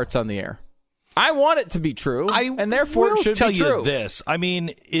believe farts on the air. I want it to be true, and therefore it should be true. Tell you this. I mean,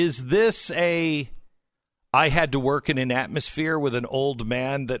 is this I had to work in an atmosphere with an old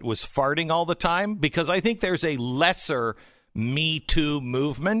man that was farting all the time? Because I think there's a lesser Me Too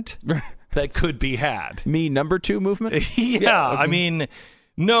movement that could be had. Me number 2 movement? Yeah. I mean,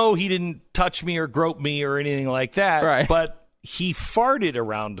 no, he didn't touch me or grope me or anything like that. Right. But he farted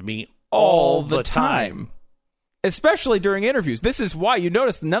around me all the time. Especially during interviews. This is why you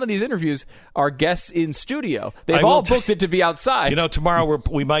notice none of these interviews are guests in studio. They've all booked it to be outside. Tomorrow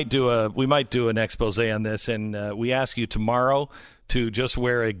we might do an expose on this, and we ask you tomorrow to just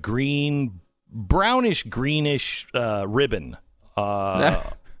wear a brownish greenish ribbon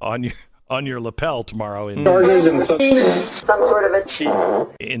on your lapel tomorrow in some sort of a cheat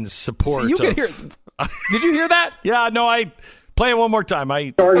in support. So you can hear. Did you hear that? Yeah. No, I. Play it one more time.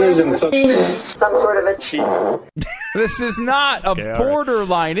 Some sort of a cheat. This is not a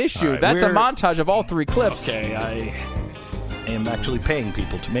borderline issue. Right, that's a montage of all 3 clips. Okay, I am actually paying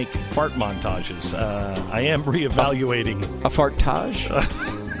people to make fart montages. I am reevaluating. A fartage?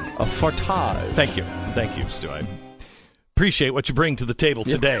 A fartage. Thank you, Stu. I appreciate what you bring to the table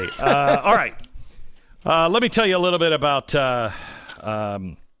today. All right. Let me tell you a little bit about...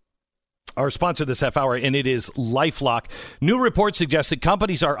 our sponsor this half hour, and it is LifeLock. New reports suggest that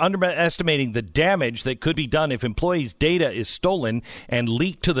companies are underestimating the damage that could be done if employees' data is stolen and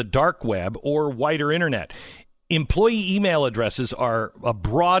leaked to the dark web or wider internet. Employee email addresses are a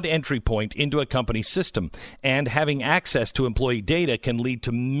broad entry point into a company's system, and having access to employee data can lead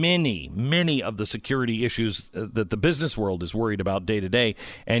to many of the security issues that the business world is worried about day to day,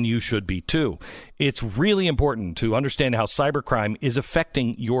 and you should be too. It's really important to understand how cybercrime is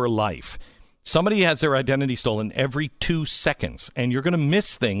affecting your life. Somebody has their identity stolen every 2 seconds, and you're going to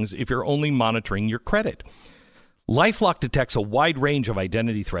miss things if you're only monitoring your credit. LifeLock detects a wide range of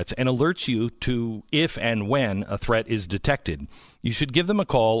identity threats and alerts you to if and when a threat is detected. You should give them a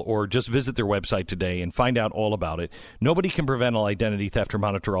call or just visit their website today and find out all about it. Nobody can prevent all identity theft or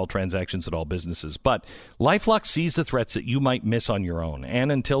monitor all transactions at all businesses, but LifeLock sees the threats that you might miss on your own. And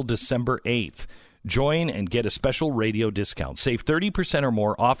until December 8th, Join and get a special radio discount. Save 30% or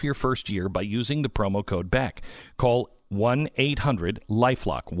more off your first year by using the promo code BECK. Call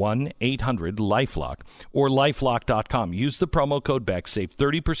 1-800-LifeLock, 1-800-LifeLock, or LifeLock.com. Use the promo code BECK. Save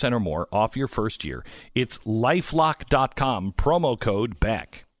 30% or more off your first year. It's LifeLock.com, promo code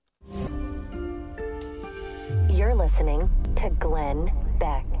BECK. You're listening to Glenn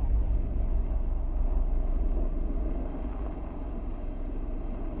Beck.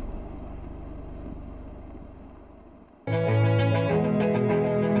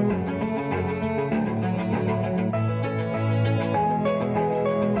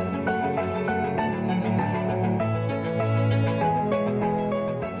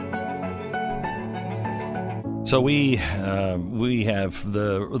 So we have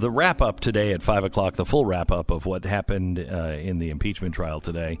the wrap up today at 5 o'clock, the full wrap up of what happened in the impeachment trial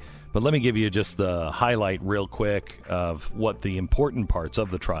today. But let me give you just the highlight real quick of what the important parts of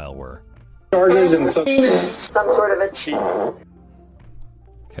the trial were. Charges and some sort of a cheat.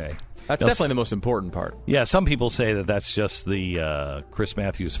 Okay. That's definitely the most important part. Yeah, some people say that that's just the Chris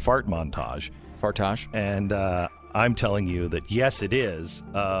Matthews fart montage. Fartage. And I'm telling you that, yes, it is,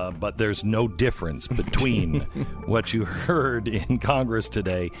 but there's no difference between what you heard in Congress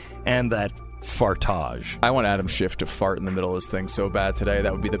today and that fartage. I want Adam Schiff to fart in the middle of this thing so bad today.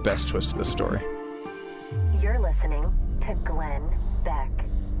 That would be the best twist of the story. You're listening to Glenn Beck.